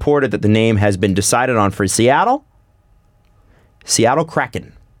 and it's reported that the name has been decided on for Seattle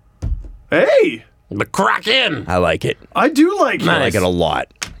Kraken. Hey, The Kraken. I like it. I do like I it. like it a lot.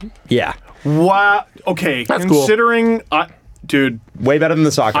 Yeah, Wow. Okay, That's cool. considering, dude, way better than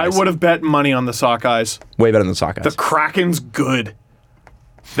the Sockeyes. I would have bet money on the Sockeyes. way better than the Sockeyes. The Kraken's good.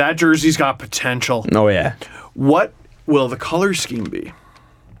 That jersey's got potential. Oh yeah, What will the color scheme be?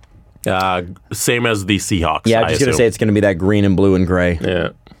 Same as the Seahawks. yeah. I'm I just gonna assume. say it's gonna be that green and blue and gray. Yeah.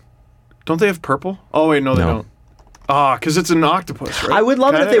 Don't they have purple? Oh wait, no, they No. don't. Because it's an octopus, right? I would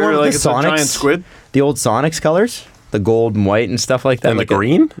love it if Kinda, they or went like with it's the a giant Sonics, squid. the old Sonics colors, the gold and white and stuff like that. And the Like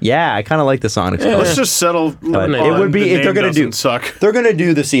green? Yeah, I kind of like the Sonics colors. Let's just settle. But on it would be the if they're name gonna do. doesn't suck. They're gonna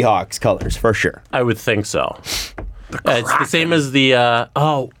do the Seahawks colors for sure. I would think so. It's the same as the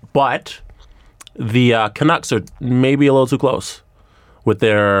but the Canucks are maybe a little too close with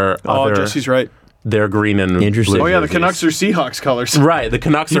their Oh, other, Jesse's right. their green and Interesting. blue Oh yeah, the jerseys. Canucks are Seahawks colors. Right, the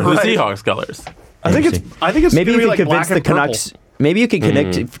Canucks are You're the right. Seahawks colors. I think it's maybe gonna if be you like convince black the and purple. Canucks. Maybe you can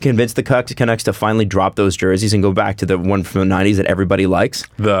convince the Canucks to finally drop those jerseys and go back to the one from the 90s that everybody likes.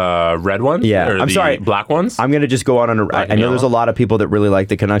 The red one? Yeah. Or I'm the sorry. black ones? I'm going to just go out on a... I know yellow. there's a lot of people that really like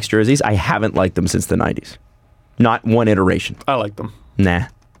the Canucks jerseys. I haven't liked them since the 90s. Not one iteration. I like them. Nah.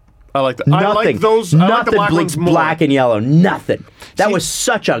 I like them. Nothing. I like those. I like the Nothing black blinks ones more. black and yellow. Nothing. That was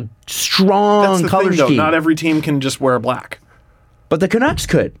such a strong That's the color thing, though. scheme. Not every team can just wear black. But the Canucks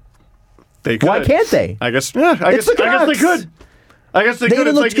could. They could. Why can't they? I guess. Yeah. I It's guess the they Canucks. could. I guess they They could. even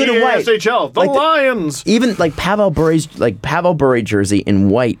It's looked like good in white. EASHL. The Like the- Lions. Even like Pavel Bure jersey in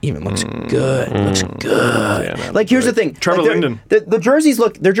white even looks good. Looks good. Yeah, man. Like here's the thing. Trevor Like, Linden. The jerseys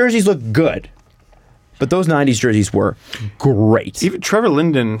look good. But those 90s jerseys were great. Even Trevor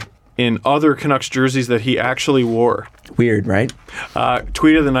Linden in other Canucks jerseys that he actually wore. Weird, right?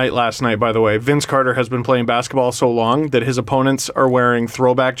 Tweet of the night last night, by the way. Vince Carter has been playing basketball so long that his opponents are wearing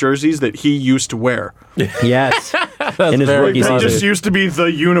throwback jerseys that he used to wear. Yes. In his very rookie They funny. season. just used to be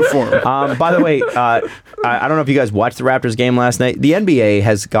the uniform. By the way, I don't know if you guys watched the Raptors game last night. The NBA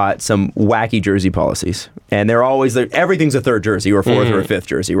has got some wacky jersey policies, and they're always everything's a third jersey or a fourth or a fifth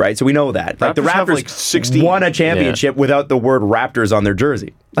jersey, right? So we know that. Like the Raptors have, Raptors like, 16. won a championship without the word Raptors on their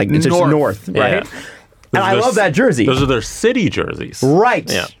jersey. Like it's just North, right? Yeah. And I love that jersey. Those are their city jerseys. Right.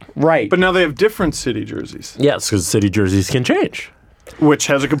 Yeah. Right. But now they have different city jerseys, Yes, because city jerseys can change. which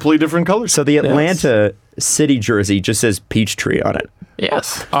has a completely different color. so the Atlanta City jersey just says Peachtree on it.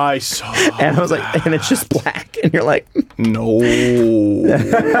 Yes. I saw. And I was like, and it's just black. And you're like, No.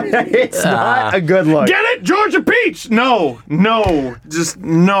 it's not a good look. Get it, Georgia Peach? No. Just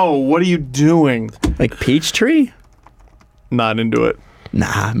no. What are you doing? Like Peachtree? Not into it.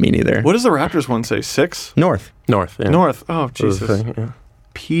 Nah, me neither. What does the Raptors one say? 6? North. North. Yeah. North. Oh, That was the Jesus. thing, yeah.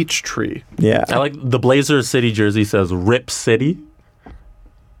 Peach tree. Yeah. I like the Blazers city jersey says Rip City,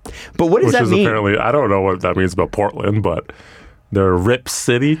 But what does which that is mean? apparently, I don't know what that means about Portland, but they're Rip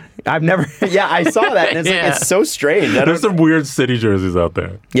City. I've never. Yeah, I saw that, and it's Yeah. like it's so strange. I There's don't, some weird city jerseys out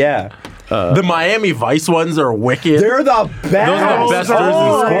there. yeah, The Miami Vice ones are wicked. they're the best. Those are the best jerseys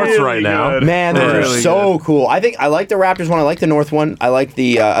in sports really right now. good. Man, those Yeah. are Really so cool. I think I like the Raptors one. I like the North one. I like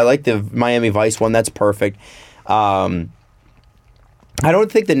the Miami Vice one. That's perfect. I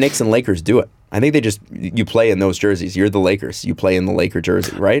don't think the Knicks and Lakers do it. I think they just you play in those jerseys. You're the Lakers. You play in the Laker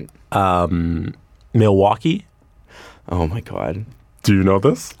jersey, right? Milwaukee. Oh my God. Do you know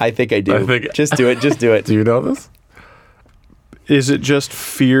this? I think I do. I think- Just do it. Just do it. Do you know this? Is it just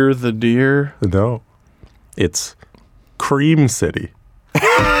Fear the Deer? No. It's Cream City.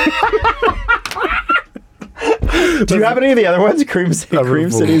 Do you have any of the other ones? Cream City.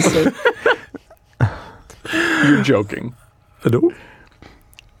 Cream City. You're joking. No.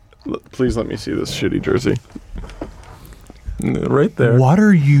 Please let me see this shitty jersey. Right there. What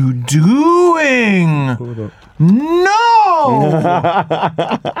are you doing? No!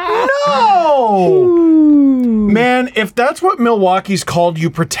 No! Man, if that's what Milwaukee's called, you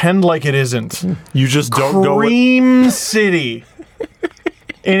pretend like it isn't. You just don't go with, Cream City.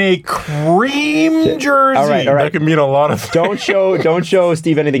 In a cream jersey. All right. that could mean a lot of Don't show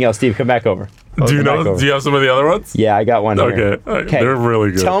Steve anything else. Steve, come back over. Do you Come back know? over. Do you have some of the other ones? Yeah, I got one here. Okay. They're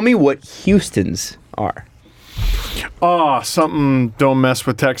really good. Tell me what Houston's are. Oh, something don't mess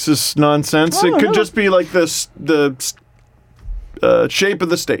with Texas nonsense. It could just be like this the shape of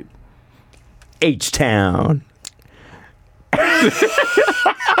the state. H-Town.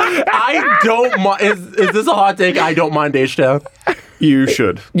 I don't mind. Is this a hot take? I don't mind H-Town. You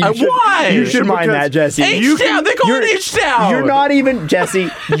should. Why? You should mind because that, Jesse. H-Town. They call it H-Town. You're not even, Jesse,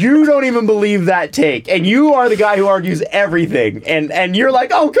 you don't even believe that take. And you are the guy who argues everything. And you're like,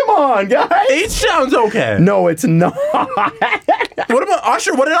 oh, come on, guys. H-Town's okay. No, it's not. What about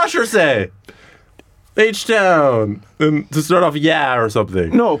Usher? What did Usher say? H-Town. And to start off, yeah, or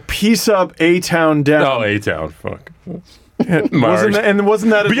something. No, peace up, A-Town down. Oh, A-Town. Fuck. Wasn't that Atlanta?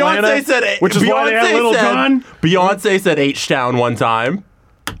 Beyonce said which is why they had Little John. Beyonce said H-Town one time.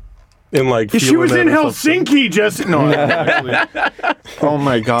 In like She was in Feeling It or something. Helsinki, Jesse. No, actually. Oh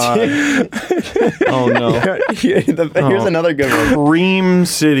my God. Oh no. Here's another good one. Cream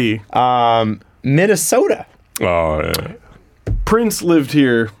City. Minnesota. Oh yeah. Prince lived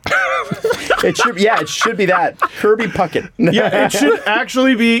here. It should be that. Kirby Puckett. Yeah, it should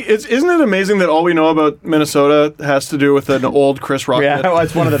actually be. Isn't it amazing that all we know about Minnesota has to do with an old Chris Rock? Yeah, bit? well,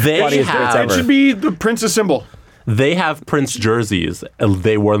 it's one of the They funniest bits have- It ever. should be the Prince's symbol. They have Prince jerseys.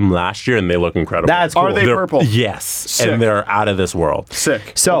 They wore them last year and they look incredible. That's cool. Are they They're- purple? Yes. Sick. And they're out of this world.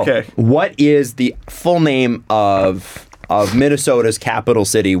 Sick. So, okay. what is the full name of Minnesota's capital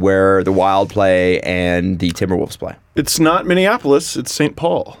city where the Wild play and the Timberwolves play? It's not Minneapolis. It's St.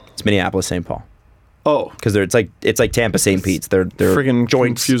 Paul. It's Minneapolis, St. Paul. Oh. because it's like Tampa St. Pete's. They're Friggin'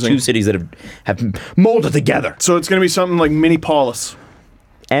 joint confusing. two cities that have molded together. So it's going to be something like Minneapolis.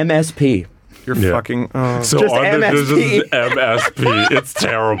 MSP. You're Yeah. fucking... So Just on the this MSP. is MSP. It's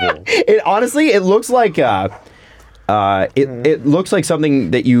terrible. It honestly, it looks like it looks like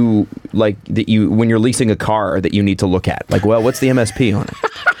something that you when you're leasing a car that you need to look at. Like, well, what's the MSP on it?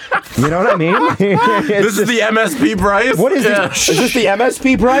 You know what I mean? This is the MSP price? What is this? Is this the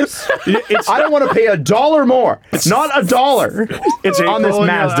MSP price? I don't want to pay $1 more. Not $1. It's on this April,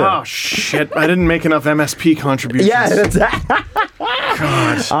 Mazda. Oh, shit. I didn't make enough MSP contributions. Yeah, that's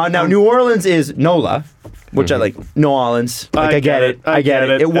now New Orleans is NOLA, which I like. New Orleans. Like, I get it. I get it.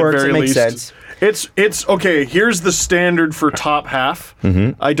 It at works. very It makes least. sense. It's okay. Here's the standard for top half.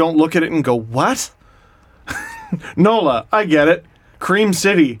 I don't look at it and go, what? NOLA, I get it. Cream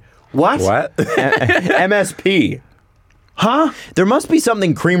City, what? What? MSP. Huh? There must be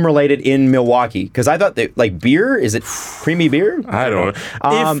something cream related in Milwaukee because I thought that like beer. Is it creamy beer? I don't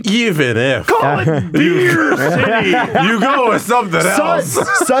know. Even if Call it Beer City. you go with something else.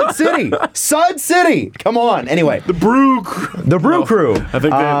 Sud City. Sud City. Come on. Anyway, The Brew Crew. the Brew Crew. I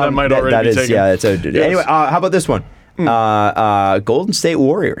think that might already that be is, taken. yeah. It's Anyway, how about this one? Golden State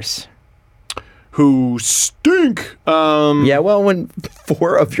Warriors. Who stink. Yeah, well, when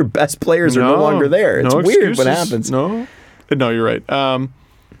 4 of your best players are no longer there, it's weird what happens. No, you're right.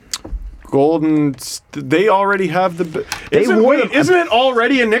 They already have the. Isn't it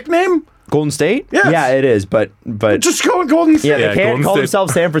already a nickname? Golden State? Yes. Yeah, it is, but Just go with Golden State. yeah, they Yeah, can't Golden call State.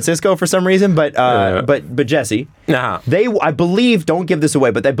 themselves San Francisco for some reason. But but Jesse, Nah. I believe, don't give this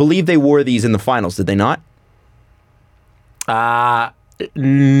away, but I believe they wore these in the finals. Did they not? They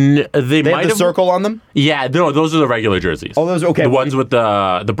They might have the have circle on them. Yeah, no, those are the regular jerseys. Oh, those okay. The ones with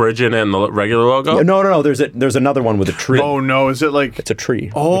the bridge in it and the regular logo. No. There's another one with a tree. Oh no! Is it like? It's a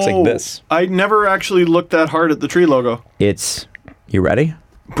tree. Oh, Looks like this. I never actually looked that hard at the tree logo. It's. You ready?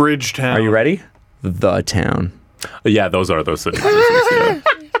 Bridgetown. Are you ready? The town. Yeah, those are those cities. Yeah.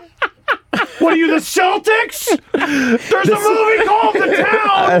 What are you, the Celtics? There's a movie called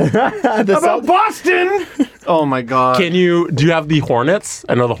The Town about Boston. Oh my God. Do you have the Hornets?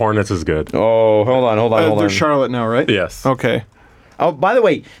 I know the Hornets is good. Oh, hold on. They're Charlotte now, right? Yes. Okay. Oh, by the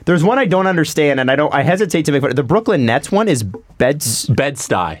way, there's one I don't understand, and I hesitate to make fun. The Brooklyn Nets one is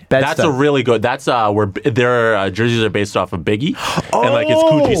Bed-Stuy. That's a really good. That's where their jerseys are based off of Biggie, and like it's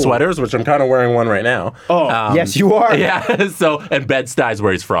Coochie sweaters, which I'm kind of wearing one right now. Oh. Yes, you are. Yeah. So and Bed-Stuy is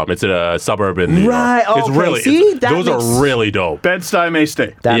where he's from. It's a suburb in New York. Right, It's okay. really See, that those makes- are really dope. Bed-Stuy may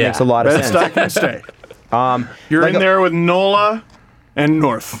stay. That Yeah. makes a lot of sense. Bed-Stuy can stay. You're like in there with NOLA and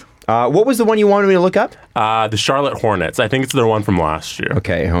North. What was the one you wanted me to look up? The Charlotte Hornets. I think it's the one from last year.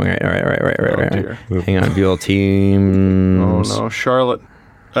 Okay, all right. dear. Hang on, view all teams. Oh no, Charlotte.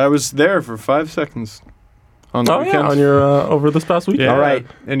 I was there for 5 seconds on the Oh weekend. yeah, on your over this past weekend. Yeah. All right.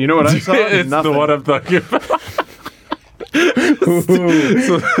 And you know what I saw? It's Nothing. the one I'm talking about.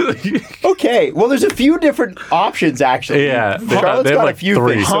 Okay, well, there's a few different options actually. Yeah, Charlotte's they have got like a few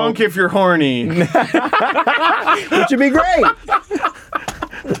 3. things, Honk if you're horny. We which would be great.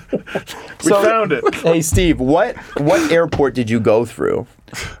 found it. Hey, Steve, what airport did you go through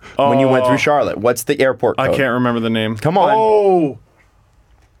when you went through Charlotte? What's the airport code? I can't remember the name. Come on. Oh.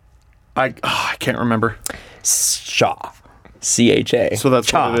 I can't remember. Shaw. CHA. So that's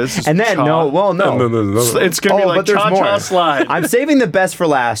Cha. what it is. And then, Cha. no. It's going to be like but there's cha-cha more. slide. I'm saving the best for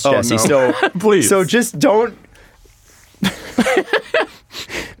last, Jesse. no. So Please. So just don't.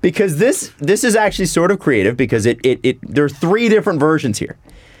 Because this is actually sort of creative because there are 3 different versions here.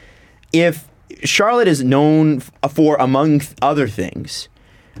 If Charlotte is known for, among other things,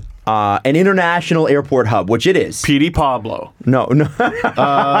 an international airport hub, which it is. Petey Pablo. No. If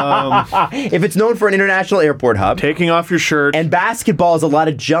it's known for an international airport hub, Taking off your shirt, and basketball is a lot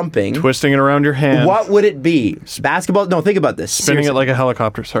of jumping, twisting it around your hand. what would it be? Basketball? No, think about this. Spinning Seriously. it like a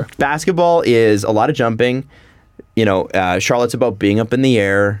helicopter, sir. Basketball is a lot of jumping. You know, Charlotte's about being up in the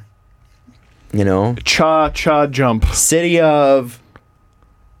air. You know, Cha-cha jump. city of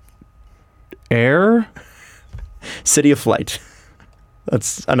flight.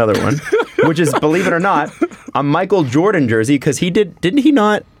 That's another one, which is, believe it or not, a Michael Jordan jersey because didn't he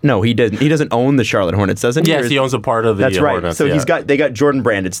not? No, he didn't. He doesn't own the Charlotte Hornets, doesn't he? Yes, he owns a part of the That's right. Hornets. So yeah. they got Jordan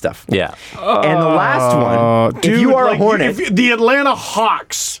branded stuff. Yeah. And the last one, if Dude, you are like, a Hornet, if the Atlanta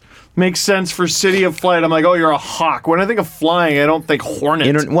Hawks makes sense for City of Flight. I'm like, oh, you're a Hawk. When I think of flying, I don't think Hornet.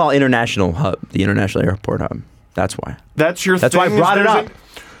 international hub, the international airport hub. That's why. That's your That's thing. why I brought it up.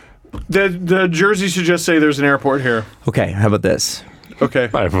 The jersey should just say there's an airport here. Okay, how about this? Okay.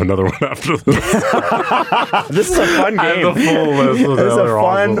 I have another one after this. This is a fun I game. have the full list. This is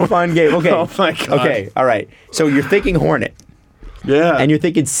a fun game. Okay. Oh my God. Okay. All right. So you're thinking Hornet, Yeah. and you're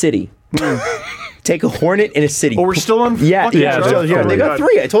thinking city. Take a Hornet and a city. Oh, we're still on. Yeah, fucking yeah. Charles? So, Oh yeah, my they got God.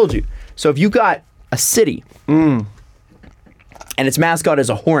 3. I told you. So if you got a city, and its mascot is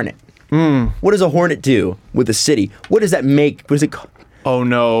a hornet, what does a hornet do with a city? What does that make? What is it? Oh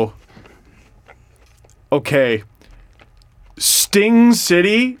no. Okay. Sting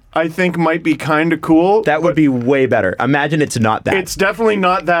City, I think, might be kind of cool. That would be way better. Imagine it's not that. It's definitely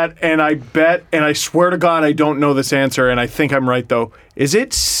not that, and I bet, and I swear to God, I don't know this answer, and I think I'm right though. Is it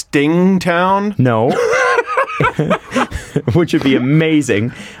Stingtown? No. Which would be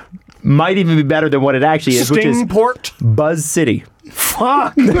amazing. Might even be better than what it actually is, which is Stingport? Buzz City.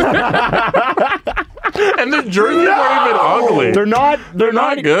 Fuck. And the jerseys aren't even ugly. They're not. They're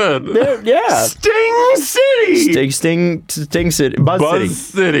not good. Yeah. Sting City. Sting City. Buzz Buzz City.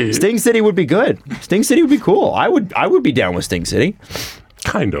 City. Sting City would be good. Sting City would be cool. I would be down with Sting City.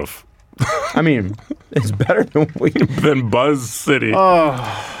 Kind of. I mean, it's better than we. Than Buzz City. so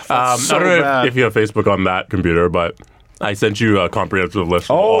I don't know bad. if you have Facebook on that computer, but I sent you a comprehensive list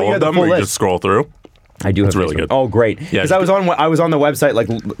of Oh, all you of had the them full where you list. just scroll through. I do have really Facebook. good. Oh, great. Yeah, Because I was on the website like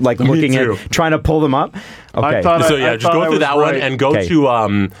looking too. at trying to pull them up. Okay. I thought So I yeah, just thought go I through was that one right. and go Okay.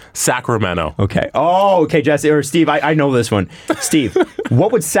 to Sacramento. Okay. Oh, okay, Jesse or Steve. I know this one. Steve,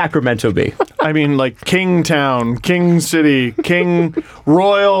 what would Sacramento be? I mean, like Kingtown, King City, King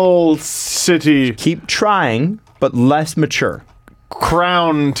Royal City, Keep trying, but less mature.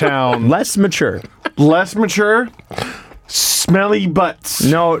 Crown Town. Less mature. Less mature. Smelly butts.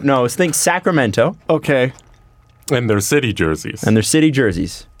 No. Think Sacramento Okay. And their city jerseys. and their city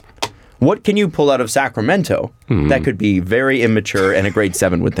jerseys. What can you pull out of Sacramento that could be very immature and a grade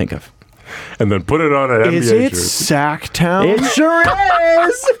 7 would think of? And then put it on an Is NBA it jersey. Sacktown? It sure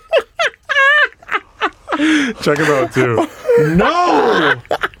is. Check them out too. No!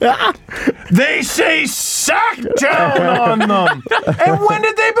 They say Sacktown on them. And when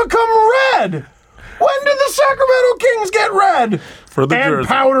did they become red? When did the Sacramento Kings get red? For the And jersey.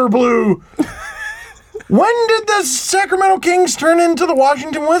 powder blue. When did the Sacramento Kings turn into the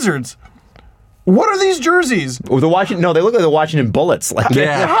Washington Wizards? What are these jerseys? Oh, they look like the Washington Bullets. Like,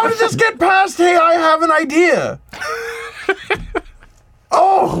 Yeah. How did this get past, hey, I have an idea?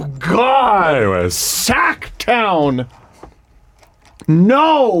 Oh, God. Anyways, Sacktown.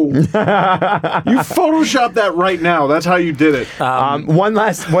 No. You Photoshop that right now. That's how you did it.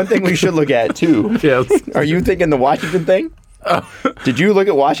 one thing we should look at too. yes. Are you thinking the Washington thing? Did you look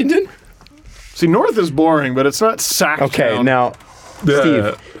at Washington? See, North is boring, but it's not Sacktown. Okay, now, Yeah.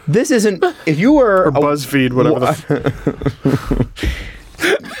 Steve, this isn't. If you were Or BuzzFeed, whatever the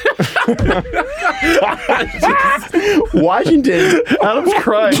Washington, Adam's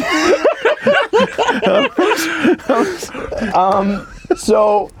crying.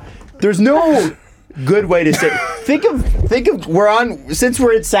 so there's no good way to say. Think of since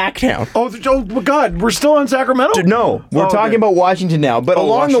we're at Sacktown. Oh my God, we're still on Sacramento? No, we're Oh, talking okay. about Washington now, but along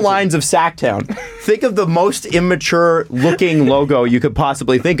Washington. the lines of Sacktown, think of the most immature looking logo you could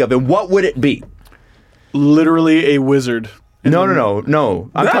possibly think of, and what would it be? Literally a wizard.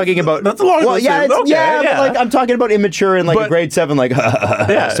 No. I'm talking about that's along well, the yeah, same- it's, okay, yeah, yeah. but like I'm talking about immature in like a But- grade 7, like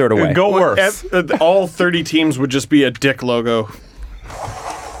sort of way. Go worse. All 30 teams would just be a dick logo.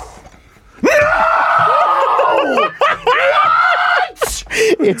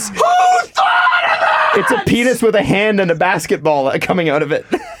 It's It's a penis with a hand and a basketball coming out of it.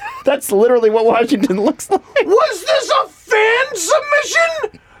 That's literally what Washington looks like. Was this a fan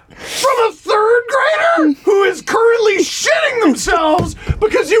submission from a third grader who is currently shitting themselves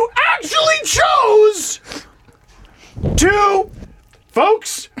because you actually chose to,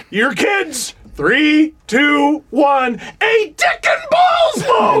 folks, your kids, 3, 2, 1, a dick and balls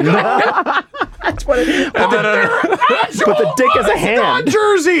logo. That's what it But the dick is a hand.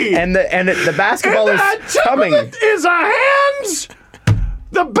 jersey. And the basketball And is that tip coming. of it is a hands.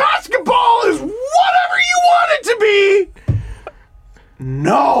 The basketball is whatever you want it to be.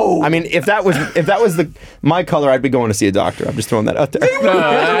 No. I mean, if that was my color, I'd be going to see a doctor. I'm just throwing that out there.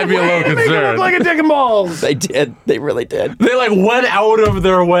 I'd be a little Make it look concerned. like a dick and balls. They did. They really did. They like went out of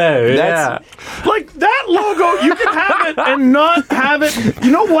their way. That's- Like that logo, you can have it and not have it.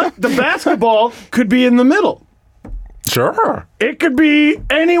 You know what? The basketball could be in the middle. Sure. It could be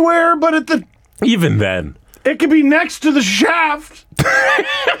anywhere but at the. Even then. It could be next to the shaft.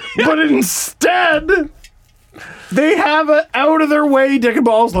 But instead, they have a out of their way dick and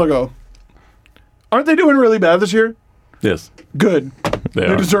balls logo. Aren't they doing really bad this year? Yes. Good. They They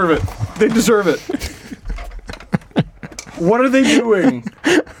are. deserve it. They deserve it. What are they doing?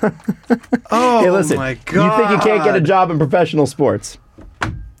 Oh, Hey, listen, my you God. think you can't get a job in professional sports?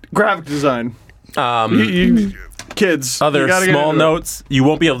 Graphic design. Kids. you Other gotta get small into it. notes: you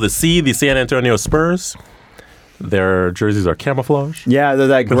won't be able to see the San Antonio Spurs. Their jerseys are camouflage. Yeah, they're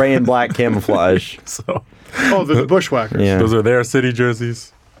that gray and black camouflage. So Oh, the Bushwhackers. Yeah. those are their city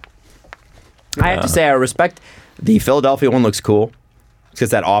jerseys. I have to say, I respect the Philadelphia one. Looks cool. It's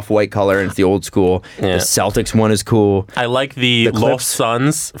just that off-white color, and it's the old school. Yeah. The Celtics one is cool. I like the The Los Clips.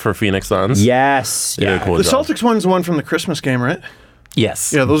 Suns for Phoenix Suns. Yes, They did a yeah, cool The job. Celtics one's the one from the Christmas game, right?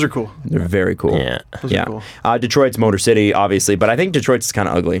 Yes. Yeah, those are cool. they're very cool. Yeah. Those are Yeah, cool. Detroit's Motor City, obviously, but I think Detroit's kind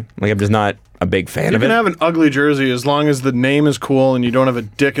of ugly. Like, I'm just not a big fan You of can it. have an ugly jersey as long as the name is cool and you don't have a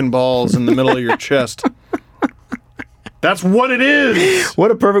dick and balls in the middle of your chest. That's what it is.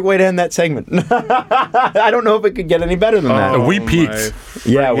 What a perfect way to end that segment. I don't know if it could get any better than that. We Oh, peaked. my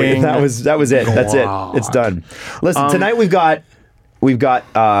Yeah, frigging that was it. That's it. It's done. Listen, tonight we've got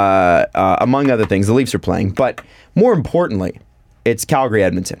among other things, the Leafs are playing, but more importantly, it's Calgary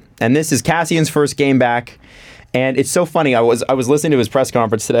Edmonton, and this is Cassian's first game back, and it's so funny. I was listening to his press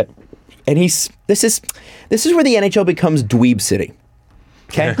conference today, and this is where the NHL becomes dweeb city.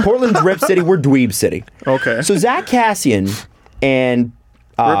 Okay, Portland's Rip City, we're dweeb city. Okay. So Zach Cassian and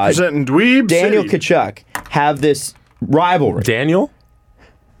Representing Dweeb Daniel City. Tkachuk have this rivalry. Daniel?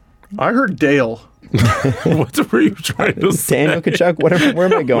 I heard Dale. What were you trying to say? Daniel Tkachuk, where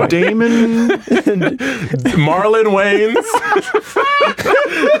am I going? Damon. Marlon Wayans.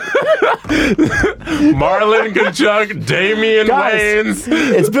 Marlon Kachuk, Damian Guys,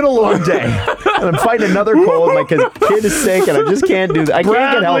 Wayans. It's been a long day, and I'm fighting another cold. My kid is sick, and I just can't do that. I can't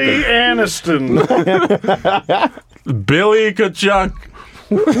get Bradley help. Aniston. Billy Kachuk.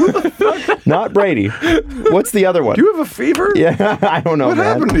 Not Brady. What's the other one? You have a fever? Yeah, I don't know. What man.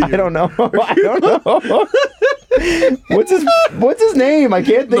 happened to you? I don't know. I don't know. What's his name? I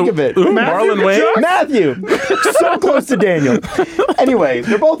can't think of it. Marlon Wayans. Matthew. So close to Daniel. Anyway,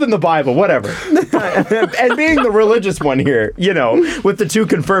 they're both in the Bible, whatever. And being the religious one here, with the two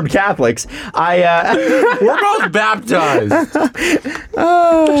confirmed Catholics, We're both baptized.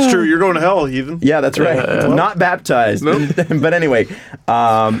 It's true. You're going to hell, heathen. yeah, that's right. Not baptized. But anyway,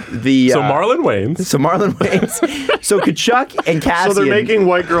 So Marlon Wayans. So Marlon Wayans. So Kachuk and Cassian. So they're making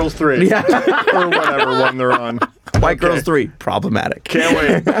White Girls 3. Yeah. Or whatever one they're on. White Girls 3. Problematic. Can't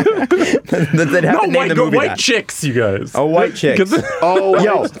wait. They'd have to name the movie white that. chicks, you guys. Oh, White Chicks. Oh,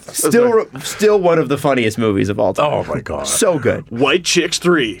 Yo, still one of the funniest movies of all time. Oh my god. So good. White Chicks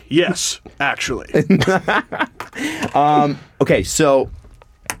 3. Yes, actually. Okay, so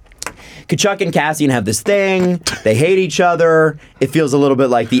Kachuk and Cassian have this thing. They hate each other. It feels a little bit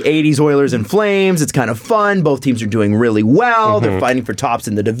like the 80s Oilers and Flames. It's kind of fun. Both teams are doing really well. They're fighting for tops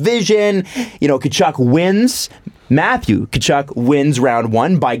in the division. Kachuk wins. Matthew Kachuk wins round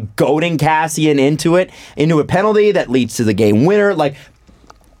one by goading Cassian into a penalty that leads to the game winner. Like,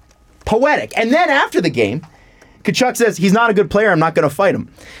 poetic. And then after the game, Kachuk says, he's not a good player. I'm not going to fight him.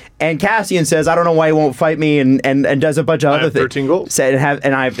 And Cassian says, I don't know why he won't fight me, and does a bunch of other have things. 13 goals.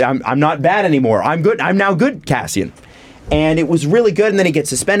 I'm not bad anymore. I'm good. I'm now good, Cassian. And it was really good. And then he gets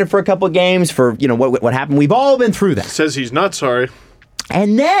suspended for a couple of games for what happened. We've all been through that. Says he's not sorry.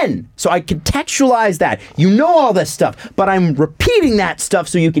 And then, so I contextualize that. You know all this stuff, but I'm repeating that stuff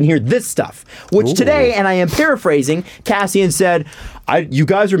so you can hear this stuff. Which today, and I am paraphrasing, Cassian said, you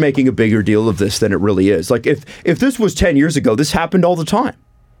guys are making a bigger deal of this than it really is. Like, if this was 10 years ago, this happened all the time.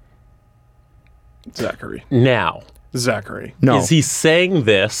 Zachary. Now, No. is he saying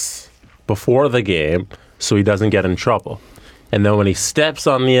this before the game so he doesn't get in trouble? And then when he steps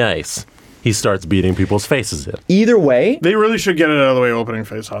on the ice, he starts beating people's faces in. Either way, They really should get it out of the way opening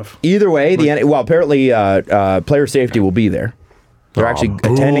face-off. apparently player safety will be there. They're actually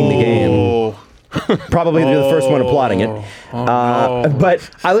attending the game. Oh. Probably the first one applauding it. But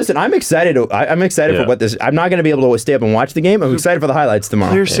I'm excited. I'm excited for Yeah. what this. I'm not going to be able to stay up and watch the game. I'm excited for the highlights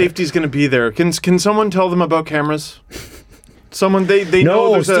tomorrow. Player safety's going to be there. Can someone tell them about cameras? Someone, they know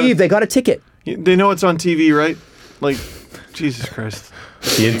No, there's Steve, they got a ticket. they know it's on TV, right? Like, Jesus Christ.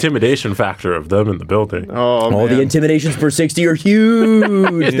 The intimidation factor of them in the building. Oh, Oh, the man. intimidations per 60 are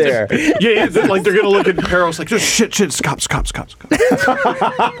huge there. Yeah, like they're gonna look at Peros like, shit, cops.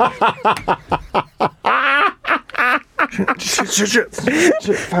 Shit.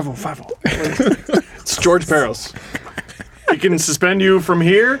 5-0. It's George Peros. He can suspend you from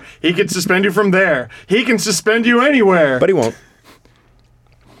here. He can suspend you from there. He can suspend you anywhere. But he won't.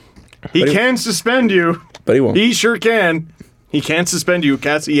 He can suspend you. But he won't. He sure can. He can't suspend you,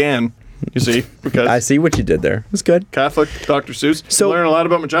 Cassian. You see, because I see what you did there. It's good. Catholic Dr. Seuss. So- You learn a lot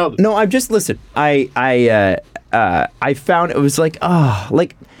about my childhood. No, I'm just listen. I found it was like,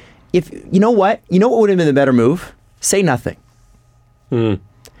 if you know what would have been the better move? Say nothing.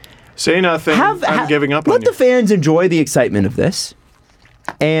 Say nothing. I'm giving up on you. Let the fans enjoy the excitement of this.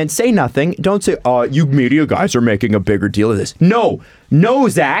 And say nothing. Don't say, you media guys are making a bigger deal of this. No,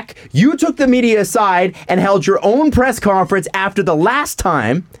 Zach. You took the media aside and held your own press conference after the last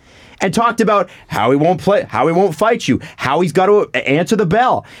time and talked about how he won't play, how he won't fight you, how he's got to answer the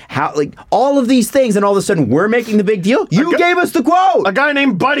bell, how all of these things, and all of a sudden we're making the big deal. You gave us the quote. A guy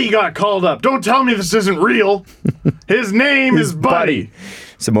named Buddy got called up. Don't tell me this isn't real. His name is Buddy.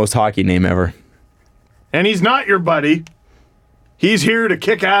 It's the most hockey name ever. And he's not your buddy. He's here to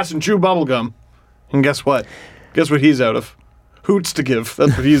kick ass and chew bubblegum. And guess what? Guess what he's out of? Hoots to give.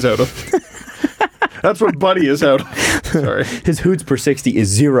 That's what he's out of. That's what Buddy is out of. Sorry. His hoots per 60 is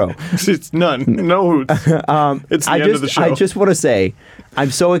 0. It's none. No hoots. It's the end of the show. I just want to say, I'm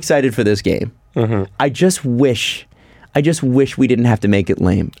so excited for this game. Mm-hmm. I just wish we didn't have to make it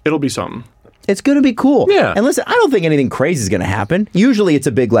lame. It'll be something. It's going to be cool. Yeah. And listen, I don't think anything crazy is going to happen. Usually it's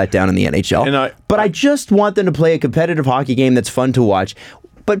a big letdown in the NHL. But I just want them to play a competitive hockey game that's fun to watch.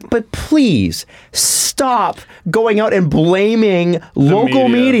 But please stop going out and blaming local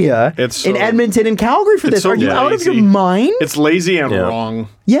media in Edmonton and Calgary for this. Are you out of your mind? It's lazy and wrong.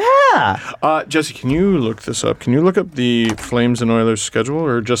 Yeah. Jesse, can you look this up? Can you look up the Flames and Oilers schedule,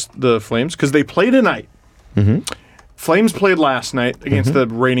 or just the Flames? Because they play tonight. Mm-hmm. Flames played last night against the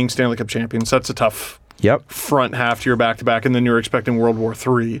reigning Stanley Cup champions. That's a tough front half to your back-to-back, and then you're expecting World War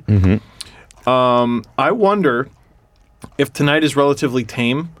III. Mm-hmm. I wonder if tonight is relatively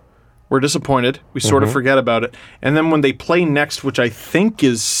tame. We're disappointed. We sort of forget about it. And then when they play next, which I think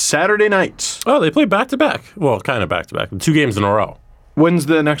is Saturday night. Oh, they play back-to-back. Well, kind of back-to-back. 2 games in a row. When's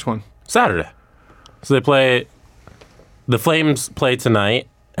the next one? Saturday. So the Flames play tonight,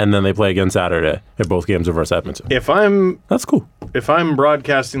 and then they play again Saturday. And both games are versus Edmonton. That's cool. If I'm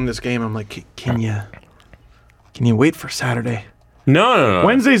broadcasting this game, I'm like, can you wait for Saturday? No.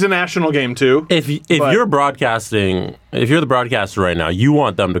 Wednesday's a national game too. If you're broadcasting, if you're the broadcaster right now, you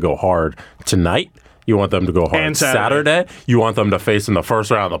want them to go hard tonight. You want them to go hard Saturday. You want them to face in the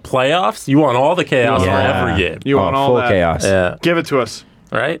first round of the playoffs. You want all the chaos for every game. You want all full that chaos. Yeah. Give it to us.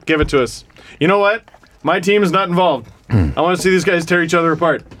 Right? Give it to us. You know what? My team is not involved. I want to see these guys tear each other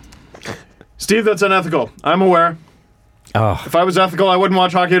apart. Steve, that's unethical. I'm aware. Oh. If I was ethical, I wouldn't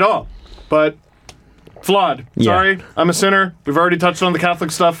watch hockey at all. But flawed. Sorry, I'm a sinner. We've already touched on the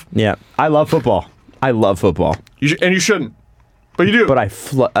Catholic stuff. Yeah. I love football. And you shouldn't. But you do. But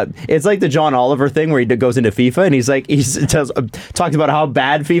it's like the John Oliver thing where he goes into FIFA and he's like, talks about how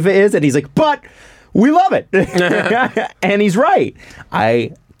bad FIFA is, and he's like, but we love it. And he's right.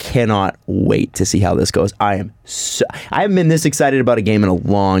 I cannot wait to see how this goes. I haven't been this excited about a game in a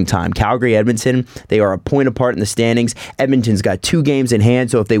long time. Calgary, Edmonton, they are a point apart in the standings. Edmonton's got 2 games in hand,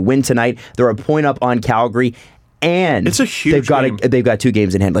 so if they win tonight, they're a point up on Calgary. And it's a huge game. They've got 2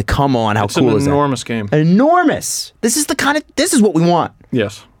 games in hand. Like, come on, how cool is that? It's an enormous game. Enormous. This is what we want.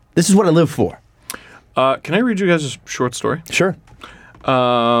 Yes. This is what I live for. Can I read you guys a short story? Sure.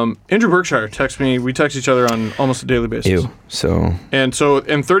 Andrew Berkshire texts me. We text each other on almost a daily basis. And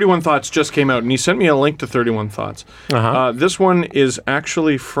 31 Thoughts just came out, and he sent me a link to 31 Thoughts. This one is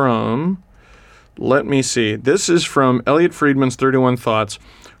actually from, let me see. This is from Elliot Friedman's 31 Thoughts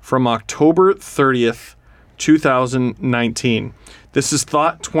from October 30th, 2019. This is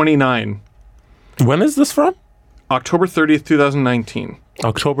Thought 29. When is this from? October 30th, 2019.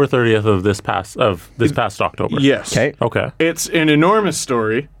 October 30th of this past October. Yes. Okay. It's an enormous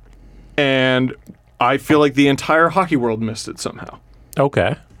story, and I feel like the entire hockey world missed it somehow.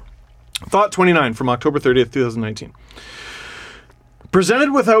 Okay. Thought 29 from October 30th, 2019.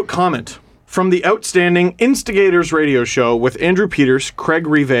 Presented without comment from the outstanding Instigators radio show with Andrew Peters, Craig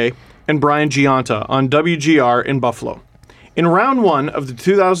Rivet, and Brian Giunta on WGR in Buffalo. In round 1 of the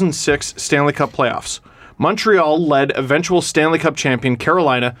 2006 Stanley Cup playoffs, Montreal led eventual Stanley Cup champion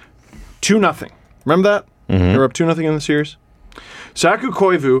Carolina 2-0. Remember that? They were up 2-0 in the series. Saku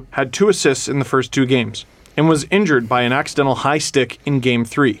Koivu had 2 assists in the first 2 games and was injured by an accidental high stick in Game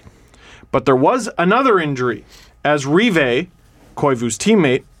 3. But there was another injury, as Rive, Koivu's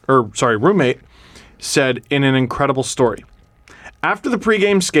roommate, said in an incredible story. After the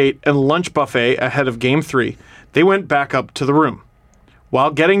pregame skate and lunch buffet ahead of Game 3, they went back up to the room. While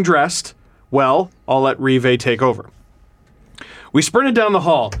getting dressed, well, I'll let Rive take over. We sprinted down the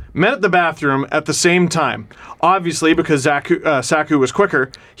hall, met at the bathroom at the same time. Obviously, because Saku was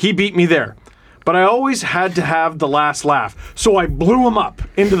quicker, he beat me there. But I always had to have the last laugh, so I blew him up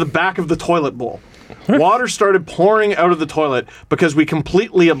into the back of the toilet bowl. Water started pouring out of the toilet because we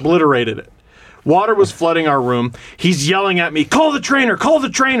completely obliterated it. Water was flooding our room. He's yelling at me, call the trainer, call the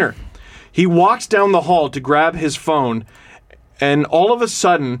trainer. He walks down the hall to grab his phone, and all of a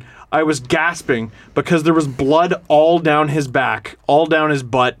sudden, I was gasping because there was blood all down his back, all down his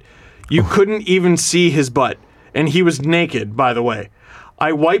butt. You couldn't even see his butt, and he was naked, by the way.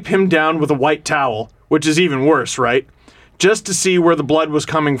 I wipe him down with a white towel, which is even worse, right? Just to see where the blood was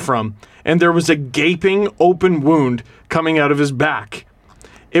coming from, and there was a gaping open wound coming out of his back.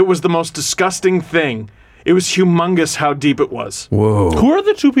 It was the most disgusting thing. It was humongous how deep it was. Whoa. Who are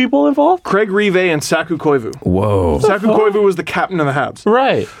the two people involved? Craig Rive and Saku Koivu. Whoa. Saku Koivu was the captain of the Habs.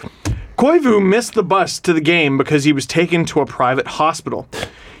 Right. Koivu missed the bus to the game because he was taken to a private hospital.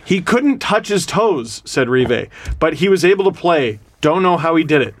 He couldn't touch his toes, said Rive, but he was able to play. Don't know how he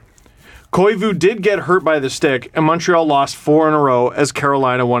did it. Koivu did get hurt by the stick, and Montreal lost 4 in a row as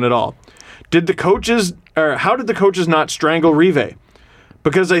Carolina won it all. How did the coaches not strangle Rive?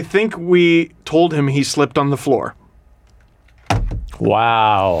 Because I think we told him he slipped on the floor.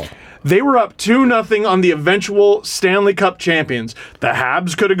 Wow. They were up 2-0 on the eventual Stanley Cup champions. The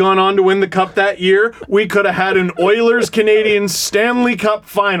Habs could have gone on to win the Cup that year. We could have had an Oilers-Canadiens Stanley Cup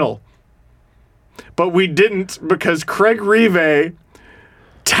final. But we didn't because Craig Rive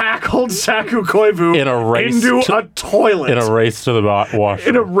tackled Saku Koivu In a race into a toilet. In a race to the washroom.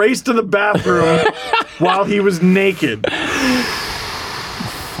 In a race to the bathroom while he was naked.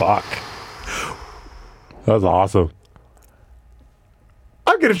 Fuck. That was awesome.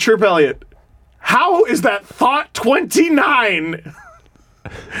 I'm going to chirp Elliot. How is that thought 29?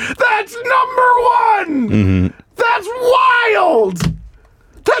 That's number 1! Mm-hmm. That's wild!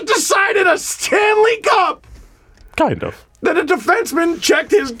 That decided a Stanley Cup! Kind of. That a defenseman checked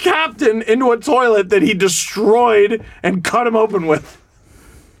his captain into a toilet that he destroyed and cut him open with.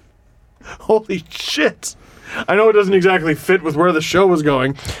 Holy shit. I know it doesn't exactly fit with where the show was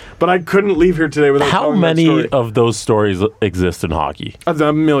going, but I couldn't leave here today without How telling many that story. of those stories exist in hockey?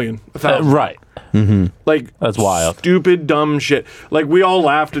 A million. 1,000. Right. Like, That's wild. Stupid, dumb shit. Like, we all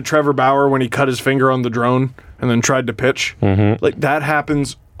laughed at Trevor Bauer when he cut his finger on the drone and then tried to pitch. Mm-hmm. Like, that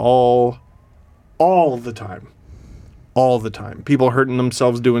happens all the time. All the time. People hurting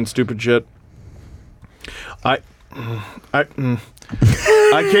themselves doing stupid shit. I can't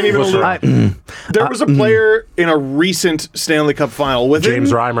even. There was a player in a recent Stanley Cup final with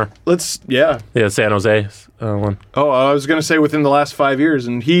James Reimer. Yeah, San Jose one. Oh, I was going to say within the last 5 years,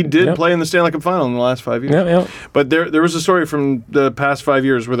 and he did play in the Stanley Cup final in the last 5 years. Yeah. But there was a story from the past 5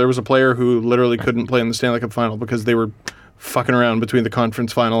 years where there was a player who literally couldn't play in the Stanley Cup final because they were fucking around between the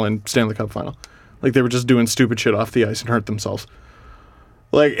conference final and Stanley Cup final. Like, they were just doing stupid shit off the ice and hurt themselves.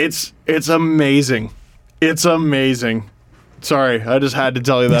 Like, it's amazing. It's amazing. Sorry, I just had to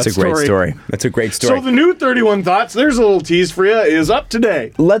tell you that story. That's a great story. That's a great story. So the new 31 Thoughts, there's a little tease for you, is up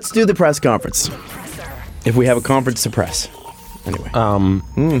today. Let's do the press conference. If we have a conference to press. Anyway.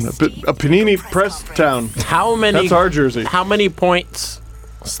 A Panini press town. How many? That's our jersey. How many points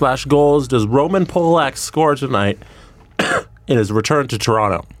 / goals does Roman Polak score tonight in his return to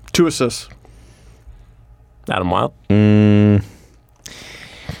Toronto? 2 assists. Adam Wilde?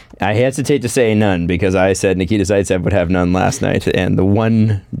 I hesitate to say none because I said Nikita Zaitsev would have none last night, and the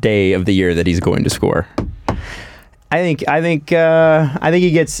one day of the year that he's going to score. I think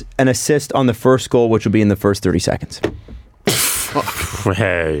he gets an assist on the first goal, which will be in the first 30 seconds.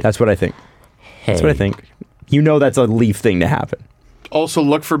 Hey. That's what I think. That's what I think. You know that's a Leaf thing to happen. Also,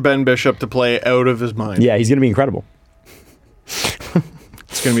 look for Ben Bishop to play out of his mind. Yeah, he's going to be incredible.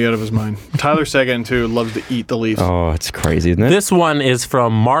 It's going to be out of his mind. Tyler Seguin, too, loves to eat the Leafs. Oh, it's crazy, isn't it? This one is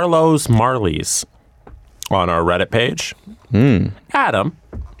from Marlowe's Marlies on our Reddit page. Adam,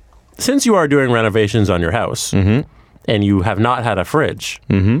 since you are doing renovations on your house and you have not had a fridge,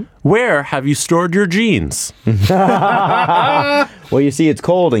 where have you stored your jeans? Well, you see, it's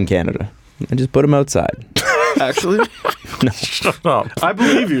cold in Canada. I just put them outside. Actually? Shut up. I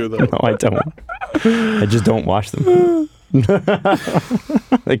believe you, though. No, I don't. I just don't wash them.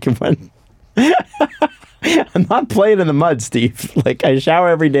 Like when I'm not playing in the mud, Steve. Like, I shower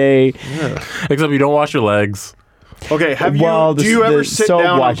every day. Yeah. Except you don't wash your legs. Okay, do you ever sit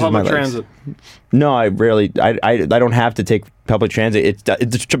down on public transit? No, I rarely. I don't have to take public transit.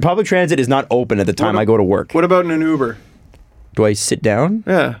 Public transit is not open at the time I go to work. What about in an Uber? Do I sit down?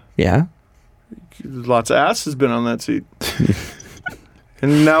 Yeah. Yeah. Lots of ass has been on that seat.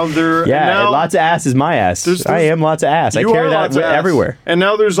 And now lots of ass is my ass. I am lots of ass. I carry that everywhere. And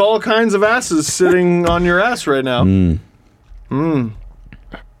now there's all kinds of asses sitting on your ass right now.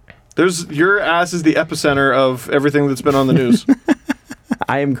 Your ass is the epicenter of everything that's been on the news.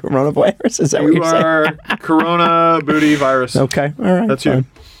 I am coronavirus. Is that what you're saying? You are corona booty virus. Okay, all right. That's you.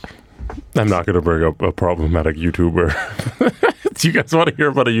 I'm not going to bring up a problematic YouTuber. Do you guys want to hear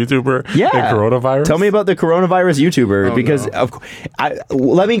about a YouTuber Yeah. and coronavirus? Tell me about the coronavirus YouTuber because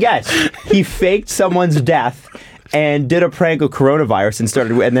let me guess. He faked someone's death and did a prank of coronavirus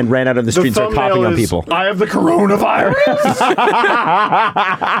and then ran out on the street and started coughing on people. I have the coronavirus.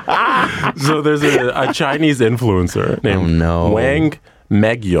 So there's a Chinese influencer named Wang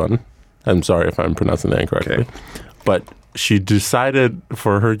Megyun. I'm sorry if I'm pronouncing that incorrectly. But she decided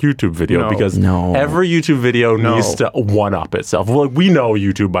for her YouTube video because every YouTube video needs to one-up itself. Well, we know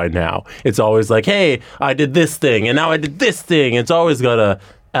YouTube by now. It's always like, hey, I did this thing, and now I did this thing. It's always got to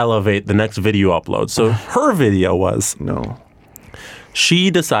elevate the next video upload. So her video was...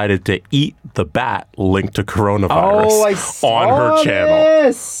 She decided to eat the bat linked to coronavirus on her channel.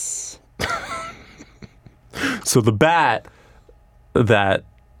 This. So the bat that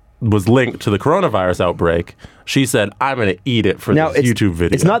was linked to the coronavirus outbreak, she said, I'm going to eat it for this YouTube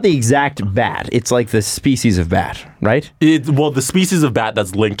video. It's not the exact bat. It's like the species of bat, right? Well, the species of bat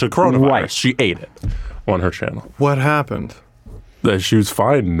that's linked to coronavirus. Right. She ate it on her channel. What happened? She was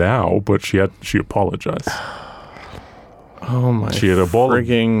fine now, but she apologized. Oh my! She had a bowl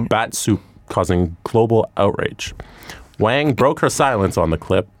of bat soup, causing global outrage. Wang broke her silence on the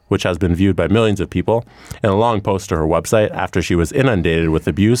clip, which has been viewed by millions of people, in a long post to her website after she was inundated with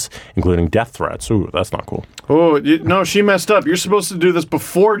abuse, including death threats. Ooh, that's not cool. Oh, no, she messed up. You're supposed to do this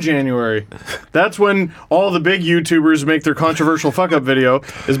before January. That's when all the big YouTubers make their controversial fuck-up video,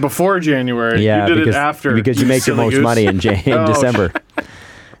 is before January. Yeah, you did it after. Because you make your most money in December.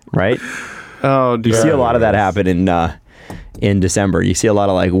 Right? Oh, dear. You see a lot of that happen in December. You see a lot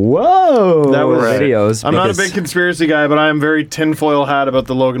of like, whoa, videos. I'm not a big conspiracy guy, but I am very tinfoil hat about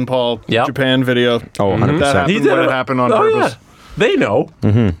the Logan Paul Japan video. Oh, 100%. That happened when it happened on purpose. Yeah. They know.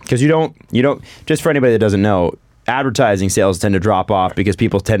 Because you don't, just for anybody that doesn't know, advertising sales tend to drop off because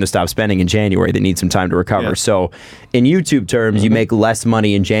people tend to stop spending in January. They need some time to recover. Yeah. So in YouTube terms, you make less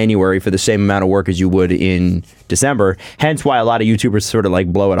money in January for the same amount of work as you would in December. Hence why a lot of YouTubers sort of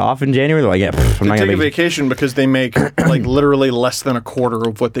like blow it off in January. They're like, I'm not They going take to a vacation because they make like literally less than a quarter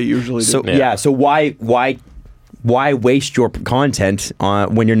of what they usually do. So so why waste your content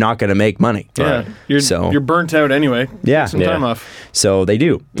when you're not going to make money? Yeah, you're burnt out anyway. Yeah. Take some time off. So they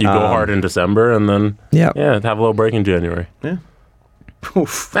do. You go hard in December and then have a little break in January. Yeah.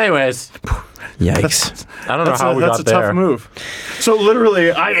 Anyways. Yikes. I don't know how we got there. That's a tough move. So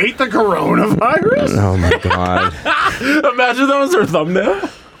literally, I ate the coronavirus? Oh my God. Imagine that was her thumbnail.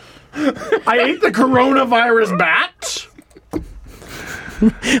 I ate the coronavirus bat?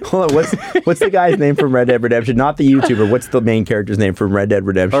 Hold on, what's the guy's name from Red Dead Redemption? Not the YouTuber. What's the main character's name from Red Dead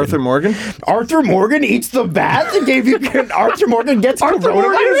Redemption? Arthur Morgan? Arthur Morgan eats the bat and gave you Arthur Morgan gets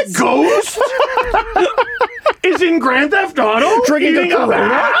coronavirus? Ghost? Is in Grand Theft Auto? Drinking a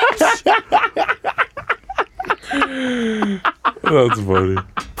corona? That's funny.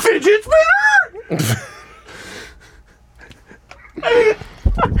 Fidget spinner?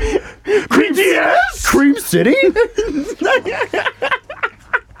 BTS? Cream City?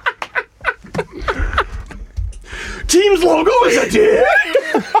 Team's logo is a dick?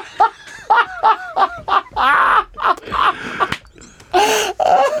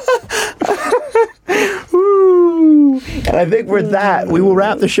 And I think with that, we will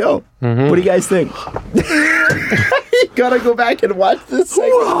wrap the show. What do you guys think? You gotta go back and watch this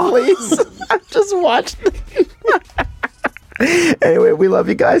segment, please. Just watch Anyway, we love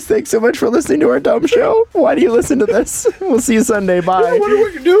you guys. Thanks so much for listening to our dumb show. Why do you listen to this? We'll see you Sunday. Bye. I wonder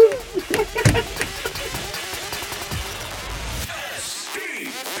what you're doing.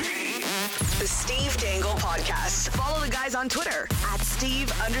 The Steve Dangle Podcast. Follow the guys on Twitter at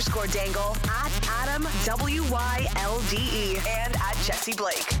Steve_Dangle, at Adam WYLDE, and at Jesse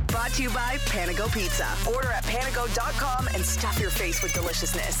Blake. Brought to you by Panago Pizza. Order at panago.com and stuff your face with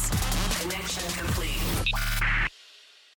deliciousness. Connection complete.